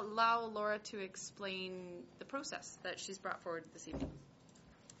 So I'll allow Laura to explain the process that she's brought forward this evening.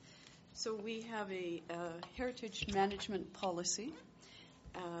 So we have a heritage management policy,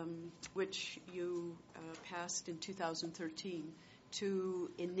 which you passed in 2013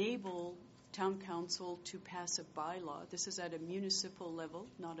 to enable town council to pass a bylaw. This is at a municipal level,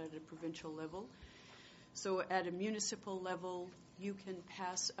 not at a provincial level. So at a municipal level, you can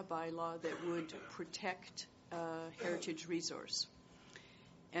pass a bylaw that would protect a heritage resource.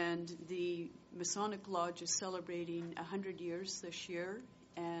 And the Masonic Lodge is celebrating 100 years this year,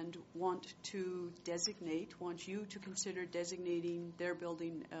 and want you to consider designating their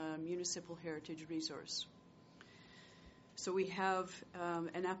building a municipal heritage resource. So we have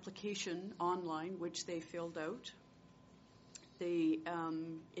an application online which they filled out.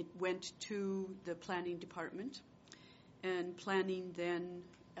 It went to the planning department, and planning then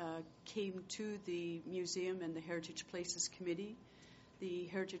came to the museum and the Heritage Places Committee. The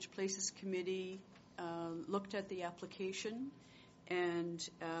Heritage Places Committee looked at the application, and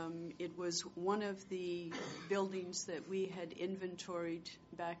it was one of the buildings that we had inventoried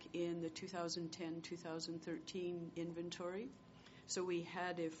back in the 2010-2013 inventory. So we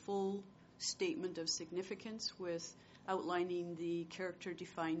had a full statement of significance with outlining the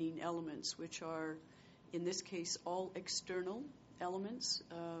character-defining elements, which are, in this case, all external elements,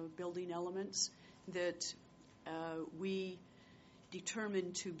 building elements, that we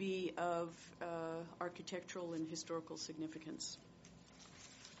determined to be of architectural and historical significance.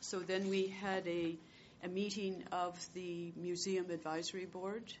 So then we had a a meeting of the Museum Advisory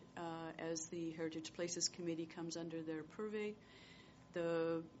Board as the Heritage Places Committee comes under their purvey.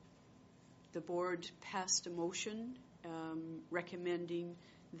 The board passed a motion recommending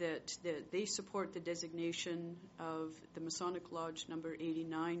that they support the designation of the Masonic Lodge number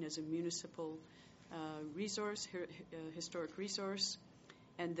 89 as a municipal resource, historic resource,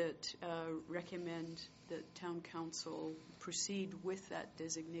 and that recommend that Town Council proceed with that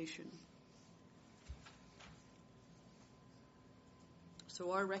designation.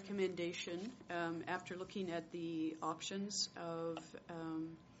 So our recommendation, after looking at the options of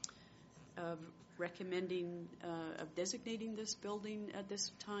recommending, of designating this building at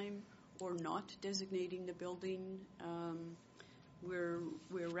this time or not designating the building, we're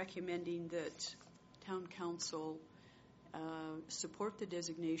recommending that Town Council support the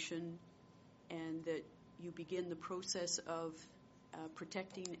designation and that you begin the process of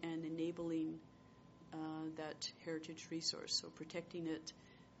protecting and enabling that heritage resource. So protecting it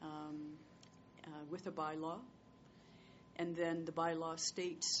with a bylaw, and then the bylaw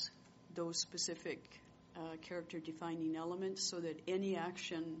states those specific character-defining elements so that any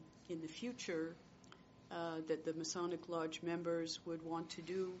action in the future that the Masonic Lodge members would want to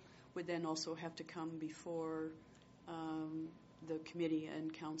do would then also have to come before the committee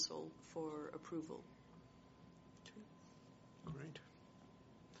and council for approval. Great.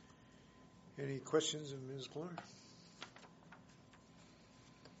 Any questions of Ms. Glore?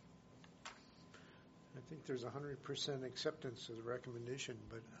 I think there's 100% acceptance of the recommendation,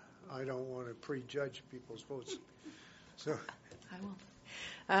 but I don't want to prejudge people's votes. So, I will.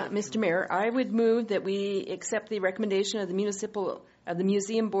 Mr. Mayor, I would move that we accept the recommendation of the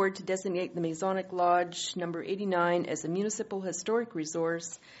Museum Board to designate the Masonic Lodge number 89 as a municipal historic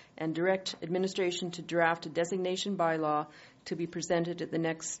resource and direct administration to draft a designation bylaw to be presented at the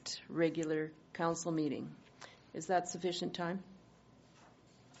next regular council meeting. Is that sufficient time?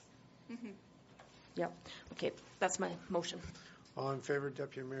 Mm-hmm. Yeah. Okay. That's my motion. all in favor of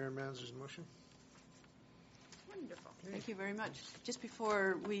Deputy Mayor Manzer's motion? Wonderful. Thank you very much. Just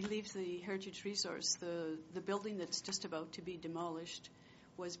before we leave the heritage resource, the building that's just about to be demolished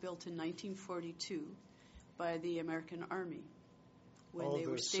was built in 1942 by the American Army when they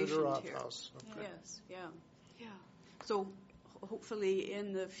were stationed here. House. Okay. Yes, yeah. So hopefully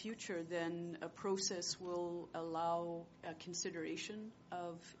in the future then a process will allow a consideration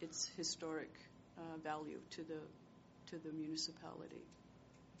of its historic value to the municipality.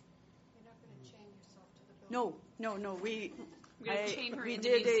 You're not going to chain yourself to the building? No. We're going to chain her we in the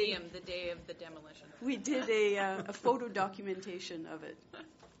did museum the day of the demolition. We did a photo documentation of it.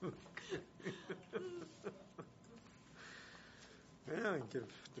 Yeah, give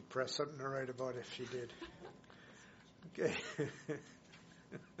the press something to write about if she did. Okay.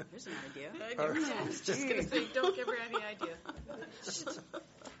 There's an idea. I was just going to say, don't give her any idea.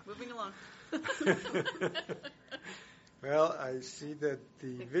 Moving along. Well, I see that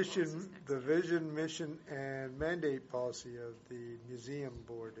the vision, mission, and mandate policy of the museum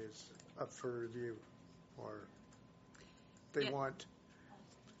board is up for review, or they want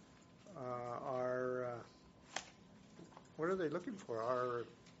our. What are they looking for? Our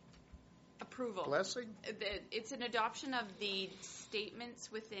approval. Blessing? It's an adoption of the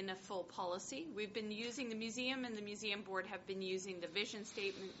statements within a full policy. We've been using the museum, and the museum board have been using the vision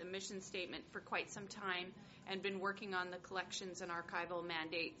statement, the mission statement for quite some time, and been working on the collections and archival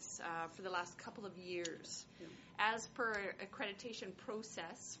mandates for the last couple of years. Yeah. As per accreditation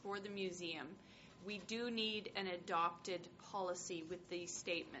process for the museum, we do need an adopted policy with these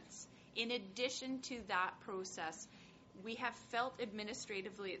statements. In addition to that process, we have felt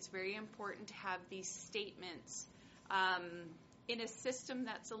administratively it's very important to have these statements in a system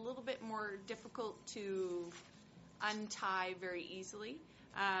that's a little bit more difficult to untie very easily.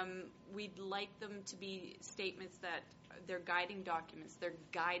 We'd like them to be statements that they're guiding documents, they're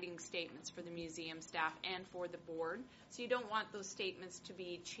guiding statements for the museum staff and for the board. So you don't want those statements to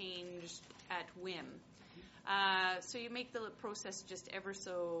be changed at whim. So you make the process just ever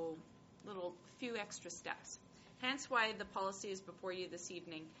so little few extra steps. Hence why the policy is before you this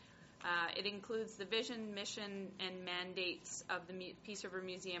evening. It includes the vision, mission, and mandates of the Peace River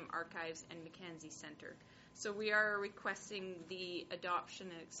Museum, Archives, and Mackenzie Center. So we are requesting the adoption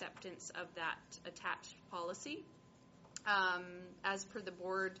and acceptance of that attached policy. As per the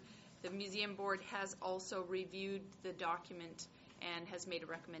board, the museum board has also reviewed the document and has made a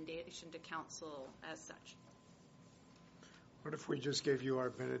recommendation to council as such. What if we just gave you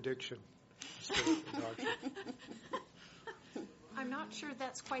our benediction? I'm not sure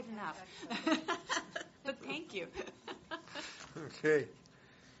that's quite enough. But thank you. Okay.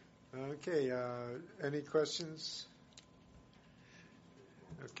 Okay, any questions?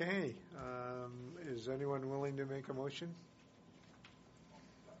 Okay, is anyone willing to make a motion?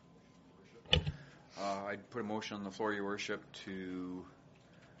 I'd put a motion on the floor, Your Worship, to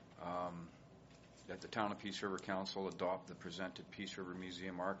that the Town of Peace River Council adopt the presented Peace River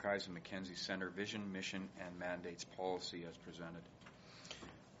Museum Archives and Mackenzie Center vision, mission, and mandates policy as presented.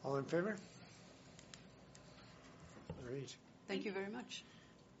 All in favor? Great. Thank you very much.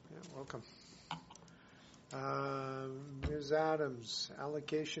 Yeah, welcome. Ms. Adams,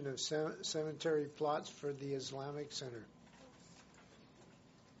 allocation of cemetery plots for the Islamic Center.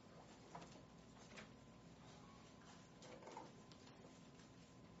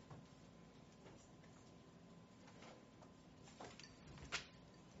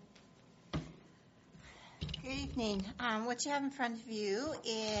 Good evening. What you have in front of you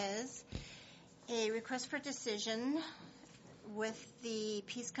is a request for decision with the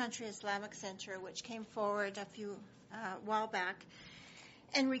Peace Country Islamic Center, which came forward a while back,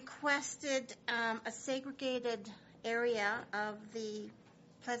 and requested a segregated area of the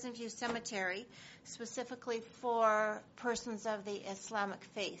Pleasant View Cemetery, specifically for persons of the Islamic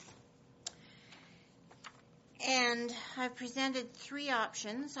faith. And I've presented three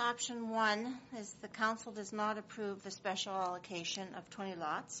options. Option one is the council does not approve the special allocation of 20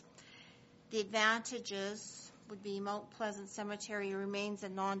 lots. The advantages would be Mount Pleasant Cemetery remains a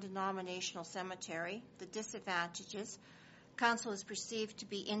non-denominational cemetery. The disadvantages, council is perceived to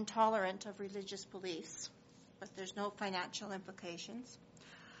be intolerant of religious beliefs, but there's no financial implications.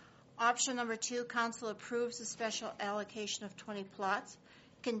 Option number two, council approves the special allocation of 20 plots,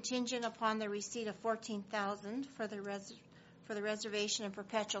 contingent upon the receipt of $14,000 for the reservation and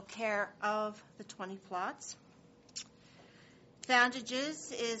perpetual care of the 20 plots.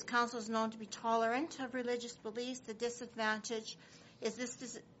 Advantages is council is known to be tolerant of religious beliefs. The disadvantage is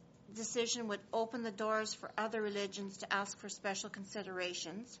this decision would open the doors for other religions to ask for special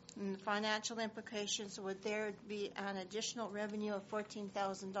considerations. And the financial implications would there be an additional revenue of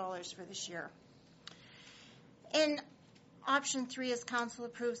 $14,000 for this year. In option three is council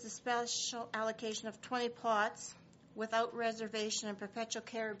approves the special allocation of 20 plots without reservation and perpetual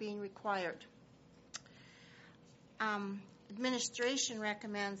care being required. Administration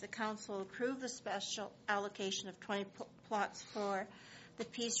recommends the council approve the special allocation of 20 plots for the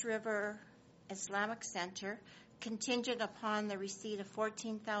Peace River Islamic Center, contingent upon the receipt of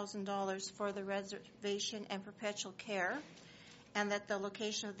 $14,000 for the reservation and perpetual care, and that the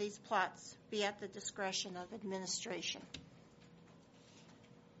location of these plots be at the discretion of administration.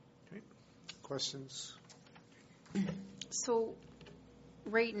 Okay. Questions? So,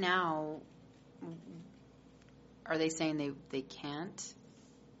 right now, are they saying they can't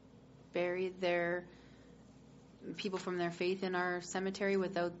bury their people from their faith in our cemetery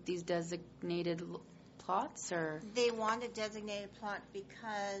without these designated plots, or? They want a designated plot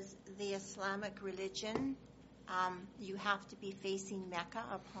because the Islamic religion, you have to be facing Mecca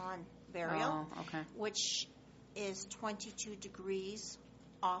upon burial, which is 22 degrees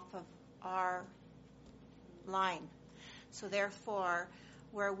off of our line. So therefore,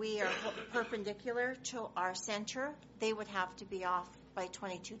 where we are perpendicular to our center, they would have to be off by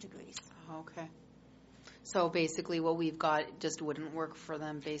 22 degrees. Okay. So basically what we've got just wouldn't work for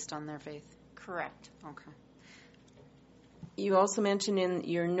them based on their faith? Correct. Okay. You also mentioned in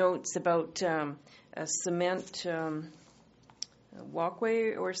your notes about a cement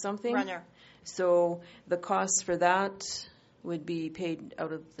walkway or something? Runner. So the cost for that would be paid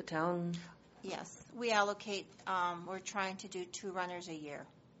out of the town? Yes. We allocate, we're trying to do 2 runners a year.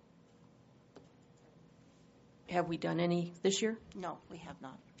 Have we done any this year? No, we have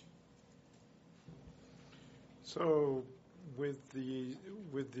not. So with the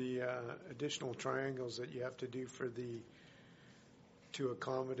additional triangles that you have to do to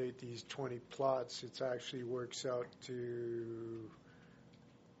accommodate these 20 plots, it actually works out to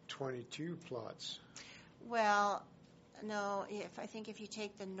 22 plots. Well, no, I think if you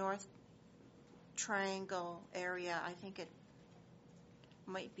take the north triangle area, I think it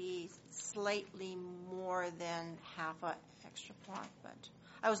might be slightly more than half an extra plot, but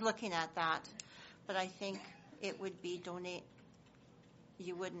I was looking at that, but I think it would be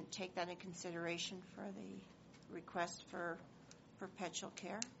you wouldn't take that in consideration for the request for perpetual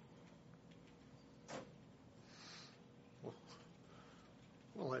care?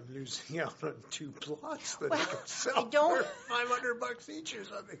 Well, I'm losing out on 2 plots that I could sell for $500 each or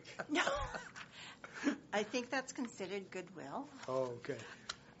something. No. I think that's considered goodwill. Oh, okay.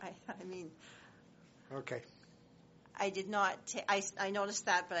 I mean. Okay. I did not. I noticed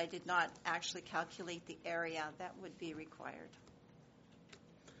that, but I did not actually calculate the area that would be required.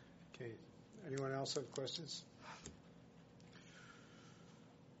 Okay. Anyone else have questions?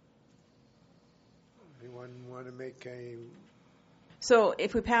 Anyone want to make a... So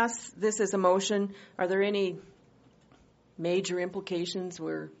if we pass this as a motion, are there any major implications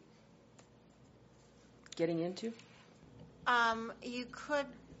we're getting into?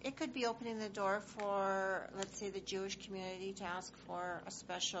 It could be opening the door for, let's say, the Jewish community to ask for a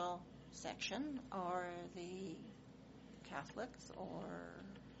special section, or the Catholics, or...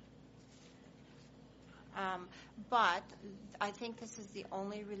 but I think this is the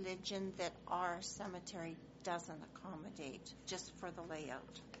only religion that our cemetery doesn't accommodate, just for the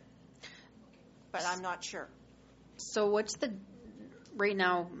layout. But I'm not sure. So what's right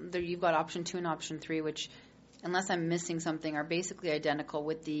now, you've got option 2 and option 3, which, unless I'm missing something, are basically identical,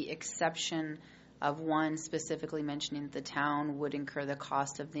 with the exception of one specifically mentioning that the town would incur the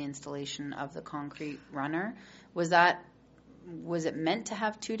cost of the installation of the concrete runner. Was it meant to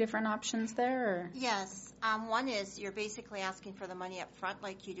have 2 different options there? Or? Yes. One is you're basically asking for the money up front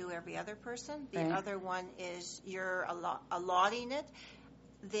like you do every other person. The Right. other one is you're allotting it,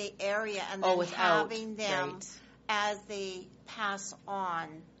 the area, and then having them as they pass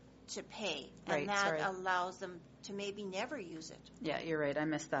on to pay. And that allows them to maybe never use it. Yeah, you're right. I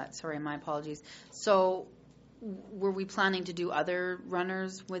missed that. Sorry, my apologies. So were we planning to do other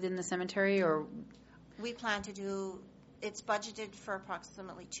runners within the cemetery, or? We plan to do... It's budgeted for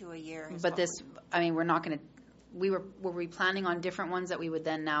approximately 2 a year. But we're not going to. Were we planning on different ones that we would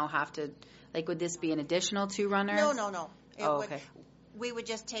then now have to, like, would this be an additional 2 runners? No. Okay. We would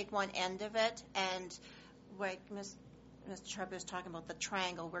just take one end of it, and like Mr. Sharp was talking about the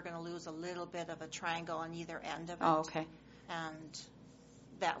triangle, we're going to lose a little bit of a triangle on either end of it. Oh, okay. And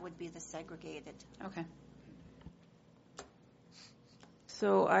that would be the segregated. Okay.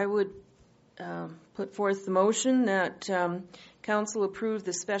 So I would put forth the motion that Council approve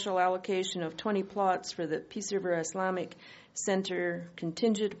the special allocation of 20 plots for the Peace River Islamic Center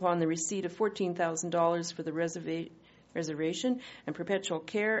contingent upon the receipt of $14,000 for the reservation and perpetual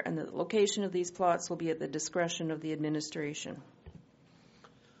care, and the location of these plots will be at the discretion of the administration.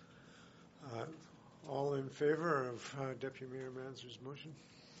 All in favor of Deputy Mayor Manzer's motion?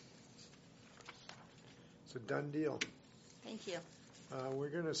 It's a done deal. Thank you. We're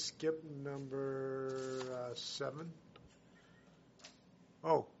going to skip number 7.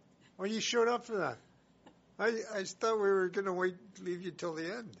 Oh, you showed up for that. I thought we were going to leave you till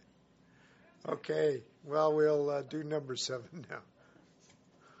the end. Okay, well, we'll do number 7 now.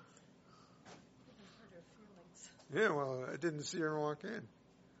 Yeah, well, I didn't see her walk in.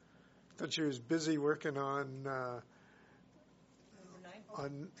 Thought she was busy working on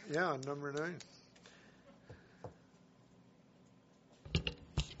number 9.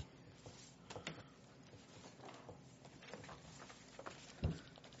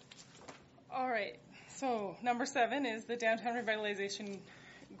 All right, so number 7 is the Downtown Revitalization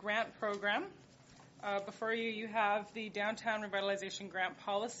Grant Program. Before you have the Downtown Revitalization Grant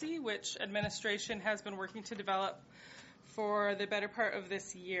Policy, which administration has been working to develop for the better part of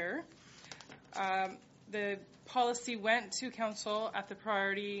this year. The policy went to Council at the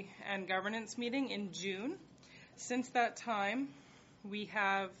Priority and Governance meeting in June. Since that time, we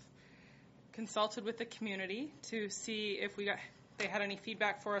have consulted with the community to see if they had any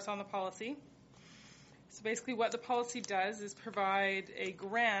feedback for us on the policy. So basically what the policy does is provide a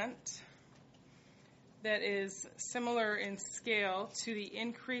grant that is similar in scale to the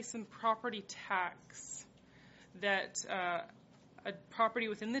increase in property tax that a property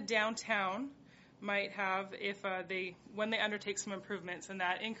within the downtown might have when they undertake some improvements, and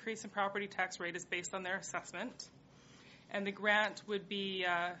that increase in property tax rate is based on their assessment. And the grant would be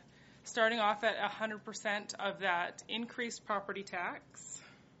starting off at 100% of that increased property tax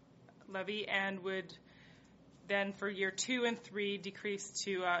levy, and would then for year 2 and 3 decrease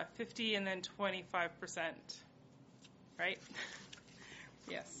to 50 and then 25%. Right?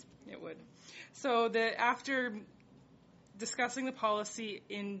 Yes, it would. So after discussing the policy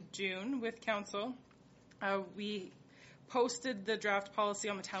in June with Council, we posted the draft policy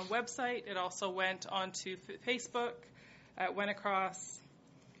on the town website. It also went onto Facebook. It went across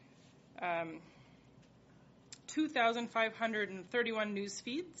 2,531 news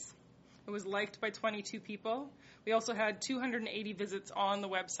feeds. It was liked by 22 people. We also had 280 visits on the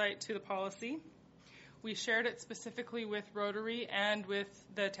website to the policy. We shared it specifically with Rotary and with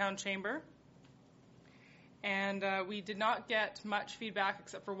the town chamber. And we did not get much feedback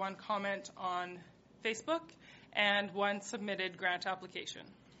except for one comment on Facebook and one submitted grant application.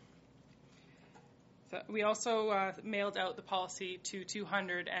 So we also mailed out the policy to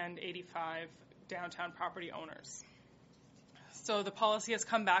 285 downtown property owners. So the policy has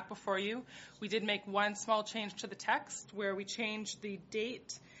come back before you. We did make one small change to the text where we changed the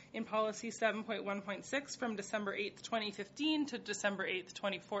date in policy 7.1.6 from December 8th, 2015 to December 8th,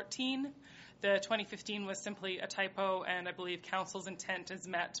 2014. The 2015 was simply a typo, and I believe council's intent is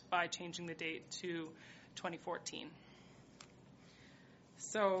met by changing the date to 2014.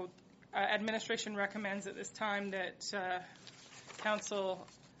 So administration recommends at this time that council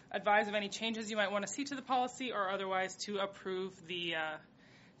advise of any changes you might want to see to the policy, or otherwise to approve the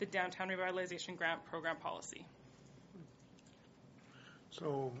Downtown Revitalization Grant Program policy.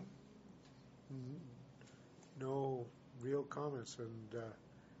 So, no real comments, and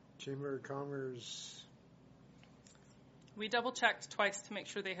Chamber of Commerce. We double-checked twice to make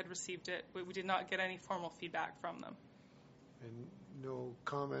sure they had received it, but we did not get any formal feedback from them. And no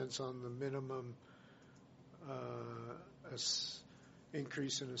comments on the minimum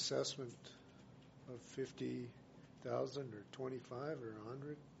increase in assessment of 50,000 or 25 or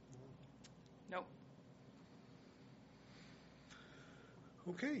 100? Nope.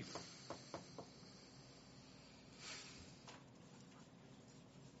 Okay.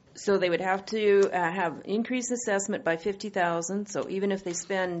 So they would have to have increased assessment by 50,000. So even if they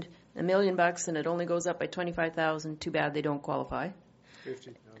spend $1 million and it only goes up by 25,000, too bad they don't qualify.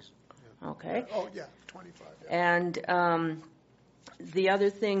 50,000. Yeah. Okay. Oh yeah, 25. Yeah. And the other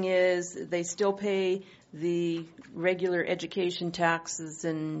thing is they still pay the regular education taxes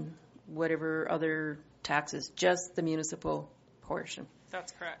and whatever other taxes, just the municipal portion.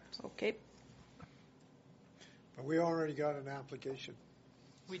 That's correct. Okay. But we already got an application.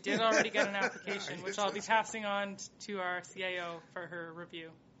 We did already get an application, which I'll be passing on to our CAO for her review.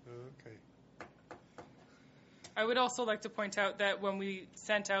 Okay. I would also like to point out that when we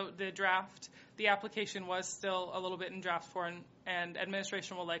sent out the draft, the application was still a little bit in draft form, and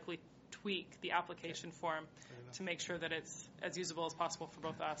administration will likely tweak the application form to make sure that it's as usable as possible for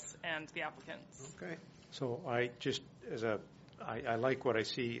both us and the applicants. Okay. So I like what I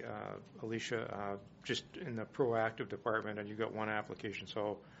see, Alicia, just in the proactive department, and you've got one application.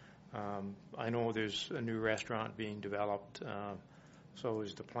 So I know there's a new restaurant being developed. So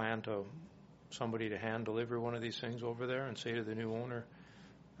is the plan to somebody to hand deliver one of these things over there and say to the new owner,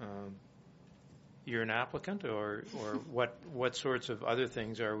 you're an applicant, or what sorts of other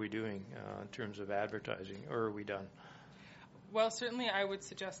things are we doing in terms of advertising, or are we done? Well, certainly I would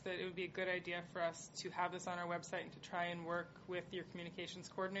suggest that it would be a good idea for us to have this on our website and to try and work with your communications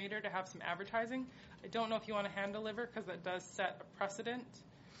coordinator to have some advertising. I don't know if you want to hand deliver, because that does set a precedent.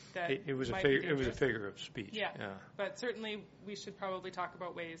 That it was a figure of speech. Yeah. But certainly we should probably talk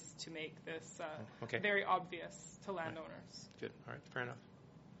about ways to make this very obvious to landowners. Good. All right. Fair enough.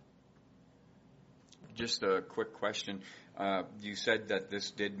 Just a quick question. You said that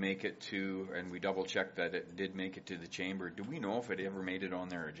this did make it to, and we double-checked that it did make it to the chamber. Do we know if it ever made it on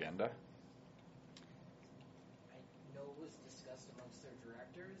their agenda? I know it was discussed amongst their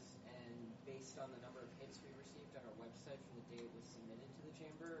directors, and based on the number of hits we received on our website from the day it was submitted to the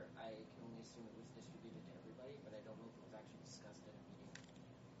chamber, I can only assume it was distributed to everybody, but I don't know if it was actually discussed at a meeting.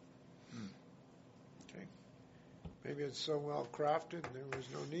 Okay. Maybe it's so well crafted there was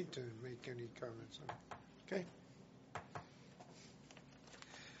no need to make any comments on it. Okay.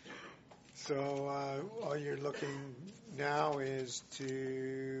 So all you're looking now is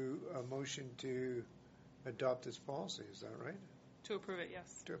to a motion to adopt this policy. Is that right? To approve it,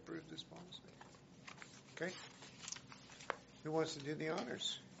 yes. To approve this policy. Okay. Who wants to do the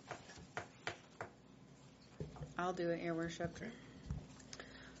honors? I'll do it, Your Worship. Okay.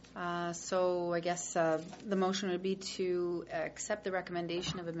 So I guess the motion would be to accept the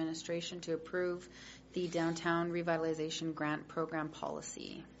recommendation of administration to approve the Downtown Revitalization Grant Program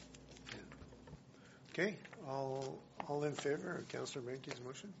policy. Okay. All in favor of Councillor Benke's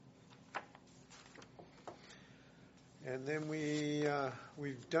motion? And then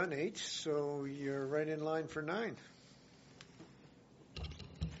we've done 8, so you're right in line for 9.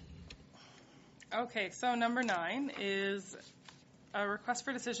 Okay, so number 9 is a request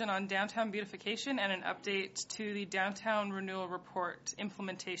for decision on downtown beautification and an update to the downtown renewal report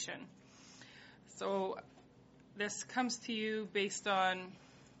implementation. So this comes to you based on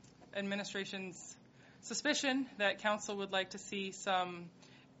administration's suspicion that council would like to see some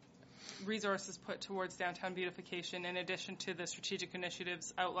resources put towards downtown beautification in addition to the strategic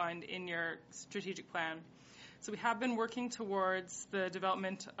initiatives outlined in your strategic plan. So we have been working towards the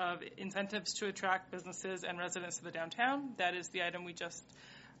development of incentives to attract businesses and residents to the downtown. That is the item we just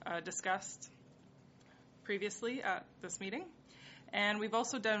discussed previously at this meeting. And we've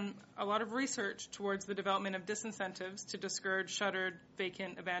also done a lot of research towards the development of disincentives to discourage shuttered,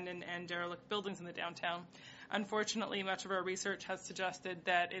 vacant, abandoned, and derelict buildings in the downtown. Unfortunately, much of our research has suggested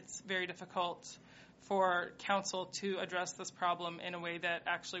that it's very difficult for council to address this problem in a way that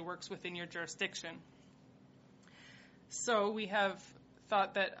actually works within your jurisdiction. So we have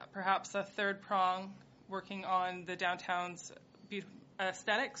thought that perhaps a third prong working on the downtown's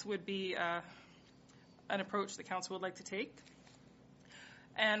aesthetics would be an approach the council would like to take.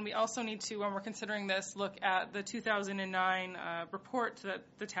 And we also need to, when we're considering this, look at the 2009 report that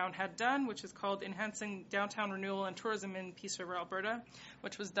the town had done, which is called Enhancing Downtown Renewal and Tourism in Peace River, Alberta,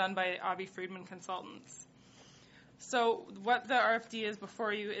 which was done by Avi Friedman Consultants. So what the RFD is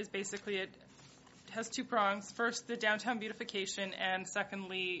before you is basically it has two prongs. First, the downtown beautification, and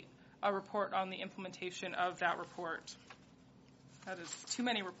secondly, a report on the implementation of that report. That is too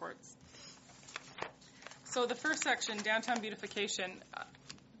many reports. So the first section, downtown beautification,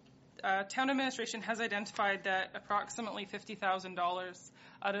 town administration has identified that approximately $50,000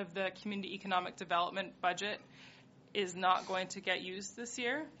 out of the community economic development budget is not going to get used this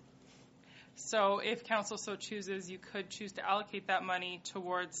year. So if council so chooses, you could choose to allocate that money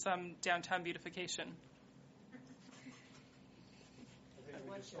towards some downtown beautification.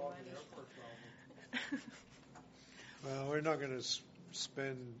 Well, we're not going to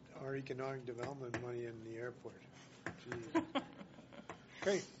spend our economic development money in the airport. Gee.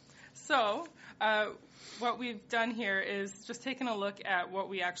 Okay. So what we've done here is just taken a look at what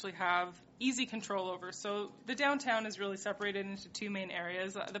we actually have easy control over. So the downtown is really separated into two main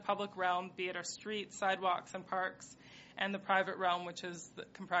areas, the public realm, be it our streets, sidewalks, and parks, and the private realm, which is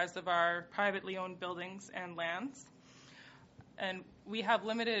comprised of our privately owned buildings and lands. And we have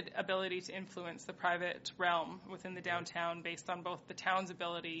limited ability to influence the private realm within the downtown based on both the town's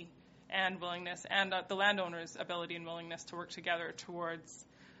ability and willingness and the landowner's ability and willingness to work together towards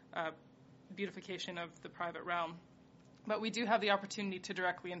beautification of the private realm. But we do have the opportunity to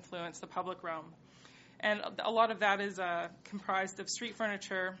directly influence the public realm. And a lot of that is comprised of street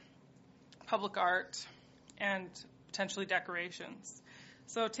furniture, public art, and potentially decorations.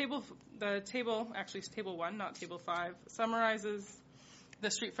 So table 1, not table 5, summarizes the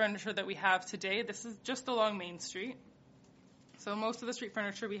street furniture that we have today. This is just along Main Street. So most of the street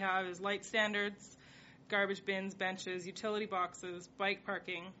furniture we have is light standards, garbage bins, benches, utility boxes, bike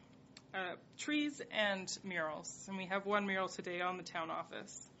parking, trees, and murals. And we have one mural today on the town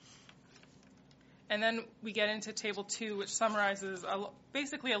office. And then we get into table 2, which summarizes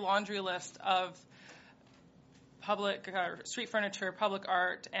basically a laundry list of public street furniture, public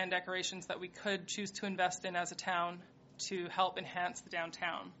art, and decorations that we could choose to invest in as a town to help enhance the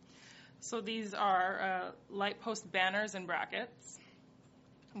downtown. So these are light post banners and brackets,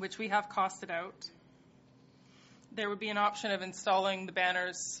 which we have costed out. There would be an option of installing the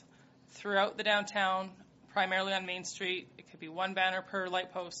banners throughout the downtown, primarily on Main Street. It could be one banner per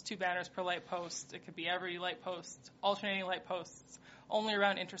light post, 2 banners per light post. It could be every light post, alternating light posts, only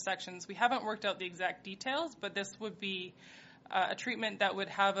around intersections. We haven't worked out the exact details, but this would be a treatment that would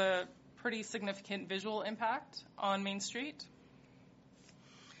have a pretty significant visual impact on Main Street.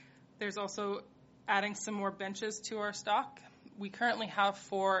 There's also adding some more benches to our stock. We currently have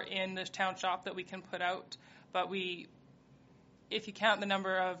 4 in the town shop that we can put out, but if you count the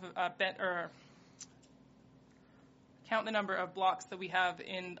number of blocks that we have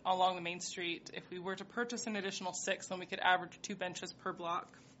along the Main Street, if we were to purchase an additional 6, then we could average 2 benches per block.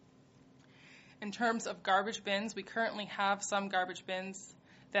 In terms of garbage bins, we currently have some garbage bins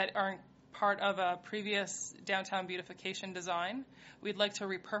that are part of a previous downtown beautification design. We'd like to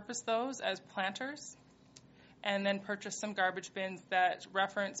repurpose those as planters and then purchase some garbage bins that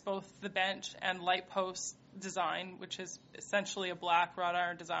reference both the bench and light post design, which is essentially a black wrought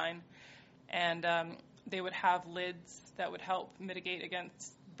iron design. And they would have lids that would help mitigate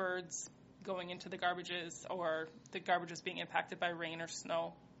against birds going into the garbages or the garbages being impacted by rain or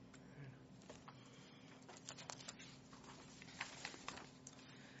snow.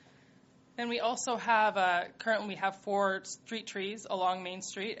 Then we also have, currently we have 4 street trees along Main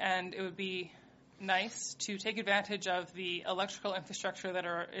Street, and it would be nice to take advantage of the electrical infrastructure that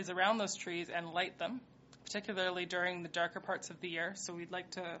is around those trees and light them, particularly during the darker parts of the year. So we'd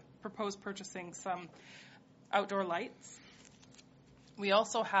like to propose purchasing some outdoor lights. We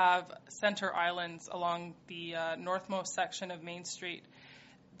also have center islands along the northmost section of Main Street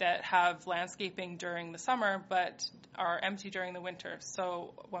that have landscaping during the summer but are empty during the winter.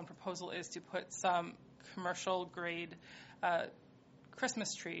 So one proposal is to put some commercial grade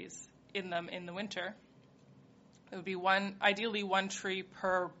Christmas trees in them in the winter. It would be ideally one tree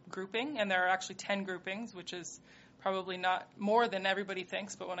per grouping, and there are actually 10 groupings, which is probably not more than everybody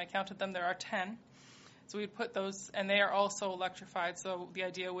thinks, but when I counted them, there are 10. So we'd put those, and they are also electrified, so the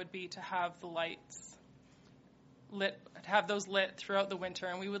idea would be to have the lights have those lit throughout the winter,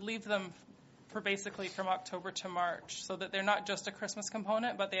 and we would leave them for basically from October to March, so that they're not just a Christmas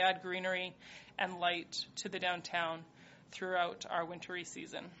component, but they add greenery and light to the downtown throughout our wintry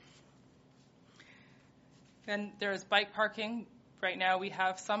season. Then there's bike parking. Right now we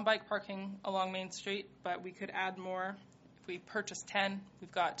have some bike parking along Main Street, but we could add more. If we purchase 10,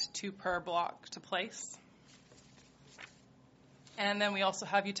 we've got 2 per block to place. And then we also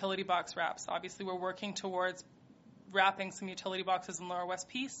have utility box wraps. Obviously, we're working towards wrapping some utility boxes in Lower West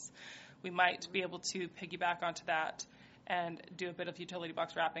Peace. We might be able to piggyback onto that and do a bit of utility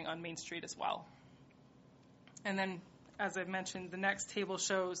box wrapping on Main Street as well. And then, as I've mentioned, the next table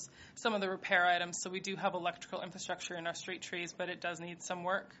shows some of the repair items. So we do have electrical infrastructure in our street trees, but it does need some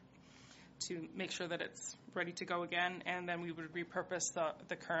work to make sure that it's ready to go again. And then we would repurpose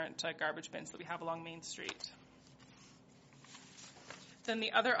the current garbage bins that we have along Main Street. Then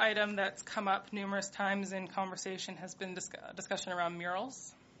the other item that's come up numerous times in conversation has been discussion around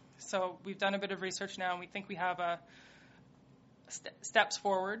murals. So we've done a bit of research now, and we think we have steps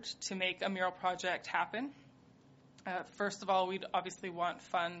forward to make a mural project happen. First of all, we'd obviously want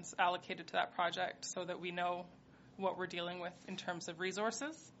funds allocated to that project so that we know what we're dealing with in terms of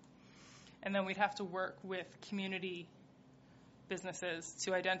resources. And then we'd have to work with community businesses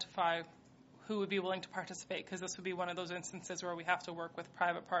to identify who would be willing to participate, because this would be one of those instances where we have to work with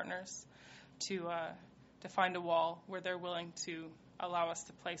private partners to find a wall where they're willing to allow us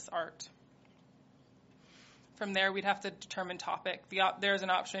to place art. From there, we'd have to determine topic. There's an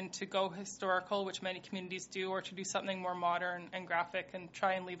option to go historical, which many communities do, or to do something more modern and graphic and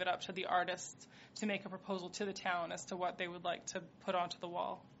try and leave it up to the artist to make a proposal to the town as to what they would like to put onto the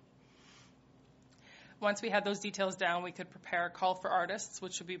wall. Once we had those details down, we could prepare a call for artists,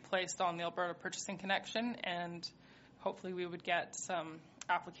 which would be placed on the Alberta Purchasing Connection, and hopefully we would get some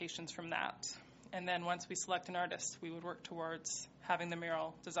applications from that. And then once we select an artist, we would work towards having the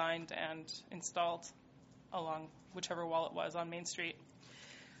mural designed and installed along whichever wall it was on Main Street.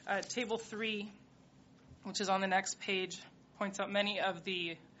 Table 3, which is on the next page, points out many of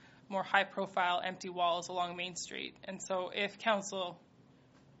the more high-profile empty walls along Main Street. And so if council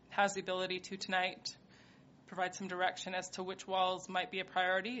has the ability to tonight provide some direction as to which walls might be a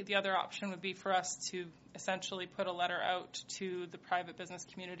priority, the other option would be for us to essentially put a letter out to the private business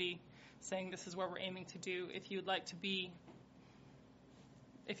community saying this is what we're aiming to do. If you'd like to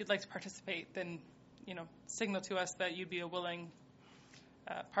participate, then signal to us that you'd be a willing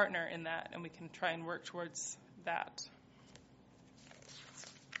partner in that, and we can try and work towards that.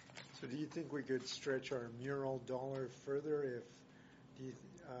 So do you think we could stretch our mural dollar further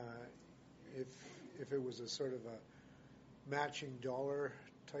if it was a sort of a matching dollar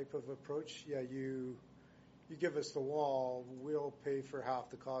type of approach? Yeah, you give us the wall, we'll pay for half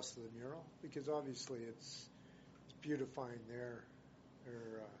the cost of the mural, because obviously it's beautifying their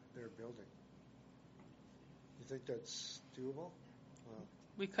building. You think that's doable?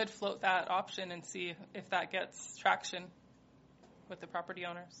 We could float that option and see if that gets traction with the property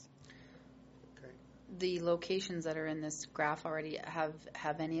owners. Okay. The locations that are in this graph already,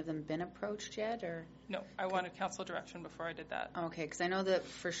 have any of them been approached yet, or? No, I wanted council direction before I did that. Okay, because I know that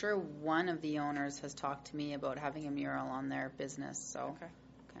for sure one of the owners has talked to me about having a mural on their business. So. Okay.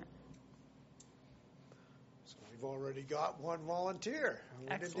 So we've already got one volunteer. We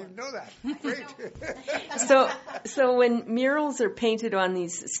Excellent. didn't even know that. Great. So when murals are painted on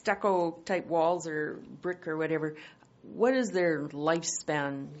these stucco type walls or brick or whatever, what is their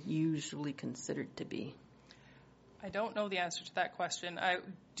lifespan usually considered to be? I don't know the answer to that question. I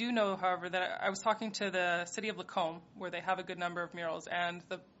do know, however, that I was talking to the city of Lacombe, where they have a good number of murals, and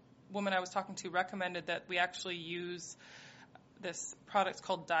the woman I was talking to recommended that we actually use this product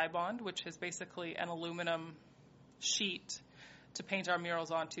called Dye Bond, which is basically an aluminum sheet to paint our murals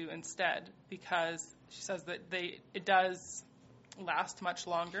onto instead, because she says that it does last much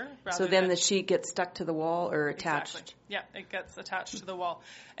longer. So then the sheet gets stuck to the wall or attached? Exactly. Yeah, it gets attached to the wall.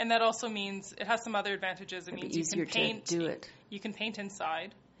 And that also means it has some other advantages. It means you can paint. To do it. You can paint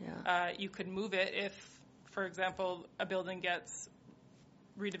inside. Yeah. You could move it if, for example, a building gets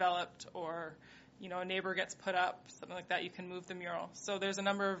redeveloped or a neighbor gets put up, something like that. You can move the mural. So there's a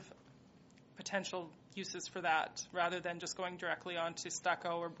number of potential uses for that, rather than just going directly onto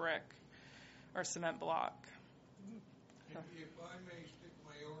stucco or brick or cement block. If I may stick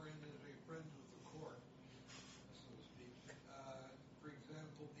my oar in as a friend of the court, so to speak, for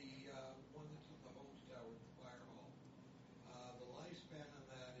example, the one that's at the Homes Tower at the fire hall, the lifespan on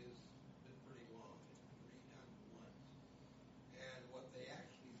that has been pretty long. It's been redone once. And what they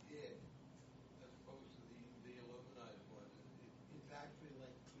actually did, as opposed to the aluminized one, it's actually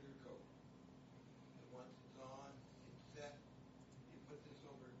like clear coat. And once it's on,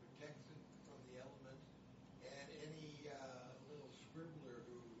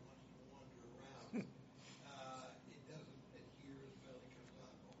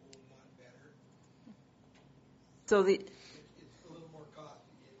 So the It's a little more cost.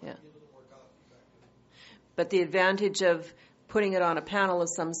 It might be a little more cost effective. but the advantage of putting it on a panel of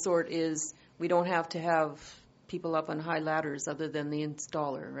some sort is we don't have to have people up on high ladders other than the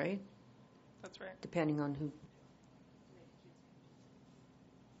installer, right? That's right. Depending on who.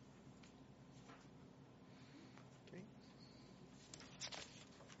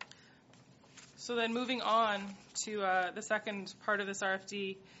 So then moving on to the second part of this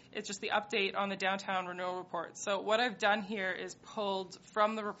RFD, it's just the update on the downtown renewal report. So what I've done here is pulled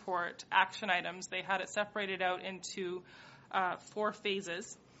from the report action items. They had it separated out into 4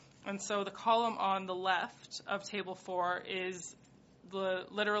 phases. And so the column on the left of Table 4 is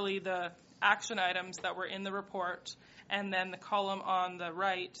literally the action items that were in the report. And then the column on the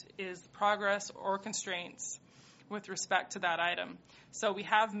right is progress or constraints with respect to that item. So we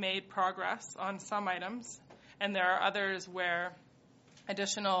have made progress on some items, and there are others where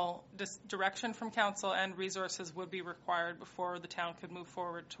additional direction from council and resources would be required before the town could move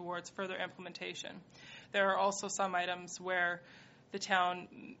forward towards further implementation. There are also some items where the town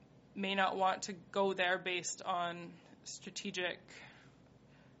may not want to go there based on strategic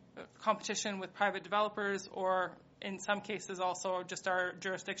competition with private developers, or in some cases also just our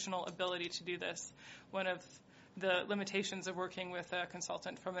jurisdictional ability to do this. One of the limitations of working with a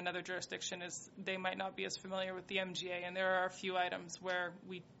consultant from another jurisdiction is they might not be as familiar with the MGA, and there are a few items where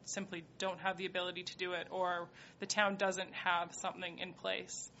we simply don't have the ability to do it, or the town doesn't have something in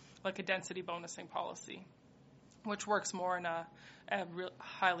place, like a density bonusing policy, which works more in a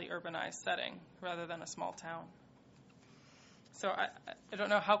highly urbanized setting rather than a small town. So I don't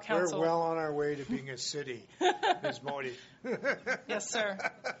know how council... We're well on our way to being a city, Ms. Modi. Yes, sir.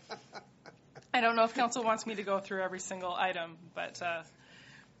 I don't know if council wants me to go through every single item, but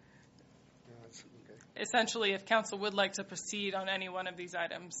essentially if council would like to proceed on any one of these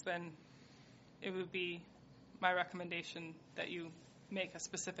items, then it would be my recommendation that you make a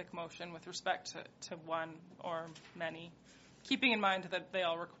specific motion with respect to one or many, keeping in mind that they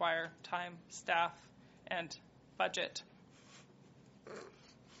all require time, staff, and budget.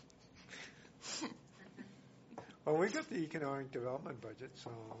 Well, we got the economic development budget,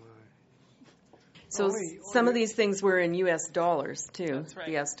 so... So some of these things were in U.S. dollars, too, That's right.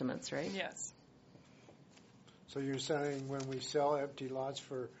 The estimates, right? Yes. So you're saying when we sell empty lots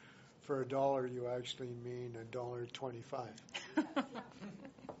for $1, you actually mean $1.25?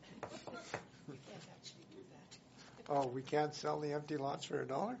 Oh, we can't sell the empty lots for $1?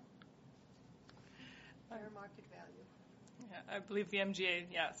 Fair market value. Yeah, I believe the MGA,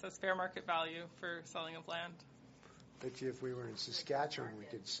 says fair market value for selling of land. Bet you if we were in Saskatchewan, we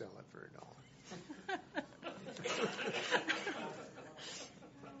could sell it for $1.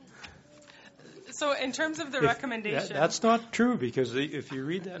 So in terms of the recommendation... That's not true, because if you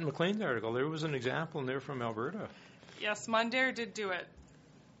read that McLean article, there was an example in there from Alberta. Yes, Mundare did do it.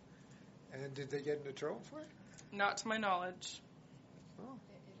 And did they get into trouble for it? Not to my knowledge. Oh.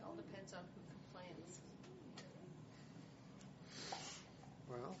 It all depends on who complains.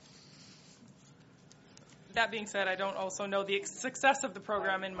 Well... That being said, I don't also know the success of the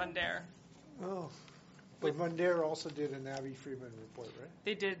program in Mundare. Oh. But Mundare also did an Abby Friedman report, right?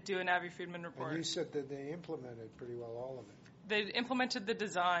 They did do an Abby Friedman report. And you said that they implemented pretty well all of it. They implemented the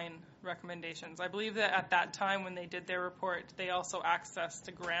design recommendations. I believe that at that time when they did their report, they also accessed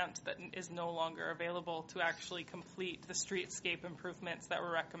a grant that is no longer available to actually complete the streetscape improvements that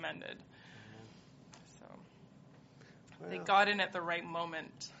were recommended. So they got in at the right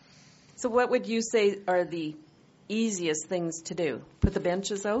moment. So what would you say are the easiest things to do? Put the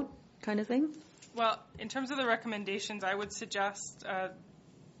benches out kind of thing? Well, in terms of the recommendations, I would suggest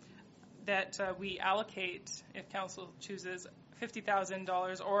that we allocate, if council chooses,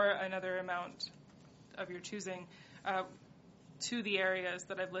 $50,000 or another amount of your choosing to the areas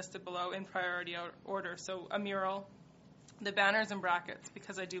that I've listed below in priority order. So a mural, the banners and brackets,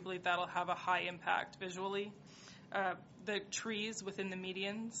 because I do believe that'll have a high impact visually. The trees within the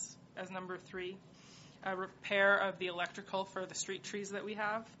medians as number 3. A repair of the electrical for the street trees that we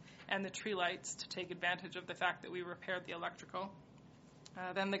have, and the tree lights to take advantage of the fact that we repaired the electrical.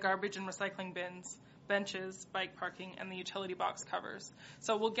 Then the garbage and recycling bins, benches, bike parking, and the utility box covers.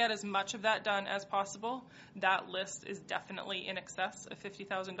 So we'll get as much of that done as possible. That list is definitely in excess of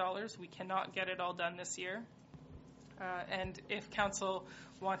 $50,000. We cannot get it all done this year. And if council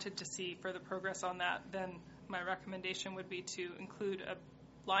wanted to see further progress on that, then my recommendation would be to include a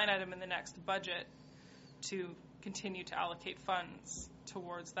line item in the next budget to continue to allocate funds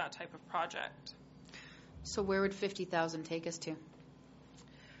towards that type of project. So where would 50,000 take us to?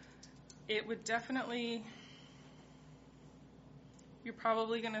 It would definitely, you're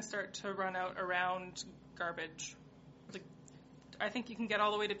probably going to start to run out around garbage I think you can get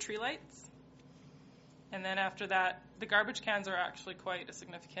all the way to tree lights. And then after that, the garbage cans are actually quite a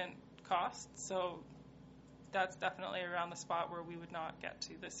significant cost. So that's definitely around the spot where we would not get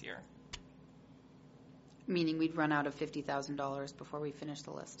to this year. Meaning we'd run out of $50,000 before we finish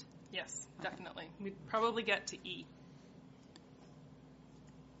the list. Yes, definitely. We'd probably get to E.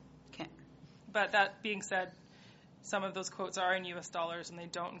 Okay. But that being said, some of those quotes are in U.S. dollars, and they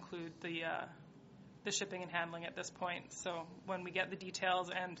don't include the shipping and handling at this point. So when we get the details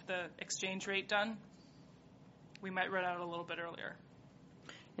and the exchange rate done, we might run out a little bit earlier.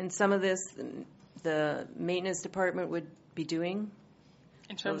 And some of this, the maintenance department would be doing?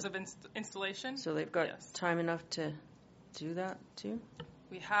 In terms of installation? So they've got time enough to do that too?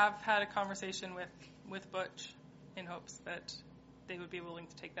 We have had a conversation with Butch in hopes that they would be willing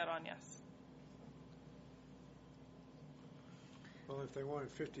to take that on, yes. Well, if they wanted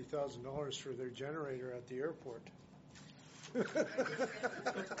 $50,000 for their generator at the airport.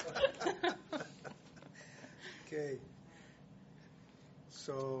 Okay.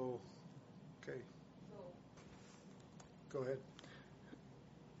 So, okay. Go ahead.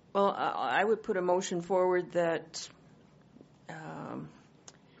 Well, I would put a motion forward that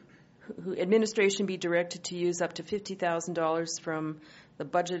administration be directed to use up to $50,000 from the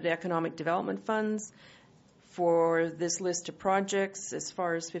budgeted economic development funds for this list of projects. As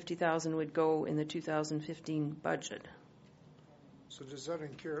far as $50,000 would go in the 2015 budget. So does that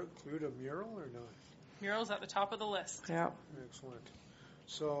include a mural or not? Mural's at the top of the list. Yeah. Excellent.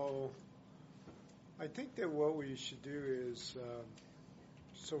 So I think that what we should do is,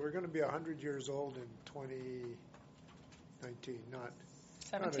 so we're going to be 100 years old in 2019, not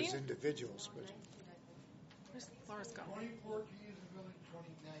as individuals, but. Where's Laura's gone? 2014 is the village,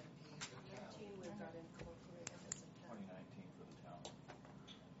 2019 is the town. 2019 for the town.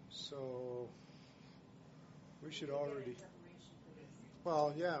 So we should already.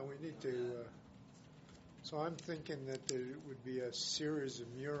 Well, yeah, we need to. So I'm thinking that there would be a series of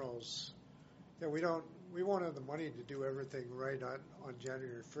murals. Yeah, we won't have the money to do everything right on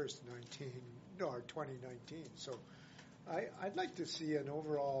January 1st, 2019. So I'd like to see an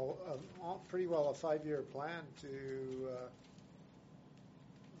overall, pretty well a 5-year plan to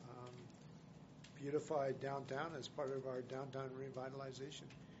beautify downtown as part of our downtown revitalization.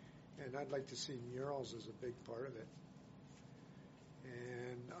 And I'd like to see murals as a big part of it.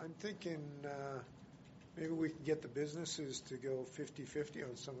 And I'm thinking maybe we can get the businesses to go 50-50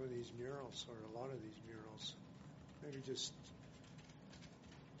 on some of these murals, or a lot of these murals. Maybe just,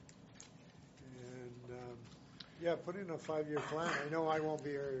 and yeah, put in a 5-year plan. I know I won't be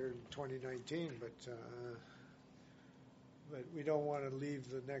here in 2019, but we don't want to leave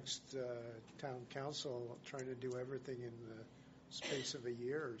the next town council trying to do everything in the space of a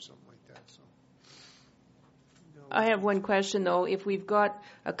year or something like that. So. I have one question, though. If we've got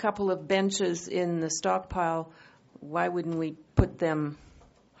a couple of benches in the stockpile, why wouldn't we put them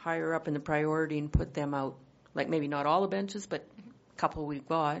higher up in the priority and put them out? Like maybe not all the benches, but a couple we've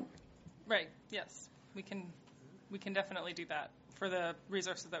got. Right, yes. We can definitely do that for the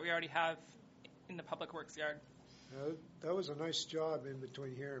resources that we already have in the Public Works yard. That was a nice job in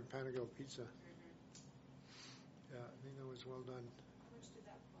between here and Panago Pizza. Yeah, I think that was well done.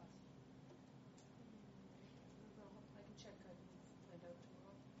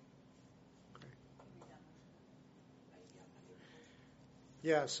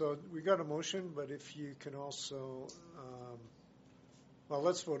 Yeah, so we got a motion, but if you can also, well,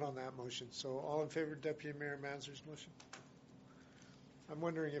 let's vote on that motion. So all in favor of Deputy Mayor Manzer's motion? I'm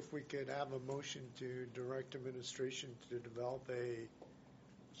wondering if we could have a motion to direct administration to develop is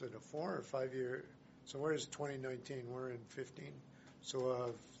it a 4 or 5 year? So where is 2019? We're in 15. So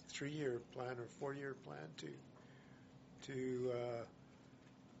a 3-year plan or 4-year plan to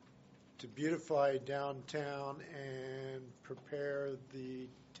beautify downtown and prepare the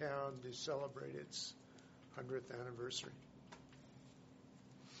town to celebrate its 100th anniversary.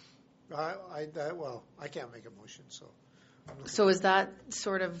 I can't make a motion, so. So is that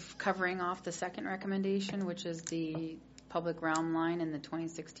sort of covering off the second recommendation, which is the public realm line in the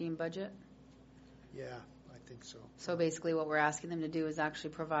 2016 budget? Yeah, I think so. So basically what we're asking them to do is actually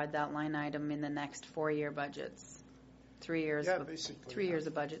provide that line item in the next 4-year budgets. 3 years, yeah, basically, 3 years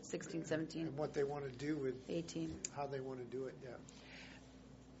of budget, 16, 17. And what they want to do with 18. How they want to do it, yeah.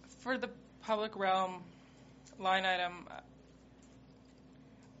 For the public realm line item,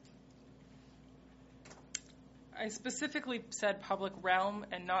 I specifically said public realm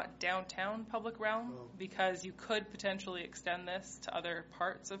and not downtown public realm because you could potentially extend this to other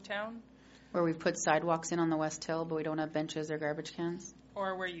parts of town. Where we've put sidewalks in on the West Hill, but we don't have benches or garbage cans?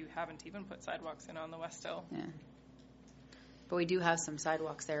 Or where you haven't even put sidewalks in on the West Hill. Yeah. But we do have some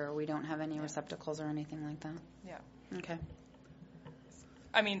sidewalks there, or we don't have any receptacles or anything like that. Yeah. Okay.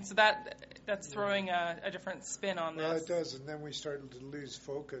 I mean, so that's throwing a different spin on this. Well, it does, and then we started to lose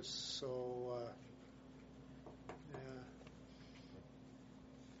focus. So, yeah,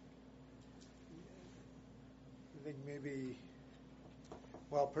 I think maybe.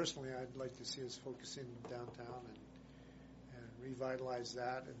 Well, personally, I'd like to see us focus in downtown and revitalize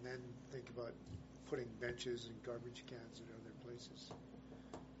that, and then think about putting benches and garbage cans at other places.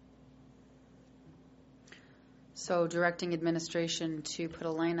 So directing administration to put a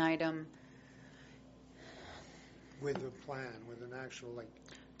line item, With a plan, with an actual, like,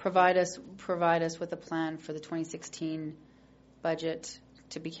 provide us with a plan for the 2016 budget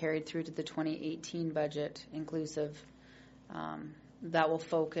to be carried through to the 2018 budget inclusive. That will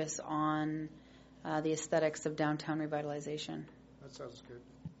focus on the aesthetics of downtown revitalization. that sounds good.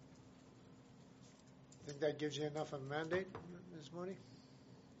 Think that gives you enough of a mandate, Ms. Mooney?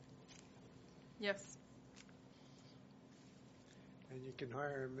 Yes. And you can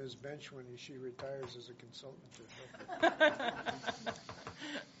hire Ms. Bench when she retires as a consultant to help.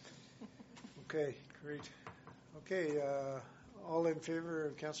 Okay, great. Okay, all in favor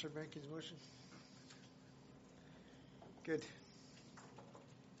of Councillor Benke's motion? Good.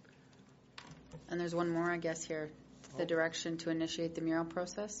 And there's one more, I guess, here. The direction to initiate the mural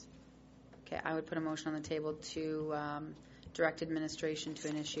process. Okay, I would put a motion on the table to direct administration to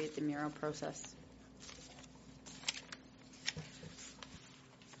initiate the mural process.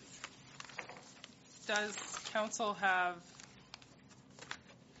 Does council have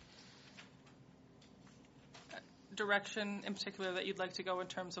direction in particular that you'd like to go in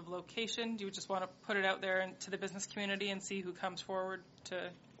terms of location? Do you just want to put it out there to the business community and see who comes forward to?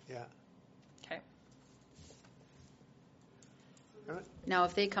 Yeah. Okay. Now,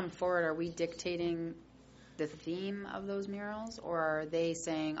 if they come forward, are we dictating the theme of those murals, or are they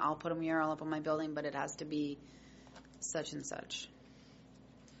saying, I'll put a mural up on my building, but it has to be such and such?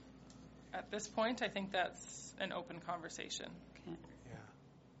 At this point, I think that's an open conversation. Okay.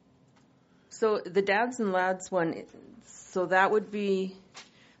 So the Dads and Lads one, so that would be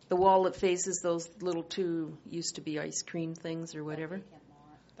the wall that faces those little two used to be ice cream things or whatever?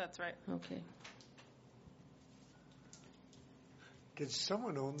 That's right. Okay. Does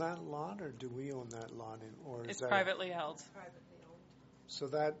someone own that lot, or do we own that lot? Or is It's that privately held. So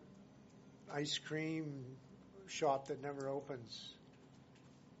that ice cream shop that never opens,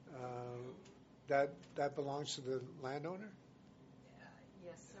 that belongs to the landowner?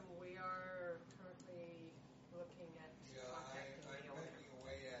 Yes, and we are currently looking at contacting the owner. I'm pecking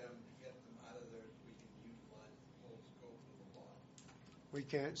away at them to get them out of there so we can utilize the full scope of the lot. We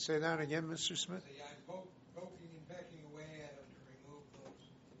can't say that again, Mr. Smith? See, I'm poking and pecking away at them to remove those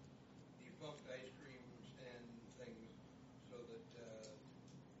defunct ice cream stand things so that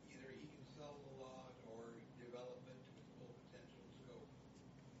either he can sell the lot or develop it to its full potential scope.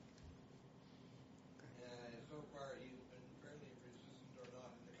 So far, he's been fairly resistant or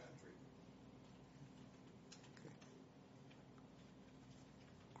not in the country.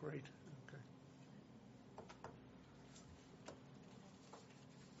 Great. Okay.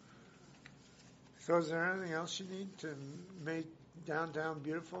 So is there anything else you need to make downtown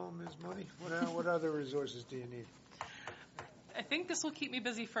beautiful, Ms. Mooney? What other resources do you need? I think this will keep me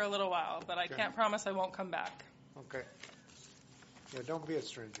busy for a little while, but I Okay. can't promise I won't come back. Okay. Yeah, don't be a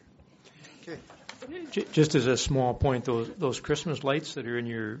stranger. Okay. Just as a small point, those Christmas lights that are in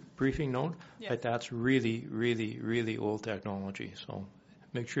your briefing note, Yeah. that's really, really, really old technology. So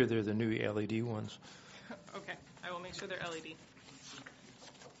make sure they're the new LED ones. Okay, I will make sure they're LED.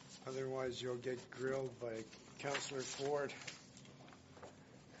 Otherwise, you'll get grilled by Councillor Ford.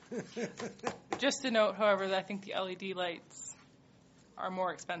 Just a note, however, that I think the LED lights are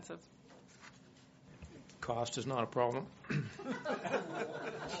more expensive. Cost is not a problem.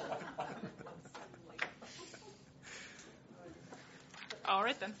 All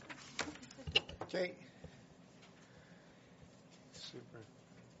right then. Okay. Super.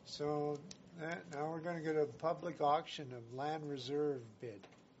 So now we're going to get a public auction of land reserve bid.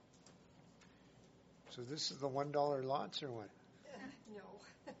 So this is the $1 lots or what? No.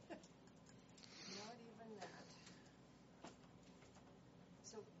 Not even that.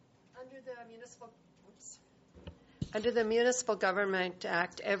 So under the Municipal Government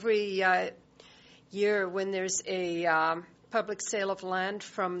Act, every year when there's a public sale of land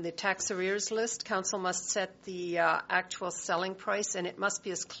from the tax arrears list, council must set the actual selling price, and it must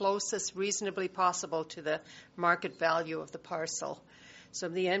be as close as reasonably possible to the market value of the parcel. So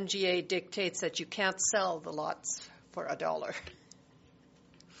the MGA dictates that you can't sell the lots for $1.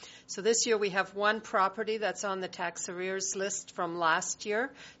 So this year we have one property that's on the tax arrears list from last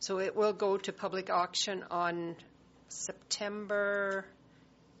year. So it will go to public auction on September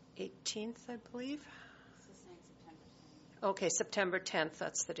 18th, I believe. Okay, September 10th,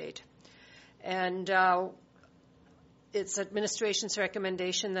 that's the date. And it's administration's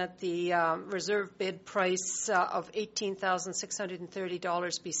recommendation that the reserve bid price of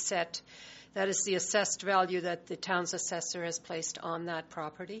 $18,630 be set. That is the assessed value that the town's assessor has placed on that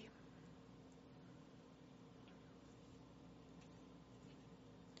property.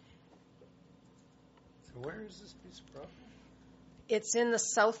 So where is this piece of property? It's in the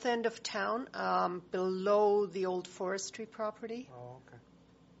south end of town, below the old forestry property. Oh, okay.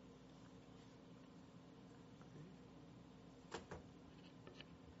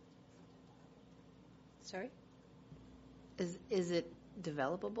 Sorry? Is it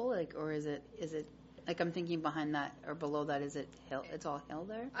developable, like, or is it like, I'm thinking behind that or below that, is it hill? It's all hill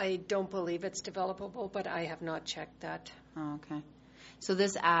there? I don't believe it's developable, but I have not checked that. Oh, okay. So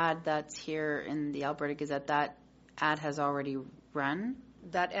this ad that's here in the Alberta Gazette, that ad has already run?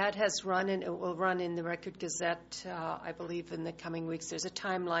 That ad has run, and it will run in the Record Gazette, I believe, in the coming weeks. There's a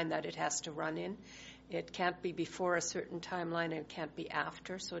timeline that it has to run in. It can't be before a certain timeline, and it can't be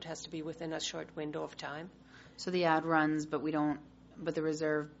after, so it has to be within a short window of time. So the ad runs, but the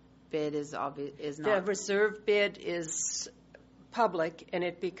reserve bid is not. The reserve bid is public, and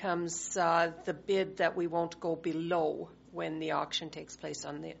it becomes the bid that we won't go below when the auction takes place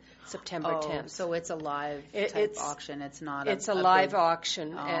on the September 10th. So it's a live type auction. It's not. It's a live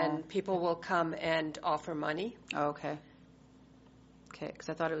auction, and people will come and offer money. Okay. Okay, because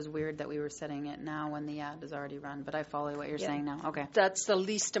I thought it was weird that we were setting it now when the ad is already run, but I follow what you're saying now. Okay. That's the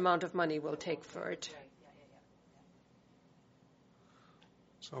least amount of money we'll take for it.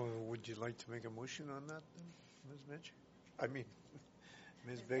 So would you like to make a motion on that, then, Ms. Mitch? I mean,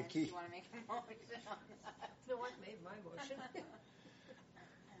 Ms. Becky? You want to make a motion on that? No one made my motion.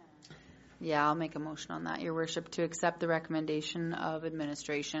 Yeah, I'll make a motion on that, Your Worship, to accept the recommendation of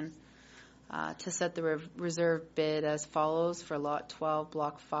administration to set the reserve bid as follows for Lot 12,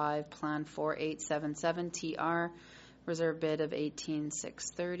 Block 5, Plan 4877 TR, reserve bid of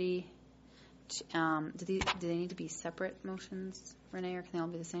 $18,630. Do they need to be separate motions, Renee, or can they all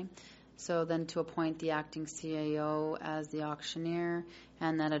be the same? So then to appoint the acting CAO as the auctioneer,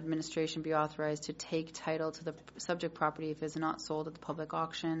 and that administration be authorized to take title to the subject property if it is not sold at the public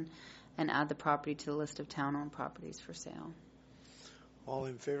auction, and add the property to the list of town-owned properties for sale. All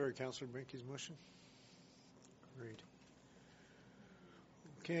in favor of Councillor Brinke's motion? Great.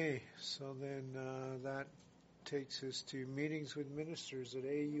 Okay, so then that takes us to meetings with ministers at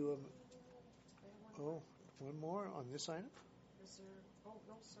AUM. Oh, one more on this item? Oh,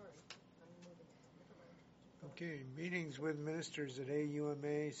 no, sorry. Okay, meetings with ministers at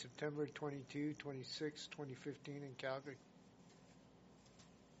AUMA, September 22, 26, 2015 in Calgary.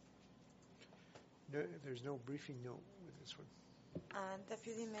 No, there's no briefing note with this one.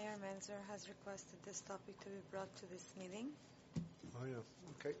 Deputy Mayor Menzer has requested this topic to be brought to this meeting. Oh, yeah,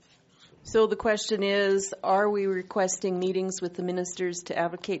 okay. So the question is, are we requesting meetings with the ministers to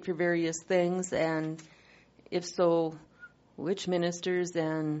advocate for various things? And if so, which ministers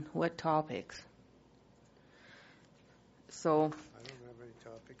and what topics? So I don't have any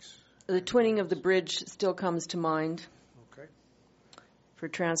topics. The twinning of the bridge still comes to mind. Okay. For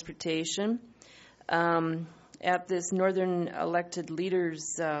transportation. At this Northern Elected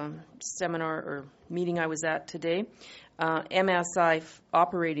Leaders seminar or meeting I was at today, MSI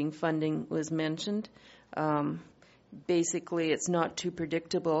operating funding was mentioned. Basically, it's not too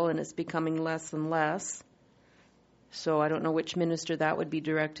predictable, and it's becoming less and less. So I don't know which minister that would be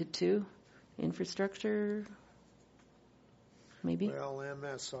directed to. Infrastructure, maybe? Well,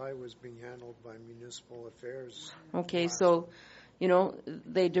 MSI was being handled by Municipal Affairs. Okay, so,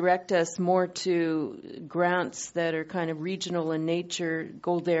 they direct us more to grants that are kind of regional in nature,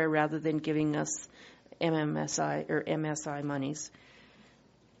 go there rather than giving us MMSI or MSI monies.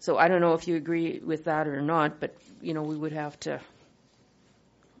 So I don't know if you agree with that or not, but, we would have to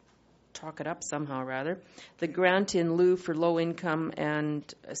talk it up somehow, rather. The grant in lieu for low income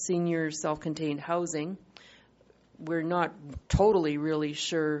and senior self-contained housing, we're not totally really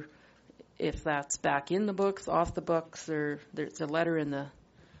sure if that's back in the books, off the books, or there's a letter in the...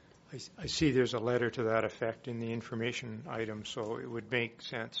 I see there's a letter to that effect in the information item, so it would make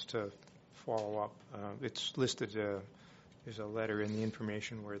sense to follow up. It's listed, there's a letter in the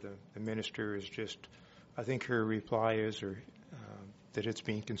information where the minister is just, I think her reply is that it's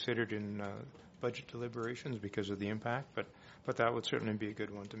being considered in budget deliberations because of the impact, but that would certainly be a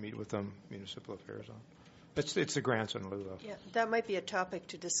good one to meet with them, Municipal Affairs on. It's the grants in lieu of. Yeah, that might be a topic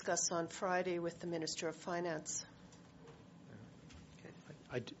to discuss on Friday with the Minister of Finance.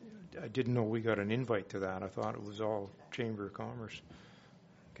 I didn't know we got an invite to that. I thought it was all Chamber of Commerce.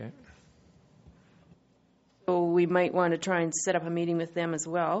 Okay. So we might want to try and set up a meeting with them as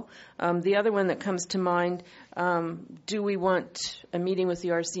well. The other one that comes to mind, do we want a meeting with the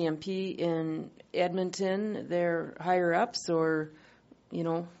RCMP in Edmonton, their higher ups, or, you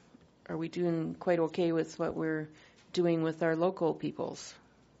know, are we doing quite okay with what we're doing with our local peoples?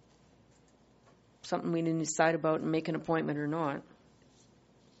 Something we need to decide about and make an appointment or not.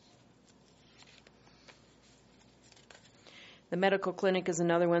 The medical clinic is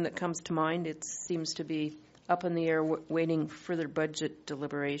another one that comes to mind. It seems to be up in the air waiting for further budget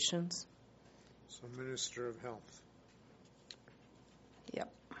deliberations. So Minister of Health. Yep.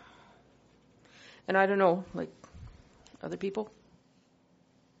 And I don't know, like other people?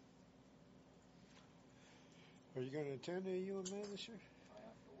 Are you going to attend AUMA this year?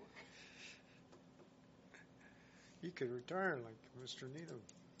 You could retire like Mr. Needham.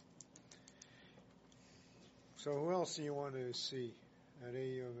 So who else do you want to see at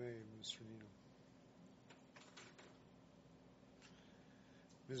AUMA, Mr. Needham?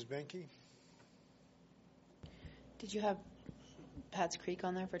 Ms. Benke? Did you have Pat's Creek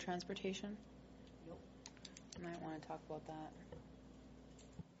on there for transportation? Nope. You might want to talk about that.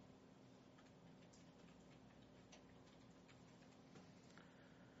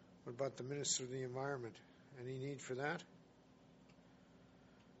 What about the Minister of the Environment? Any need for that?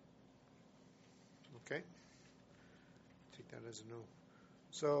 Okay. Take that as a no.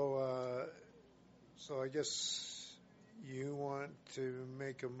 So I guess you want to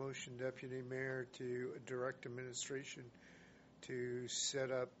make a motion, Deputy Mayor, to direct administration to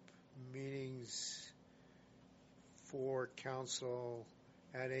set up meetings for council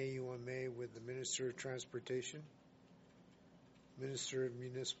at AUMA with the Minister of Transportation, Minister of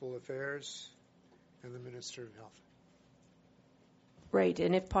Municipal Affairs, and the Minister of Health. Right,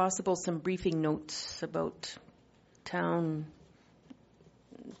 and if possible, some briefing notes about town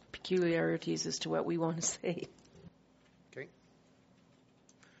peculiarities as to what we want to say. Okay.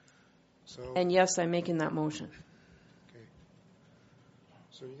 So. And yes, I'm making that motion. Okay.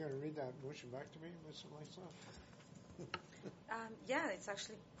 So you're going to read that motion back to me, Mr. Lysaw? Yeah, it's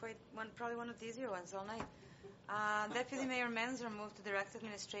actually probably one of the easier ones all night. Deputy Mayor Menzer moved to direct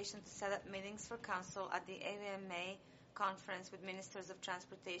administration to set up meetings for council at the AUMA conference with Ministers of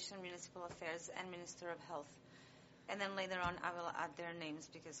Transportation, Municipal Affairs, and Minister of Health. And then later on, I will add their names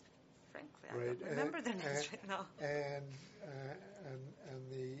because, frankly, I don't remember their names right now. And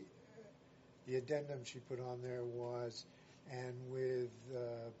the addendum she put on there was, and with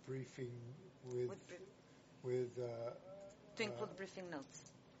briefing with to include briefing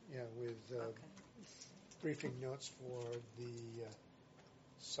notes. Yeah, with briefing notes for the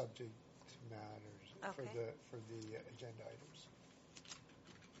subject matters for the agenda items.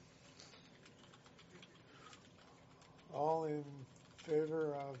 All in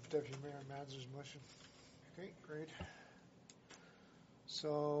favor of Deputy Mayor Manzer's motion? Okay, great.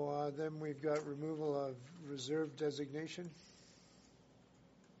 So then we've got removal of reserve designation.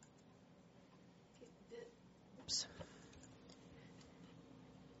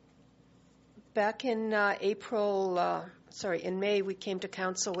 Back in in May, we came to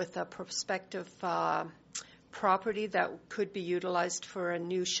council with a prospective property that could be utilized for a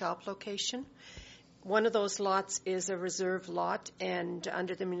new shop location. One of those lots is a reserve lot, and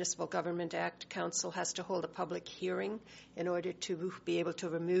under the Municipal Government Act, council has to hold a public hearing in order to be able to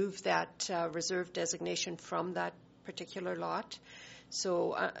remove that reserve designation from that particular lot.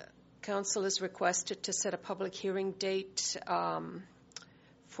 So council is requested to set a public hearing date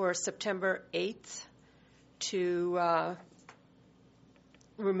for September 8th to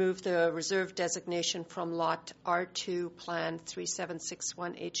remove the reserve designation from Lot R2, Plan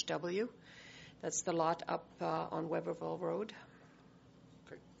 3761HW. That's the lot up on Weberville Road.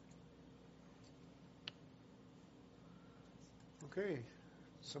 Okay.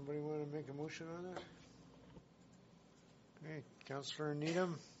 Somebody want to make a motion on that? Okay. Councillor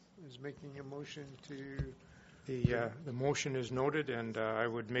Needham is making a motion to... The motion is noted, and I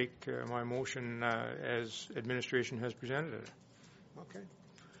would make my motion as administration has presented it. Okay.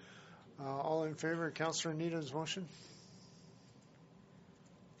 All in favor of Councillor Needham's motion?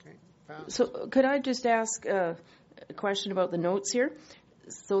 Okay. Pass. So could I just ask a question about the notes here?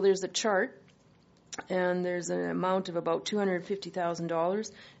 So there's a chart, and there's an amount of about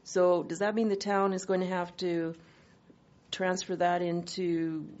 $250,000. So does that mean the town is going to have to transfer that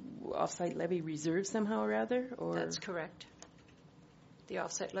into off-site levy reserve somehow or other? Or? That's correct. The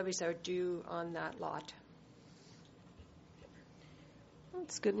off-site levies are due on that lot. Well,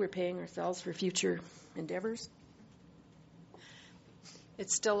 it's good we're paying ourselves for future endeavors.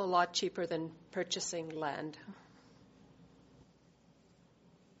 It's still a lot cheaper than purchasing land.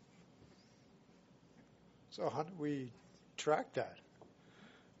 So how do we track that?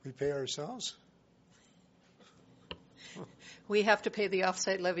 We pay ourselves? We have to pay the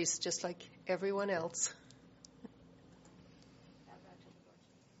offsite levies just like everyone else.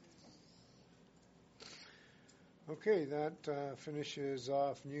 Okay, that finishes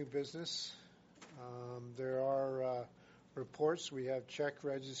off new business. There are reports. We have check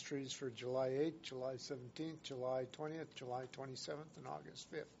registries for July 8th, July 17th, July 20th, July 27th, and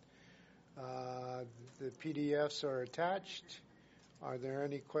August 5th. The PDFs are attached. Are there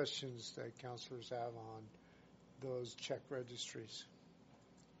any questions that councillors have on those check registries?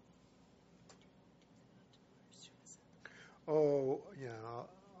 Oh, yeah.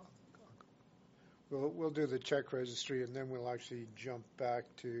 We'll do the check registry, and then we'll actually jump back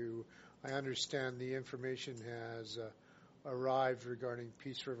to, I understand the information has arrived regarding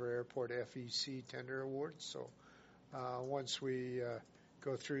Peace River Airport FEC tender awards. So once we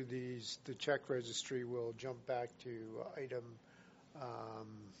go through the check registry, we'll jump back to item,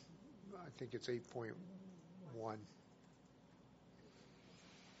 I think it's 8.1.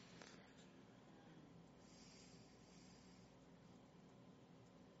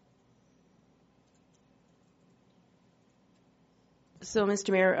 So, Mr.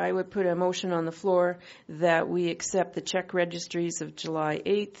 Mayor, I would put a motion on the floor that we accept the check registries of July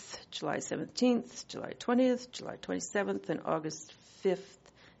 8th, July 17th, July 20th, July 27th, and August 5th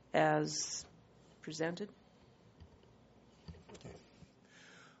as presented.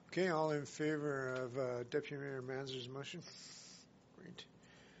 Okay, all in favor of Deputy Mayor Manzer's motion? Great.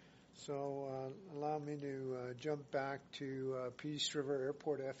 So allow me to jump back to Peace River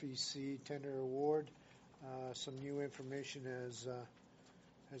Airport FEC tender award. Some new information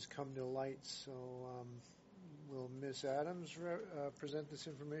has come to light. So will Ms. Adams present this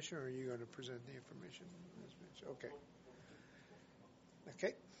information, or are you going to present the information? Okay.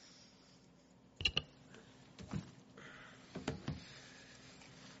 Okay.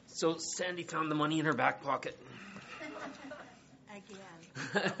 So Sandy found the money in her back pocket.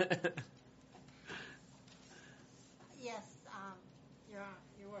 Again. Yes, Your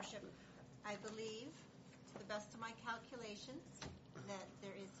Worship, I believe, to the best of my calculations, that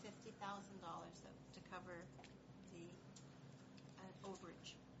there is $50,000 to cover the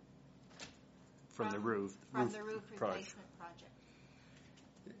overage. From the roof. From the roof replacement project.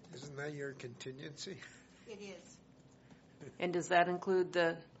 Isn't that your contingency? It is. And does that include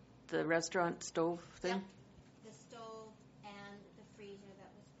the restaurant stove thing? Yep. The stove and the freezer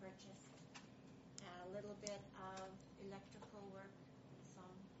that was purchased. A little bit of electrical work,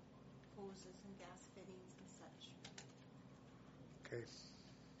 some hoses and gas fittings and such. Okay.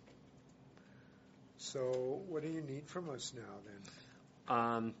 So what do you need from us now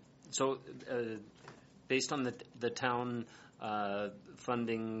then? Based on the town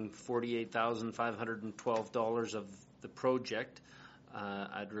funding $48,512 of the project,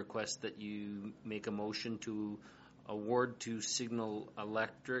 I'd request that you make a motion to award to Signal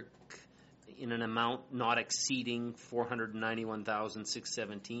Electric in an amount not exceeding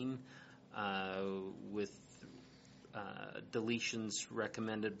 $491,617, with deletions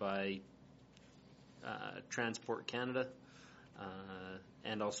recommended by Transport Canada,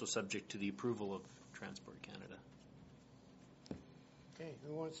 and also subject to the approval of Transport Canada. Okay,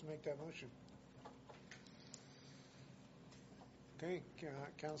 who wants to make that motion? Okay,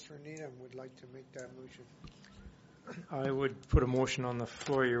 Councillor Needham would like to make that motion. I would put a motion on the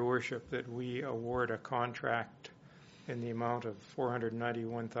floor, Your Worship, that we award a contract in the amount of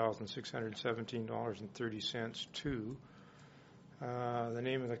 $491,617.30 to the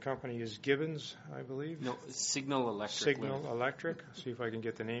name of the company is Gibbons, I believe. No, Signal Electric. Signal Electric. See if I can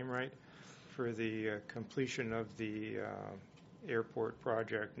get the name right, for the completion of the airport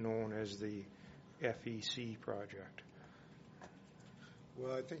project known as the FEC project.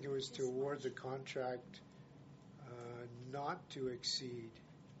 Well, I think it was to award the contract not to exceed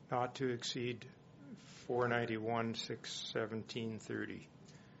 $491,617.30.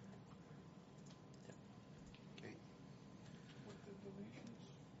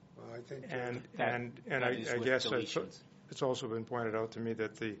 Well, I think, and I guess it's also been pointed out to me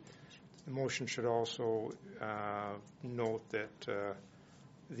that the motion should also note that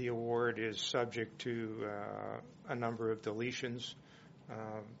the award is subject to a number of deletions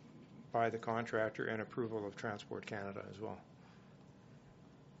by the contractor and approval of Transport Canada as well.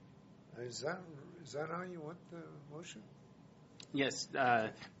 Is that how you want the motion? Yes,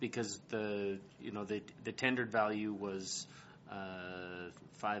 because the tendered value was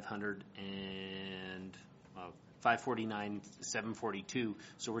 $549,742.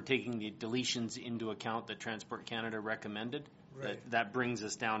 So we're taking the deletions into account that Transport Canada recommended. Right. That brings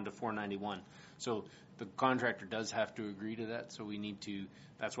us down to $491. So the contractor does have to agree to that. So we need to.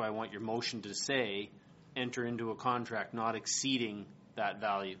 That's why I want your motion to say enter into a contract not exceeding that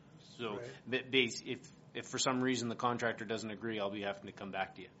value. So if for some reason the contractor doesn't agree, I'll be having to come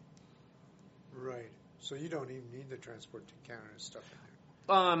back to you. Right. So you don't even need the Transport to Canada stuff in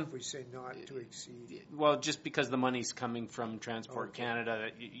there. If we say not to exceed. Well, just because the money's coming from Transport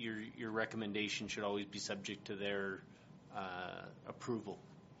Canada, your recommendation should always be subject to their approval.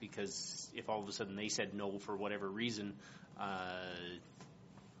 Because if all of a sudden they said no for whatever reason,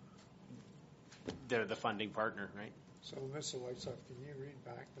 they're the funding partner, right? So, Mr. Whitesoff, can you read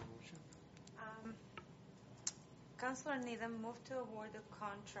back the motion? Councillor Needham moved to award the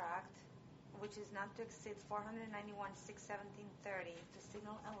contract, which is not to exceed $491,617.30 to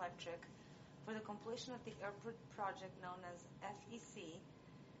Signal Electric for the completion of the airport project known as FEC.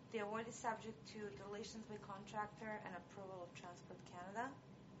 The award is subject to deletions by contractor and approval of Transport Canada.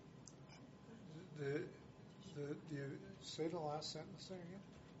 Say the last sentence there again.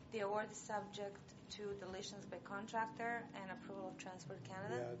 The award is subject to deletions by contractor and approval of Transport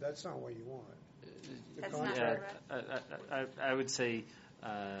Canada. Yeah, that's not what you want. That's not correct. I would say.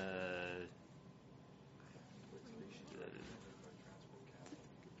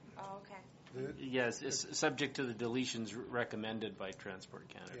 Oh, okay. Yes, it's subject to the deletions recommended by Transport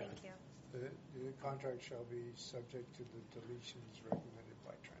Canada. Yeah. Thank you. The contract shall be subject to the deletions recommended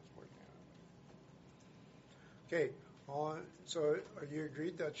by Transport Canada. Okay. So, are you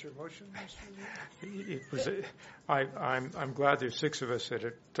agreed that's your motion, Mr. I'm glad there's 6 of us that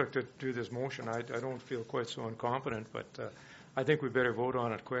it took to do this motion. I don't feel quite so incompetent, but I think we better vote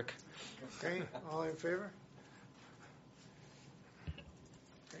on it quick. Okay. All in favor?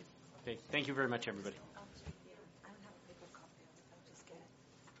 Okay. Thank you very much, everybody.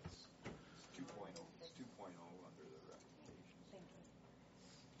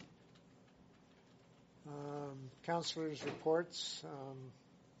 Councillors' reports.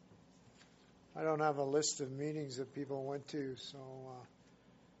 I don't have a list of meetings that people went to, so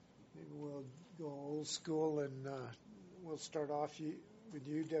maybe we'll go old school and we'll start off with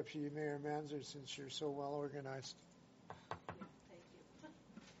you, Deputy Mayor Manzer, since you're so well organized.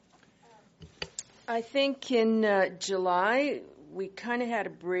 I think in July we kind of had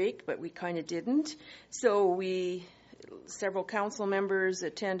a break, but we kind of didn't. So several council members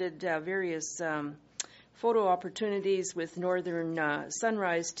attended various photo opportunities with Northern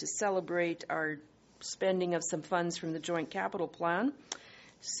Sunrise to celebrate our spending of some funds from the Joint Capital Plan.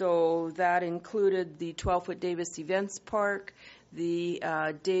 So that included the 12-foot Davis Events Park, the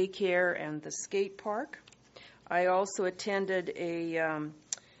daycare, and the skate park. I also attended a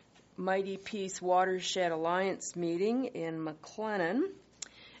Mighty Peace Watershed Alliance meeting in McLennan,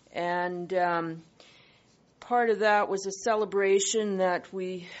 and part of that was a celebration that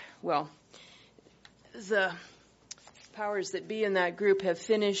the powers that be in that group have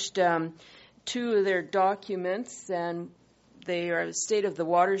finished 2 of their documents, and they are the State of the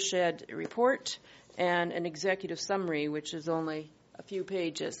Watershed Report and an executive summary, which is only a few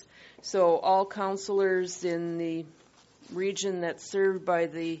pages. So all councillors in the region that's served by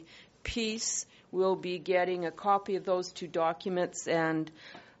the Peace will be getting a copy of those 2 documents and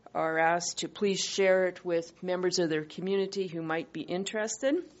are asked to please share it with members of their community who might be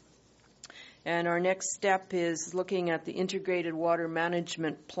interested. And our next step is looking at the Integrated Water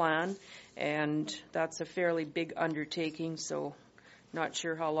Management Plan, and that's a fairly big undertaking, so not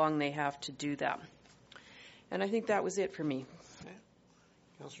sure how long they have to do that. And I think that was it for me. Okay.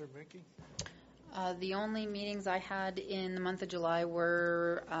 Councillor Mickey? The only meetings I had in the month of July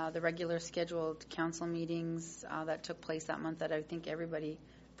were the regular scheduled council meetings that took place that month that I think everybody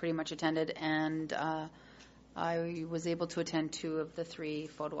pretty much attended, and I was able to attend 2 of the 3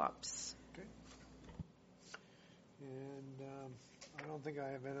 photo ops. Okay. And I don't think I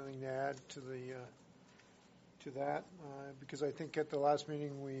have anything to add to that because I think at the last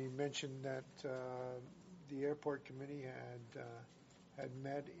meeting we mentioned that the airport committee had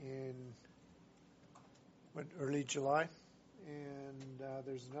met in early July, and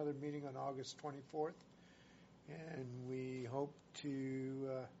there's another meeting on August 24th, and we hope to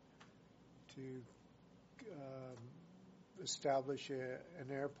establish an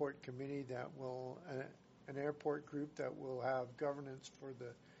airport committee that will an airport group that will have governance for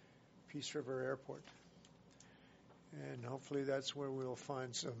the Peace River Airport, and hopefully that's where we'll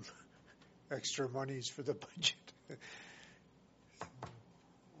find some extra monies for the budget.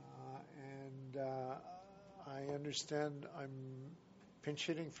 I understand I'm pinch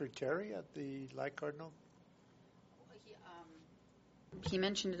hitting for Terry at the Light Cardinal. He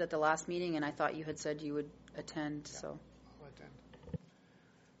mentioned it at the last meeting, and I thought you had said you would attend. Yeah, So I'll attend.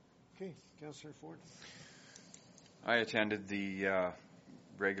 Okay, Councillor Ford. I attended the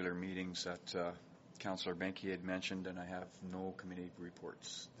regular meetings that Councillor Benke had mentioned, and I have no committee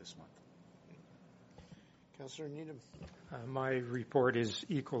reports this month. Councillor Needham. My report is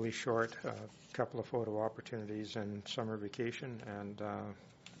equally short, a couple of photo opportunities and summer vacation, and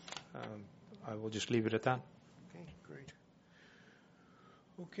I will just leave it at that. Okay, great.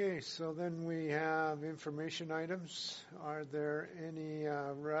 Okay, so then we have information items. Are there any,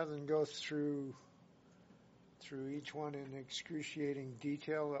 rather than go through each one in excruciating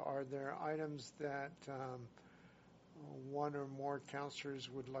detail, are there items that one or more councillors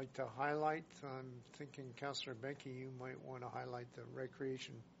would like to highlight? I'm thinking, Councillor Benke, you might want to highlight the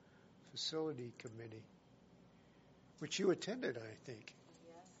Recreation Facility Committee, which you attended, I think.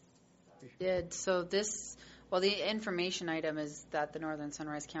 yes, did. So the information item is that the Northern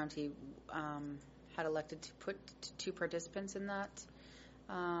Sunrise County had elected to put 2 participants in that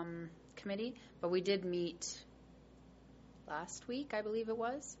committee, but we did meet last week, I believe it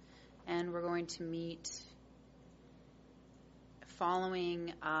was, and we're going to meet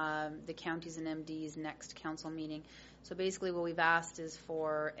following the counties and MD's next council meeting. So basically what we've asked is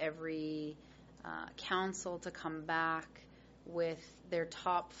for every council to come back with their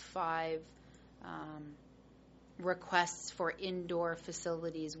top 5 requests for indoor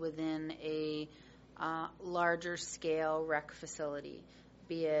facilities within a larger scale rec facility,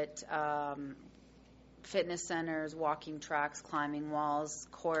 be it fitness centers, walking tracks, climbing walls,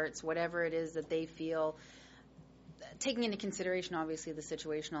 courts, whatever it is that they feel, taking into consideration obviously the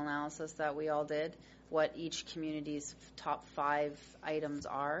situational analysis that we all did, what each community's top 5 items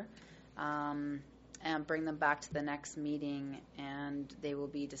are, and bring them back to the next meeting, and they will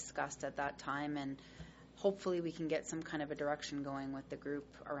be discussed at that time, and hopefully we can get some kind of a direction going with the group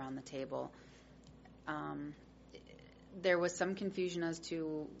around the table. There was some confusion as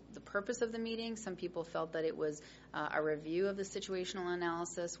to the purpose of the meeting. Some people felt that it was a review of the situational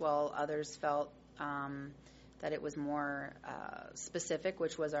analysis, while others felt that it was more specific,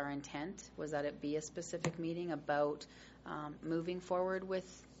 which was our intent, was that it be a specific meeting about moving forward with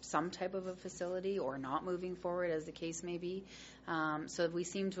some type of a facility or not moving forward, as the case may be. So we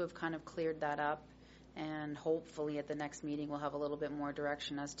seem to have kind of cleared that up, and hopefully at the next meeting we'll have a little bit more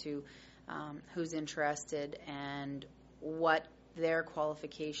direction as to who's interested and what their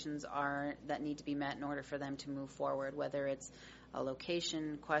qualifications are that need to be met in order for them to move forward, whether it's a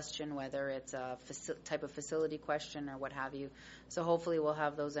location question, whether it's a type of facility question, or what have you. So hopefully we'll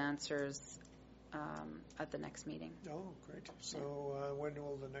have those answers at the next meeting. Oh, great. So when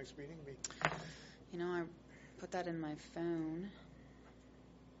will the next meeting be? You know, I put that in my phone.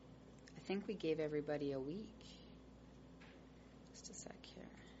 I think we gave everybody a week. Just a sec here.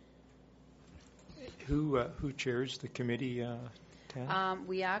 Who chairs the committee, Tana?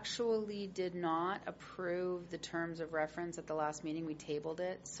 We actually did not approve the terms of reference at the last meeting. We tabled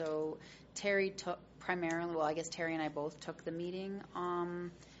it. So Terry took primarily, well, I guess Terry and I both took the meeting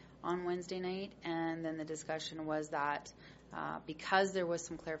on Wednesday night, and then the discussion was that because there was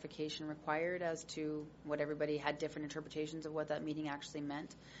some clarification required as to what everybody had different interpretations of what that meeting actually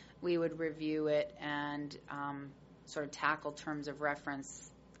meant, we would review it and sort of tackle terms of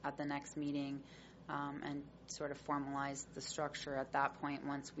reference at the next meeting, and sort of formalize the structure at that point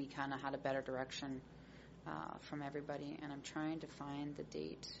once we kind of had a better direction from everybody. And I'm trying to find the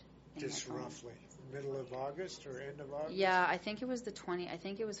date. Just roughly middle of August or end of August? Yeah, I think it was the 20. I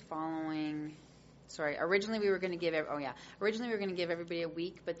think it was following. Sorry, originally we were going to give. Originally we were going to give everybody a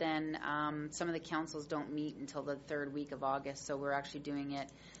week, but then some of the councils don't meet until the 3rd week of August, so we're actually doing it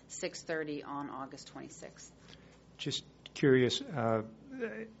 6:30 on August 26th. Just curious, the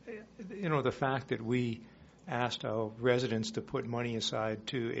fact that we asked our residents to put money aside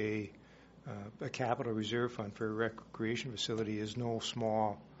to a capital reserve fund for a recreation facility is no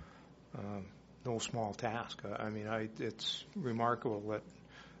small task. It's remarkable that,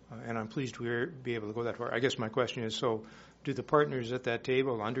 and I'm pleased to be able to go that far. I guess my question is, so do the partners at that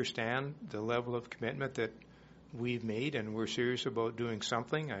table understand the level of commitment that we've made, and we're serious about doing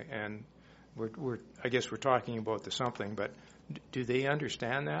something? I guess we're talking about the something, but do they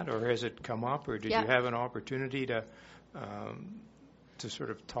understand that, or has it come up, or did you have an opportunity to sort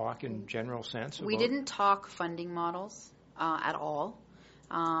of talk in general sense? We didn't talk funding models at all.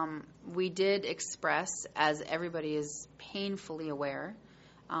 We did express, as everybody is painfully aware,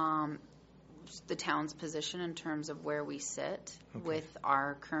 the town's position in terms of where we sit with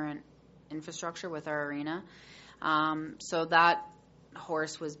our current infrastructure with our arena. So that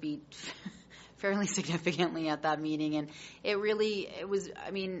horse was beat fairly significantly at that meeting, and it was,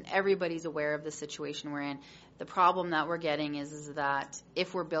 I mean, everybody's aware of the situation we're in. The problem that we're getting is that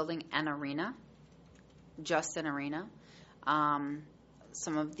if we're building an arena, just an arena,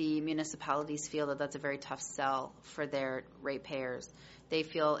 some of the municipalities feel that that's a very tough sell for their ratepayers. They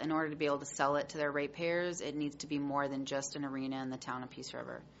feel in order to be able to sell it to their ratepayers, it needs to be more than just an arena in the town of Peace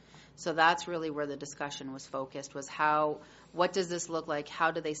River. So that's really where the discussion was focused, was what does this look like?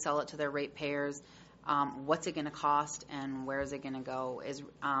 How do they sell it to their ratepayers? What's it going to cost, and where is it going to go?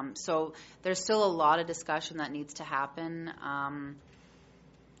 So there's still a lot of discussion that needs to happen.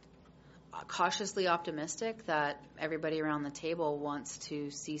 Cautiously optimistic that everybody around the table wants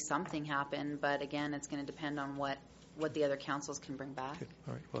to see something happen, but again, it's going to depend on what the other councils can bring back. Okay.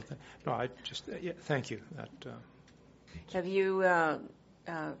 All right. Well, no, I just thank you. Have you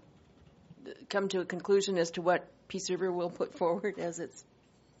come to a conclusion as to what Peace River will put forward as its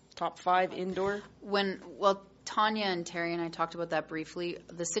top 5 indoor? Tanya and Terry and I talked about that briefly.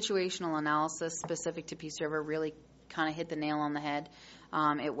 The situational analysis specific to Peace River really kind of hit the nail on the head.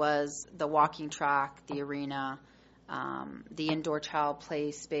 It was the walking track, the arena, the indoor child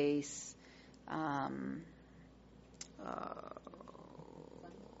play space,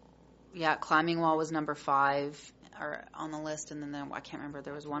 climbing wall was number 5 on the list, and then I can't remember,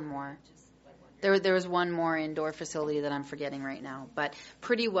 there was one more. There was one more indoor facility that I'm forgetting right now, but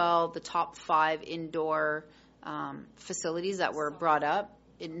pretty well the top 5 indoor facilities that were brought up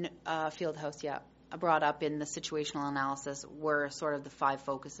in Fieldhouse, brought up in the situational analysis were sort of the 5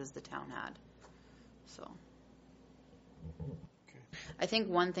 focuses the town had. So, I think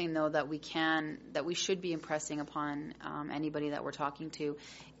one thing though that we should be impressing upon anybody that we're talking to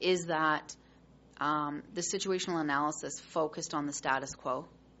is that the situational analysis focused on the status quo,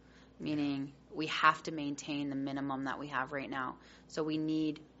 meaning we have to maintain the minimum that we have right now. So we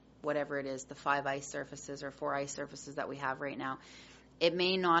need whatever it is, the 5 ice surfaces or 4 ice surfaces that we have right now. It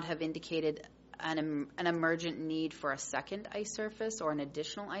may not have indicated an emergent need for a second ice surface or an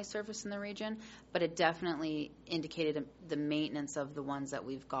additional ice surface in the region, but it definitely indicated the maintenance of the ones that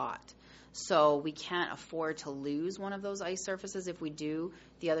we've got. So we can't afford to lose one of those ice surfaces. If we do,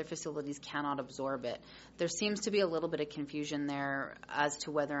 the other facilities cannot absorb it. There seems to be a little bit of confusion there as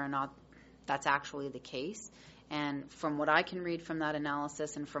to whether or not that's actually the case. And from what I can read from that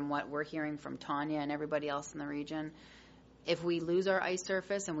analysis and from what we're hearing from Tanya and everybody else in the region, if we lose our ice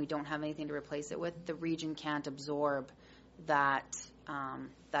surface and we don't have anything to replace it with, the region can't absorb that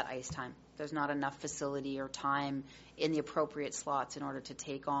ice time. There's not enough facility or time in the appropriate slots in order to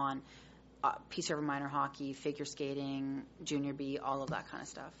take on Peace River minor hockey, figure skating, junior B, all of that kind of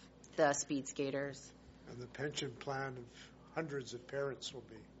stuff. The speed skaters. And the pension plan of hundreds of parents will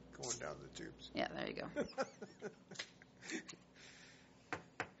be going down the tubes. Yeah, there you go.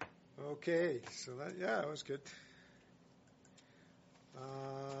 Okay, so that was good.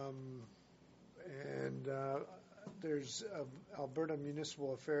 And there's Alberta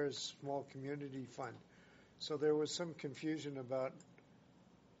Municipal Affairs Small Community Fund. So there was some confusion about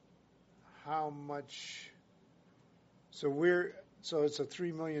how much. So it's a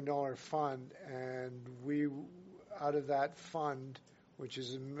 $3 million fund, and we, out of that fund, which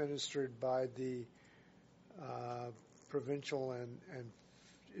is administered by the provincial and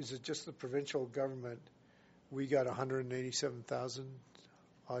is it just the provincial government? We got $187,000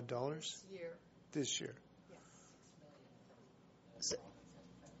 odd dollars this year. So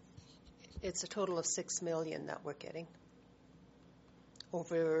it's a total of $6 million that we're getting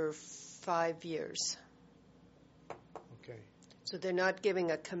over 5 years. Okay. So they're not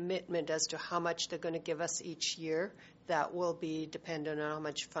giving a commitment as to how much they're going to give us each year. That will be dependent on how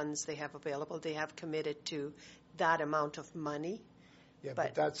much funds they have available. They have committed to that amount of money. Yeah,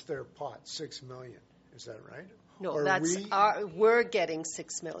 but that's their pot, $6 million. Is that right? No, or we're getting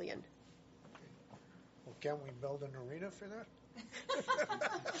 $6 million. Well, can't we build an arena for that?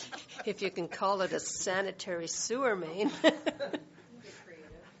 If you can call it a sanitary sewer main.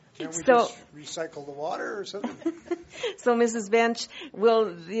 Can't we just recycle the water or something? So, Mrs. Bench,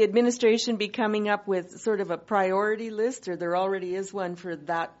 will the administration be coming up with sort of a priority list, or there already is one for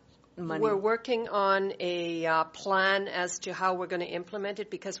that money? We're working on a plan as to how we're going to implement it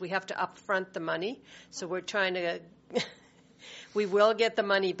because we have to upfront the money. So we're trying to we will get the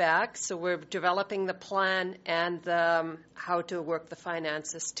money back. So we're developing the plan and how to work the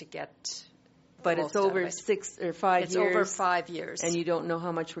finances to get. But it's over 6 or 5 years. It's over 5 years. And you don't know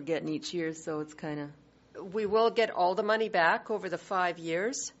how much we're getting each year, so it's kind of. We will get all the money back over the 5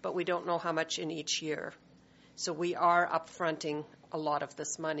 years, but we don't know how much in each year. So we are upfronting a lot of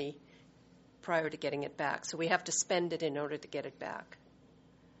this money prior to getting it back. So we have to spend it in order to get it back.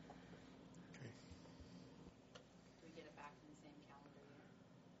 Do we get it back in the same calendar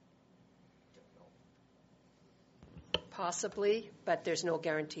year? Possibly, but there's no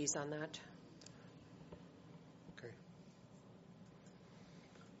guarantees on that.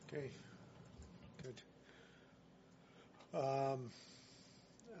 Okay, good.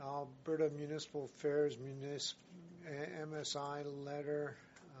 Alberta Municipal Affairs MSI letter,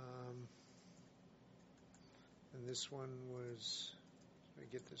 and this one was, did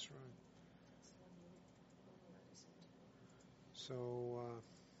I get this wrong? So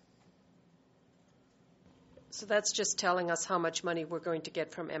that's just telling us how much money we're going to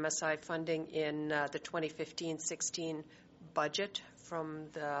get from MSI funding in the 2015-16 budget from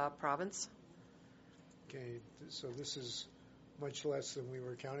the province. Okay, so this is much less than we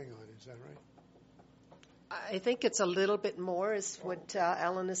were counting on, is that right? I think it's a little bit more is what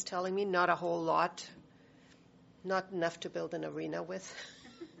Alan is telling me, not a whole lot, not enough to build an arena with.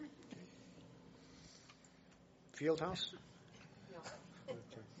 Field house?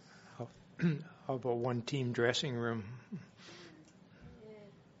 Okay. How about one team dressing room?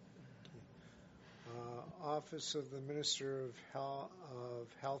 Office of the Minister of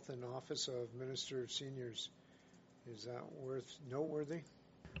Health and Office of Minister of Seniors. Is that noteworthy?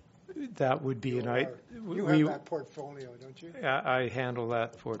 That would be You have that portfolio, don't you? I handle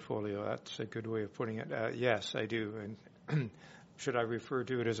that portfolio. That's a good way of putting it. Yes, I do. And should I refer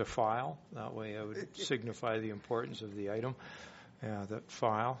to it as a file? That way I would signify the importance of the item. That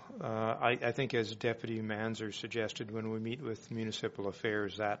file. I think as Deputy Manzer suggested when we meet with Municipal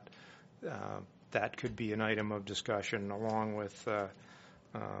Affairs, that could be an item of discussion along with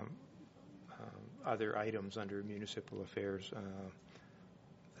other items under Municipal Affairs.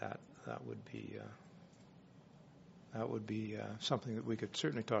 That would be something that we could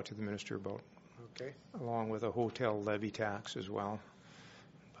certainly talk to the minister about. Okay. Along with a hotel levy tax as well,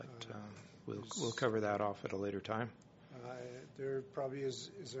 but we'll cover that off at a later time. There probably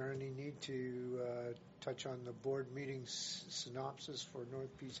is there any need to touch on the board meeting synopsis for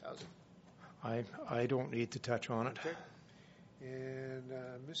North Peace Housing? I don't need to touch on it. Okay. And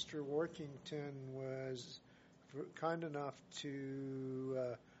Mr. Workington was kind enough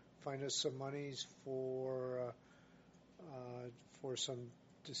to find us some monies for some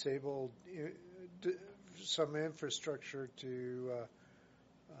disabled, some infrastructure to,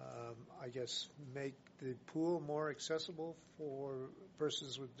 I guess, make the pool more accessible for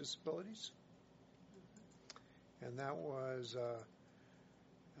persons with disabilities. And that was,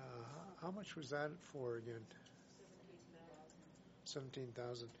 how much was that for again?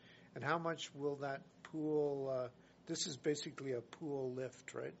 17,000. And how much will that pool, this is basically a pool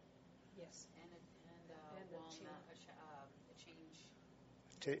lift, right? Yes. And a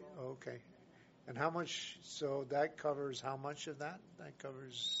Okay. And how much, so that covers how much of that? That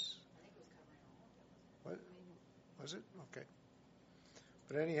covers, I think it was covering all of it. what? Was it? Okay.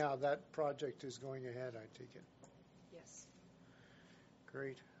 But anyhow, that project is going ahead, I take it. Yes.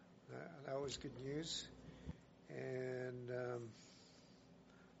 Great. That was good news. And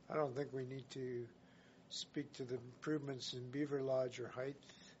I don't think we need to speak to the improvements in Beaver Lodge or Height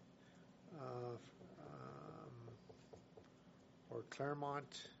or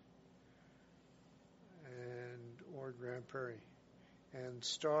Claremont or Grand Prairie. And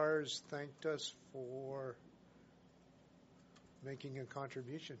STARS thanked us for making a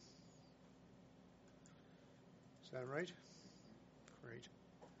contribution. Is that right? Great.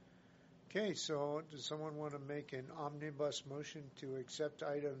 Okay, so does someone want to make an omnibus motion to accept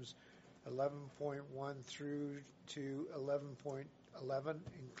items 11.1 through to 11.11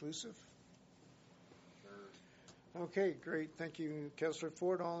 inclusive? Sure. Okay, great. Thank you, Councillor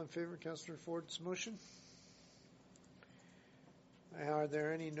Ford. All in favor of Councillor Ford's motion? Are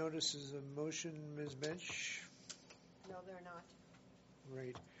there any notices of motion, Ms. Bench? No, they're not.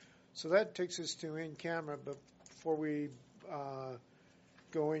 Right. So that takes us to in camera, but before we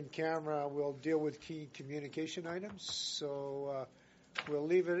go in camera, we'll deal with key communication items. So we'll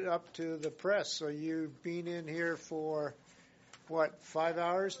leave it up to the press. So you've been in here for, 5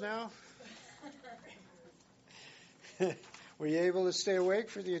 hours now? Were you able to stay awake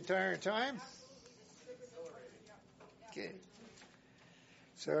for the entire time? Okay.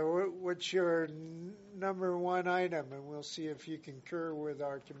 So what's your number one item? And we'll see if you concur with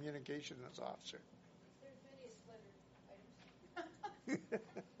our communications officer. There's many splintered items.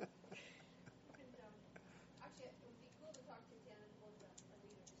 Actually, it would be cool to talk to Dan and hold a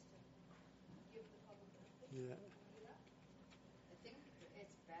leader just to give the public an update. Yeah. Can we do that? I think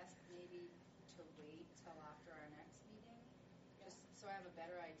it's best maybe to wait till after our next meeting, just so I have a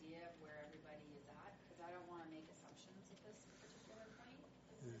better idea of where everybody this particular point?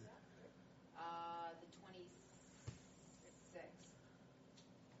 Yeah. The 26th.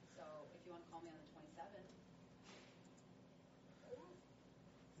 So if you want to call me on the 27th.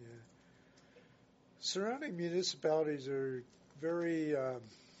 Yeah. Surrounding municipalities are very,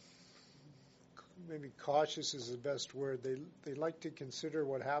 maybe cautious is the best word. They like to consider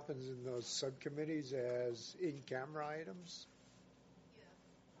what happens in those subcommittees as in-camera items.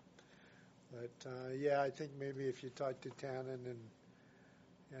 But yeah, I think maybe if you talk to Tannen and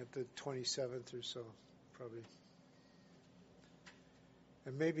at the 27th or so, probably.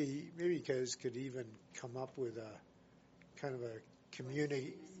 And maybe you guys could even come up with a kind of a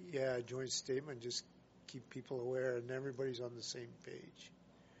community, joint statement, just keep people aware and everybody's on the same page.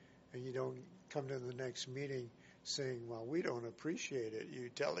 And you don't come to the next meeting saying, well, we don't appreciate it, you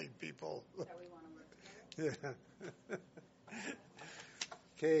telling people. That we want to work together. Yeah.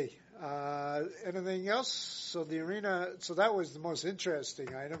 Okay. Anything else? So the arena. So that was the most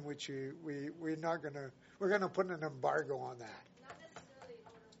interesting item, which we're gonna put an embargo on that. Not necessarily an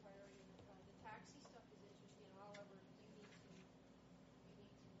order of priority. The taxi stuff is interesting. However,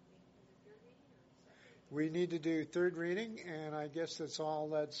 We need to do third reading, and I guess that's all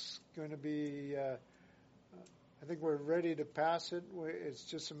that's going to be. I think we're ready to pass it. It's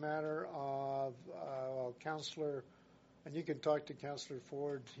just a matter of Councillor. And you can talk to Councillor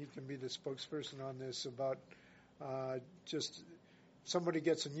Ford. He can be the spokesperson on this about just somebody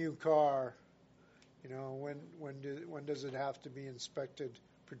gets a new car. When does it have to be inspected,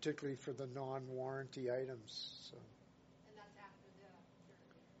 particularly for the non-warranty items? So. And that's after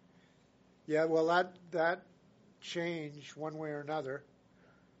the. Yeah, well, that change one way or another.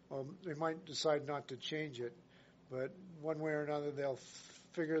 Well, they might decide not to change it, but one way or another they'll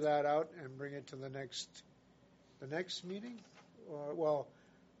figure that out and bring it to the next meeting. Well,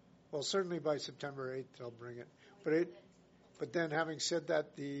 certainly by September 8th they'll bring it. But then, having said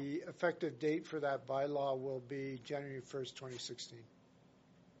that, the effective date for that bylaw will be January 1st, 2016. So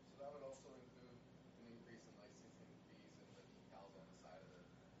that would also include an increase in licensing fees and the decals on the side of the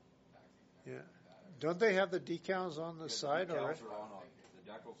taxis. Yeah. Don't they have the decals on the side already? The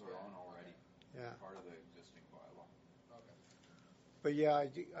decals are on already. Yeah. Part of the existing bylaw. Okay. But yeah,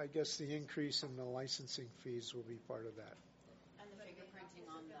 I guess the increase in the licensing fees will be part of that. And the fingerprinting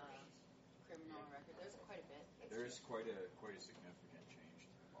on the criminal record. There's quite a bit. There is quite a significant change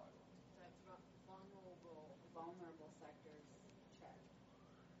to the bylaw. Vulnerable sectors check.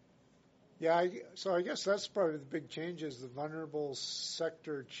 Yeah, so I guess that's probably the big change is the vulnerable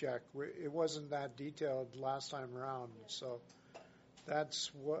sector check. It wasn't that detailed last time around, so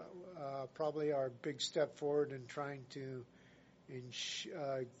that's what probably our big step forward in trying to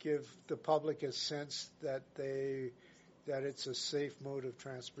give the public a sense that it's a safe mode of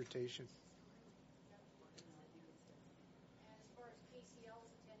transportation. As far as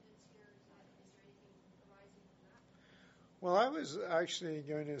KCL's attendance here, is there anything arising from that? Well, I was actually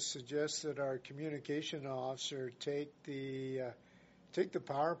going to suggest that our communication officer take the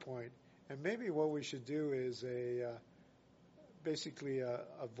PowerPoint, and maybe what we should do is basically a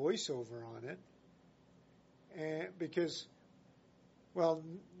voiceover on it, and because. Well,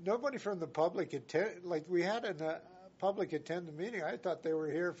 nobody from the public we had a public attend the meeting. I thought they were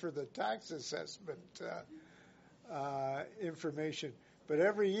here for the tax assessment information. But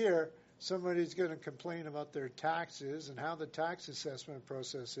every year, somebody's going to complain about their taxes and how the tax assessment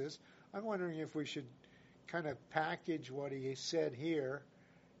process is. I'm wondering if we should kind of package what he said here,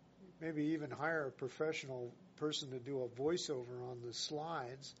 maybe even hire a professional person to do a voiceover on the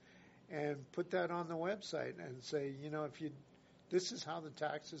slides and put that on the website and say, this is how the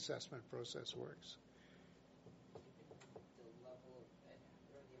tax assessment process works. The level or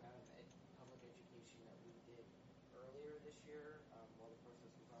the amount of public education that we did earlier this year while the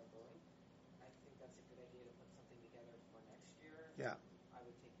process was ongoing, I think that's a good idea to put something together for next year. Yeah. I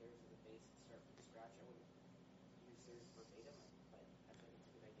would take theirs as a base and start from scratch. I wouldn't use theirs verbatim, but I think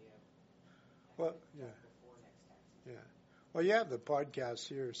it's a good idea. Well, yeah. Before next tax season. Yeah. Well, you have the podcast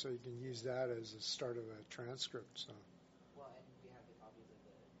here, so you can use that as a start of a transcript. So. Well, and we have the copies of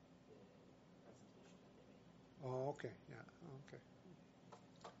the presentation that they made. Oh, okay. Yeah. Okay.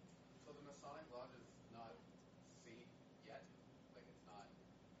 So the Masonic Lodge is not safe yet? Like it's not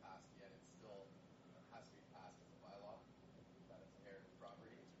passed yet? It still has to be passed as a bylaw that it's heritage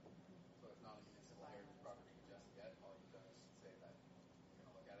property? So it's not a municipal heritage property just yet? All you've done is say that you're going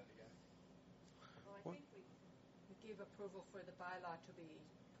to look at it again? Well, I think we gave approval for the bylaw to be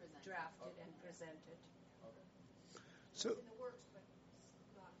drafted and presented. Okay. So, It's in the works, but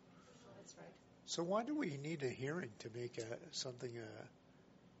it's not. That's right. So why do we need a hearing to make something?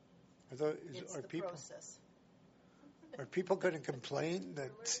 It's the people? process. Are people going to complain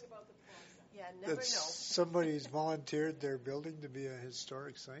that Yeah, never know. somebody's volunteered their building to be a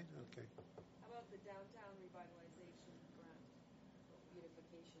historic site? Okay. How about the downtown revitalization grant?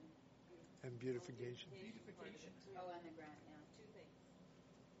 Beautification. And beautification. Beautification. Oh, and the grant, yeah. Two things.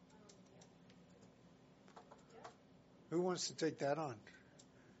 Who wants to take that on?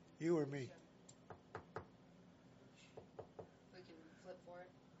 You or me? We can flip for it.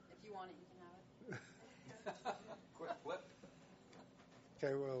 If you want it, you can have it. Quick flip.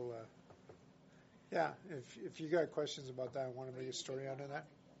 Okay, well, yeah, if you got questions about that, I want to make a story out of that.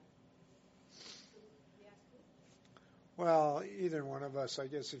 Well, either one of us, I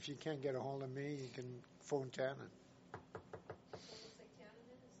guess. If you can't get a hold of me, you can phone Tannen.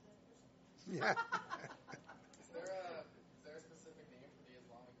 Yeah. Is there a specific name for the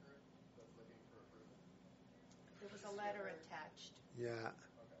Islamic group that's looking for approval? There was a letter attached. Yeah.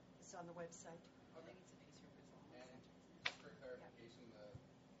 Okay. It's on the website. I think it's a piece of Islamic. And just for clarification, the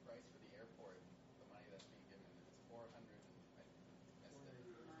price for the airport, the money that's being given, it's $400.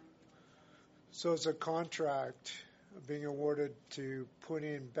 So it's a contract being awarded to put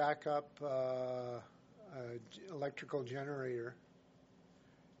in backup electrical generator,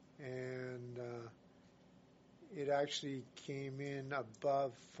 and it actually came in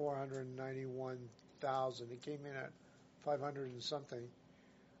above 491,000. It came in at 500 and something.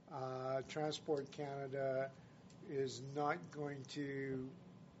 Transport Canada is not going to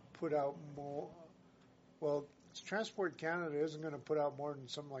put out more. Well, Transport Canada isn't going to put out more than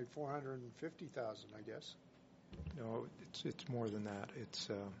something like 450,000, I guess. No, it's more than that. It's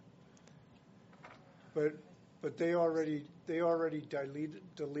but they already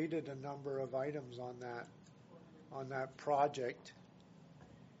deleted a number of items on that project.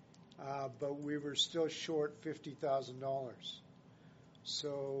 But we were still short $50,000.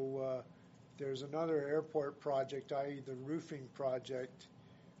 So there's another airport project, i.e. the roofing project,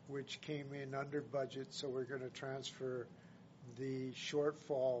 which came in under budget. So we're going to transfer the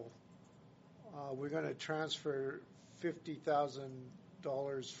shortfall. We're going to transfer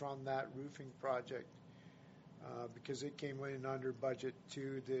 $50,000 from that roofing project because it came in under budget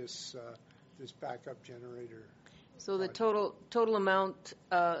to this backup generator. So the total amount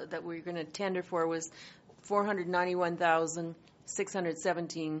that we're going to tender for was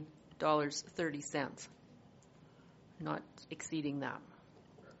 $491,617.30, not exceeding that.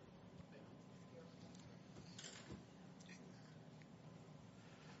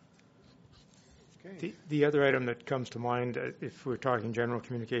 Okay. The other item that comes to mind, if we're talking general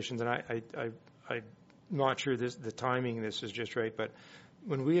communications, and I'm not sure the timing of this is just right, but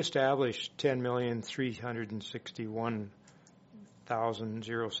when we established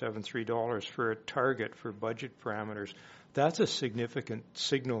 $10,361,073 for a target for budget parameters, that's a significant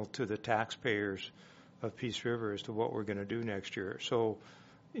signal to the taxpayers of Peace River as to what we're going to do next year. So,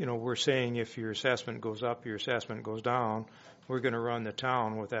 we're saying if your assessment goes up, your assessment goes down, we're going to run the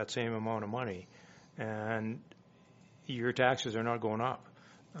town with that same amount of money. And your taxes are not going up.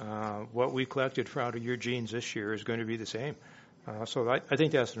 What we collected out of your genes this year is going to be the same. So I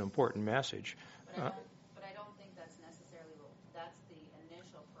think that's an important message. But I don't think that's necessarily, that's the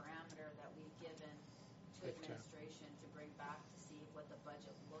initial parameter that we've given to administration to bring back to see what the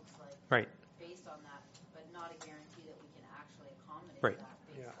budget looks like. Right. Based on that, but not a guarantee that we can actually accommodate right. that.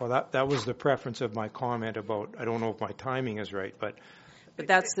 Well, that was the preference of my comment about, I don't know if my timing is right, but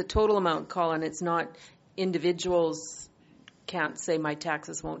that's the total amount, Colin. It's not individuals can't say my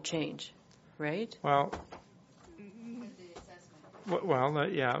taxes won't change, right? Well,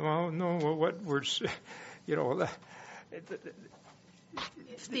 no, what we're,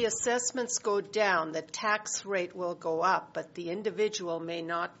 if the assessments go down, the tax rate will go up, but the individual may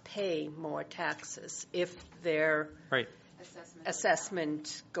not pay more taxes if their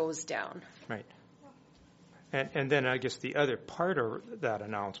assessment goes down. Right. And then I guess the other part of that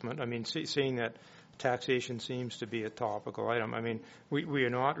announcement, I mean, seeing that taxation seems to be a topical item, I mean, we are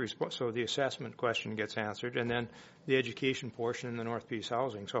not, so the assessment question gets answered, and then the education portion in the North Peace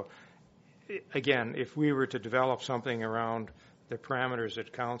housing. So, again, if we were to develop something around the parameters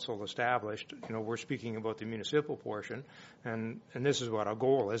that council established, we're speaking about the municipal portion, and this is what our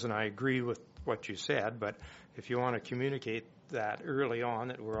goal is, and I agree with what you said, but if you want to communicate that early on,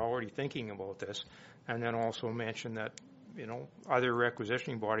 that we're already thinking about this, and then also mention that, other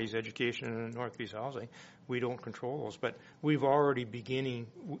requisitioning bodies, education and North Peace housing, we don't control those. But we've already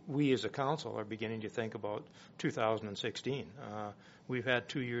we as a council are beginning to think about 2016. We've had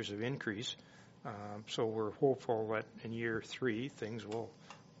 2 years of increase, so we're hopeful that in year 3 things will,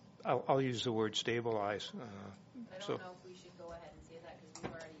 I'll use the word stabilize. I don't know if we should go ahead and say that because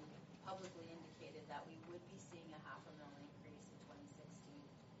we've already publicly indicated that we would be seeing $500,000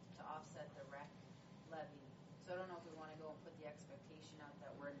 to offset the rec levy. So I don't know if we want to go and put the expectation out that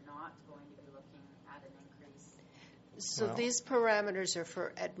we're not going to be looking at an increase. So Well- these parameters are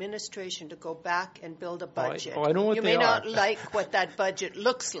for administration to go back and build a Oh, I- budget. oh, I know what you they may are. not like what that budget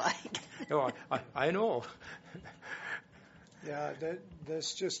looks like. No, I know. Yeah,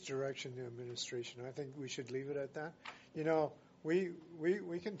 that's just direction to administration. I think we should leave it at that. We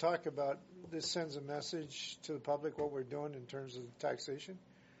can talk about, this sends a message to the public what we're doing in terms of taxation.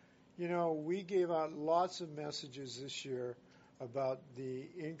 We gave out lots of messages this year about the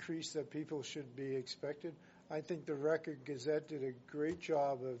increase that people should be expected. I think the Record Gazette did a great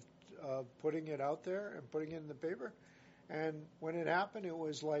job of putting it out there and putting it in the paper. And when it happened, it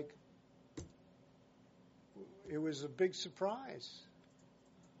was a big surprise.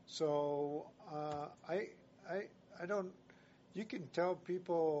 So I don't. You can tell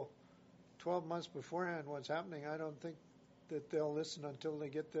people 12 months beforehand what's happening. I don't think that they'll listen until they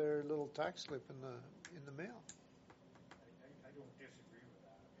get their little tax slip in the mail. I don't disagree with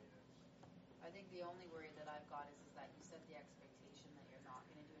that. I think the only worry that I've got is that you set the expectation that you're not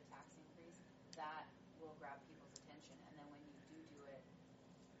going to do a tax increase. That will grab people's attention, and then when you do it,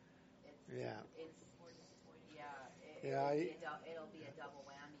 it'll be a double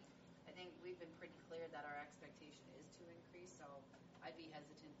whammy. I think we've been pretty clear that our expectation is to increase, so I'd be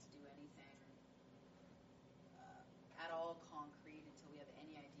hesitant to do anything at all concrete until we have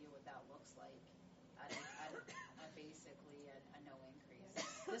any idea what that looks like. Basically a no increase.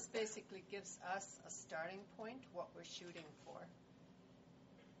 This basically gives us a starting point, what we're shooting for.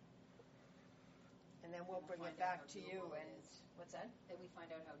 And then we'll bring it back to you. And what's that? Then we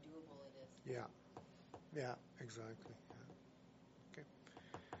find out how doable it is. Yeah, exactly. Yeah. Okay.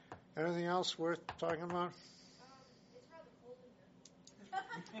 Anything else worth talking about? It's rather cold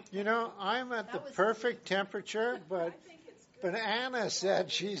in here. I'm at the perfect temperature, but Anna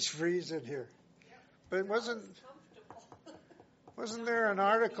said she's freezing here. But wasn't there an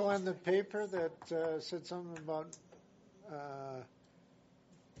article in the paper that said something about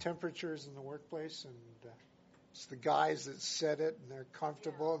temperatures in the workplace, and it's the guys that said it and they're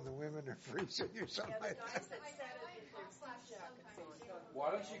comfortable and the women are freezing or something like that?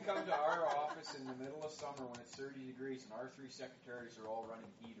 Why don't you come to our office in the middle of summer when it's 30 degrees and our 3 secretaries are all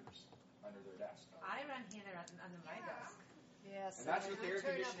running heaters under their desks? I run heater under my desk. Yes. And that's with the air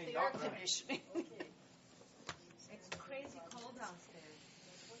conditioning not running. It's crazy cold downstairs.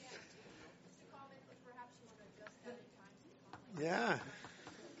 Yeah.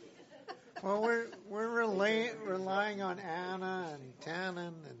 Well, we're relying on Anna and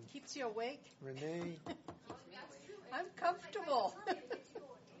Tannen and keeps you awake. Renee. I'm comfortable.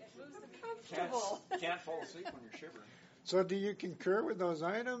 Can't fall asleep when you're shivering. So, do you concur with those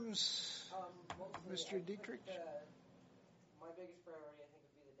items, Mr. Dietrich? My biggest priority, I think,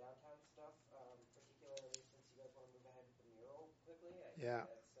 would be the downtown stuff, particularly since you guys want to move ahead with the mural quickly. I think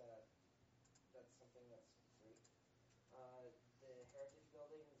that's something that's great. The Heritage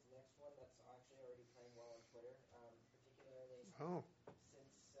Building is the next one that's actually already playing well on Twitter, particularly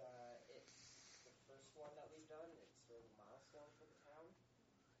since it's the first one that we've done. It's sort of a milestone for the town.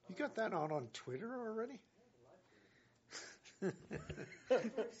 You got that out on Twitter already?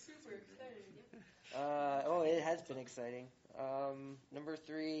 Super exciting. It has been exciting. Number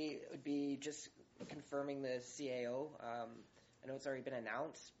 3 would be just confirming the CAO. I know it's already been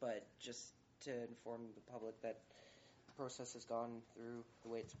announced, but just to inform the public that the process has gone through the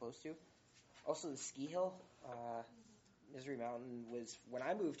way it's supposed to. Also, the ski hill. Misery Mountain was, when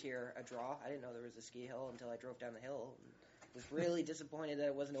I moved here, a draw. I didn't know there was a ski hill until I drove down the hill. Was really disappointed that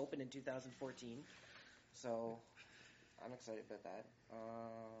it wasn't open in 2014. So I'm excited about that.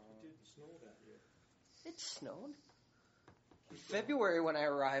 It didn't snow that year. It snowed. In February when I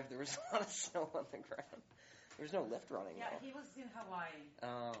arrived, there was a lot of snow on the ground. There was no lift running. Yeah, though. he was in Hawaii.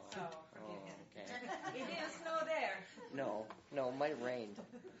 Oh. So forgive him. Okay. It didn't snow there. No, it might have rained.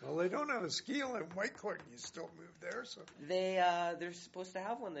 Well, they don't have a ski hill in Whitecourt. You still move there, so They're supposed to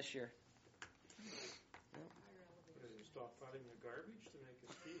have one this year. Did they stop filing the garbage to make a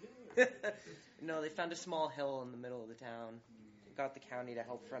ski hill? No, they found a small hill in the middle of the town. Got the county to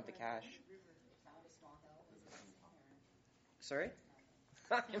help front the cash. Sorry?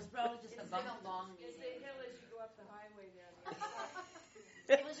 It's probably just a long It's the hill as you go up the highway there.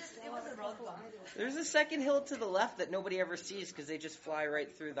 It was a road bump. There's a second hill to the left that nobody ever sees because they just fly right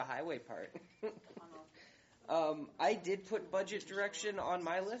through the highway part. I did put budget direction on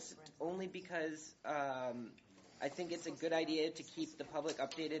my list only because I think it's a good idea to keep the public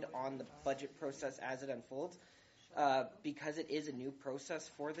updated on the budget process as it unfolds. Because it is a new process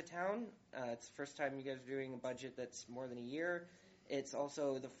for the town. It's the first time you guys are doing a budget that's more than a year. it's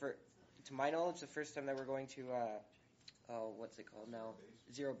also to my knowledge, the first time that we're going to, what's it called now?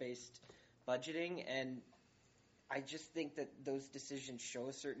 Zero-based budgeting. And I just think that those decisions show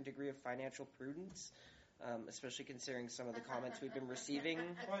a certain degree of financial prudence, especially considering some of the comments we've been receiving.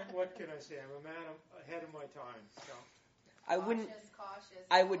 What can I say? I'm a man ahead of my time. So.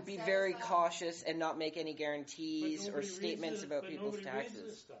 I would be very cautious and not make any guarantees or statements about people's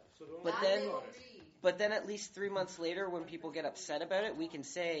taxes. But then at least 3 months later, when people get upset about it, we can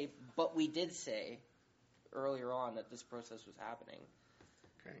say, but we did say earlier on that this process was happening.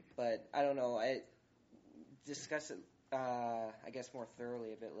 Okay. But I don't know. I discuss it, I guess, more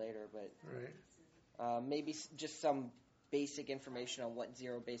thoroughly a bit later. But maybe just some basic information on what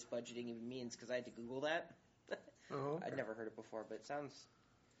zero-based budgeting even means, because I had to Google that. Okay. I'd never heard it before, but it sounds,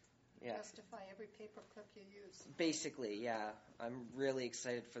 yeah. Justify every paperclip you use. Basically, yeah. I'm really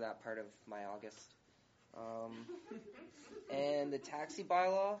excited for that part of my August. And the taxi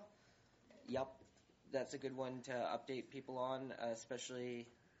bylaw, yep, that's a good one to update people on, especially,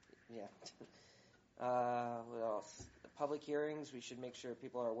 yeah. What else? The public hearings, we should make sure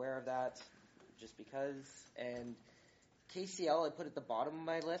people are aware of that, just because. And KCL, I put at the bottom of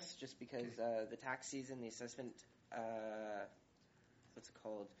my list, just because the tax season, the assessment, what's it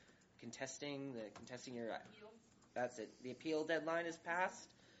called? Contesting your, that's it. The appeal deadline is passed.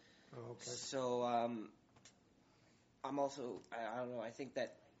 Oh, okay. So I'm also, I don't know, I think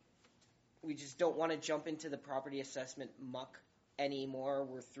that we just don't want to jump into the property assessment muck anymore.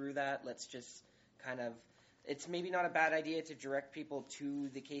 We're through that. Let's just kind of, it's maybe not a bad idea to direct people to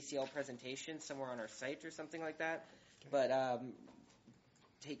the KCL presentation somewhere on our site or something like that. Okay. But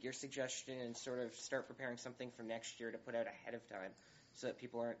take your suggestion and sort of start preparing something for next year to put out ahead of time so that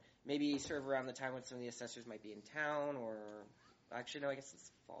people aren't, maybe sort of around the time when some of the assessors might be in town, or actually, no, I guess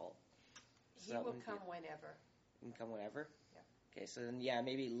it's fall. So he will come whenever. He can come whenever? Yeah. Okay, so then, yeah,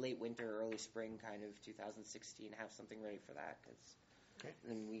 maybe late winter, early spring kind of 2016, have something ready for that, because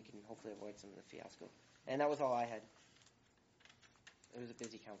then we can hopefully avoid some of the fiasco. And that was all I had. It was a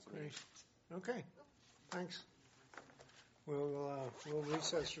busy council meeting. Okay, thanks. We'll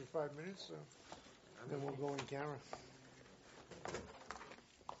recess for 5 minutes, and then we'll go in camera.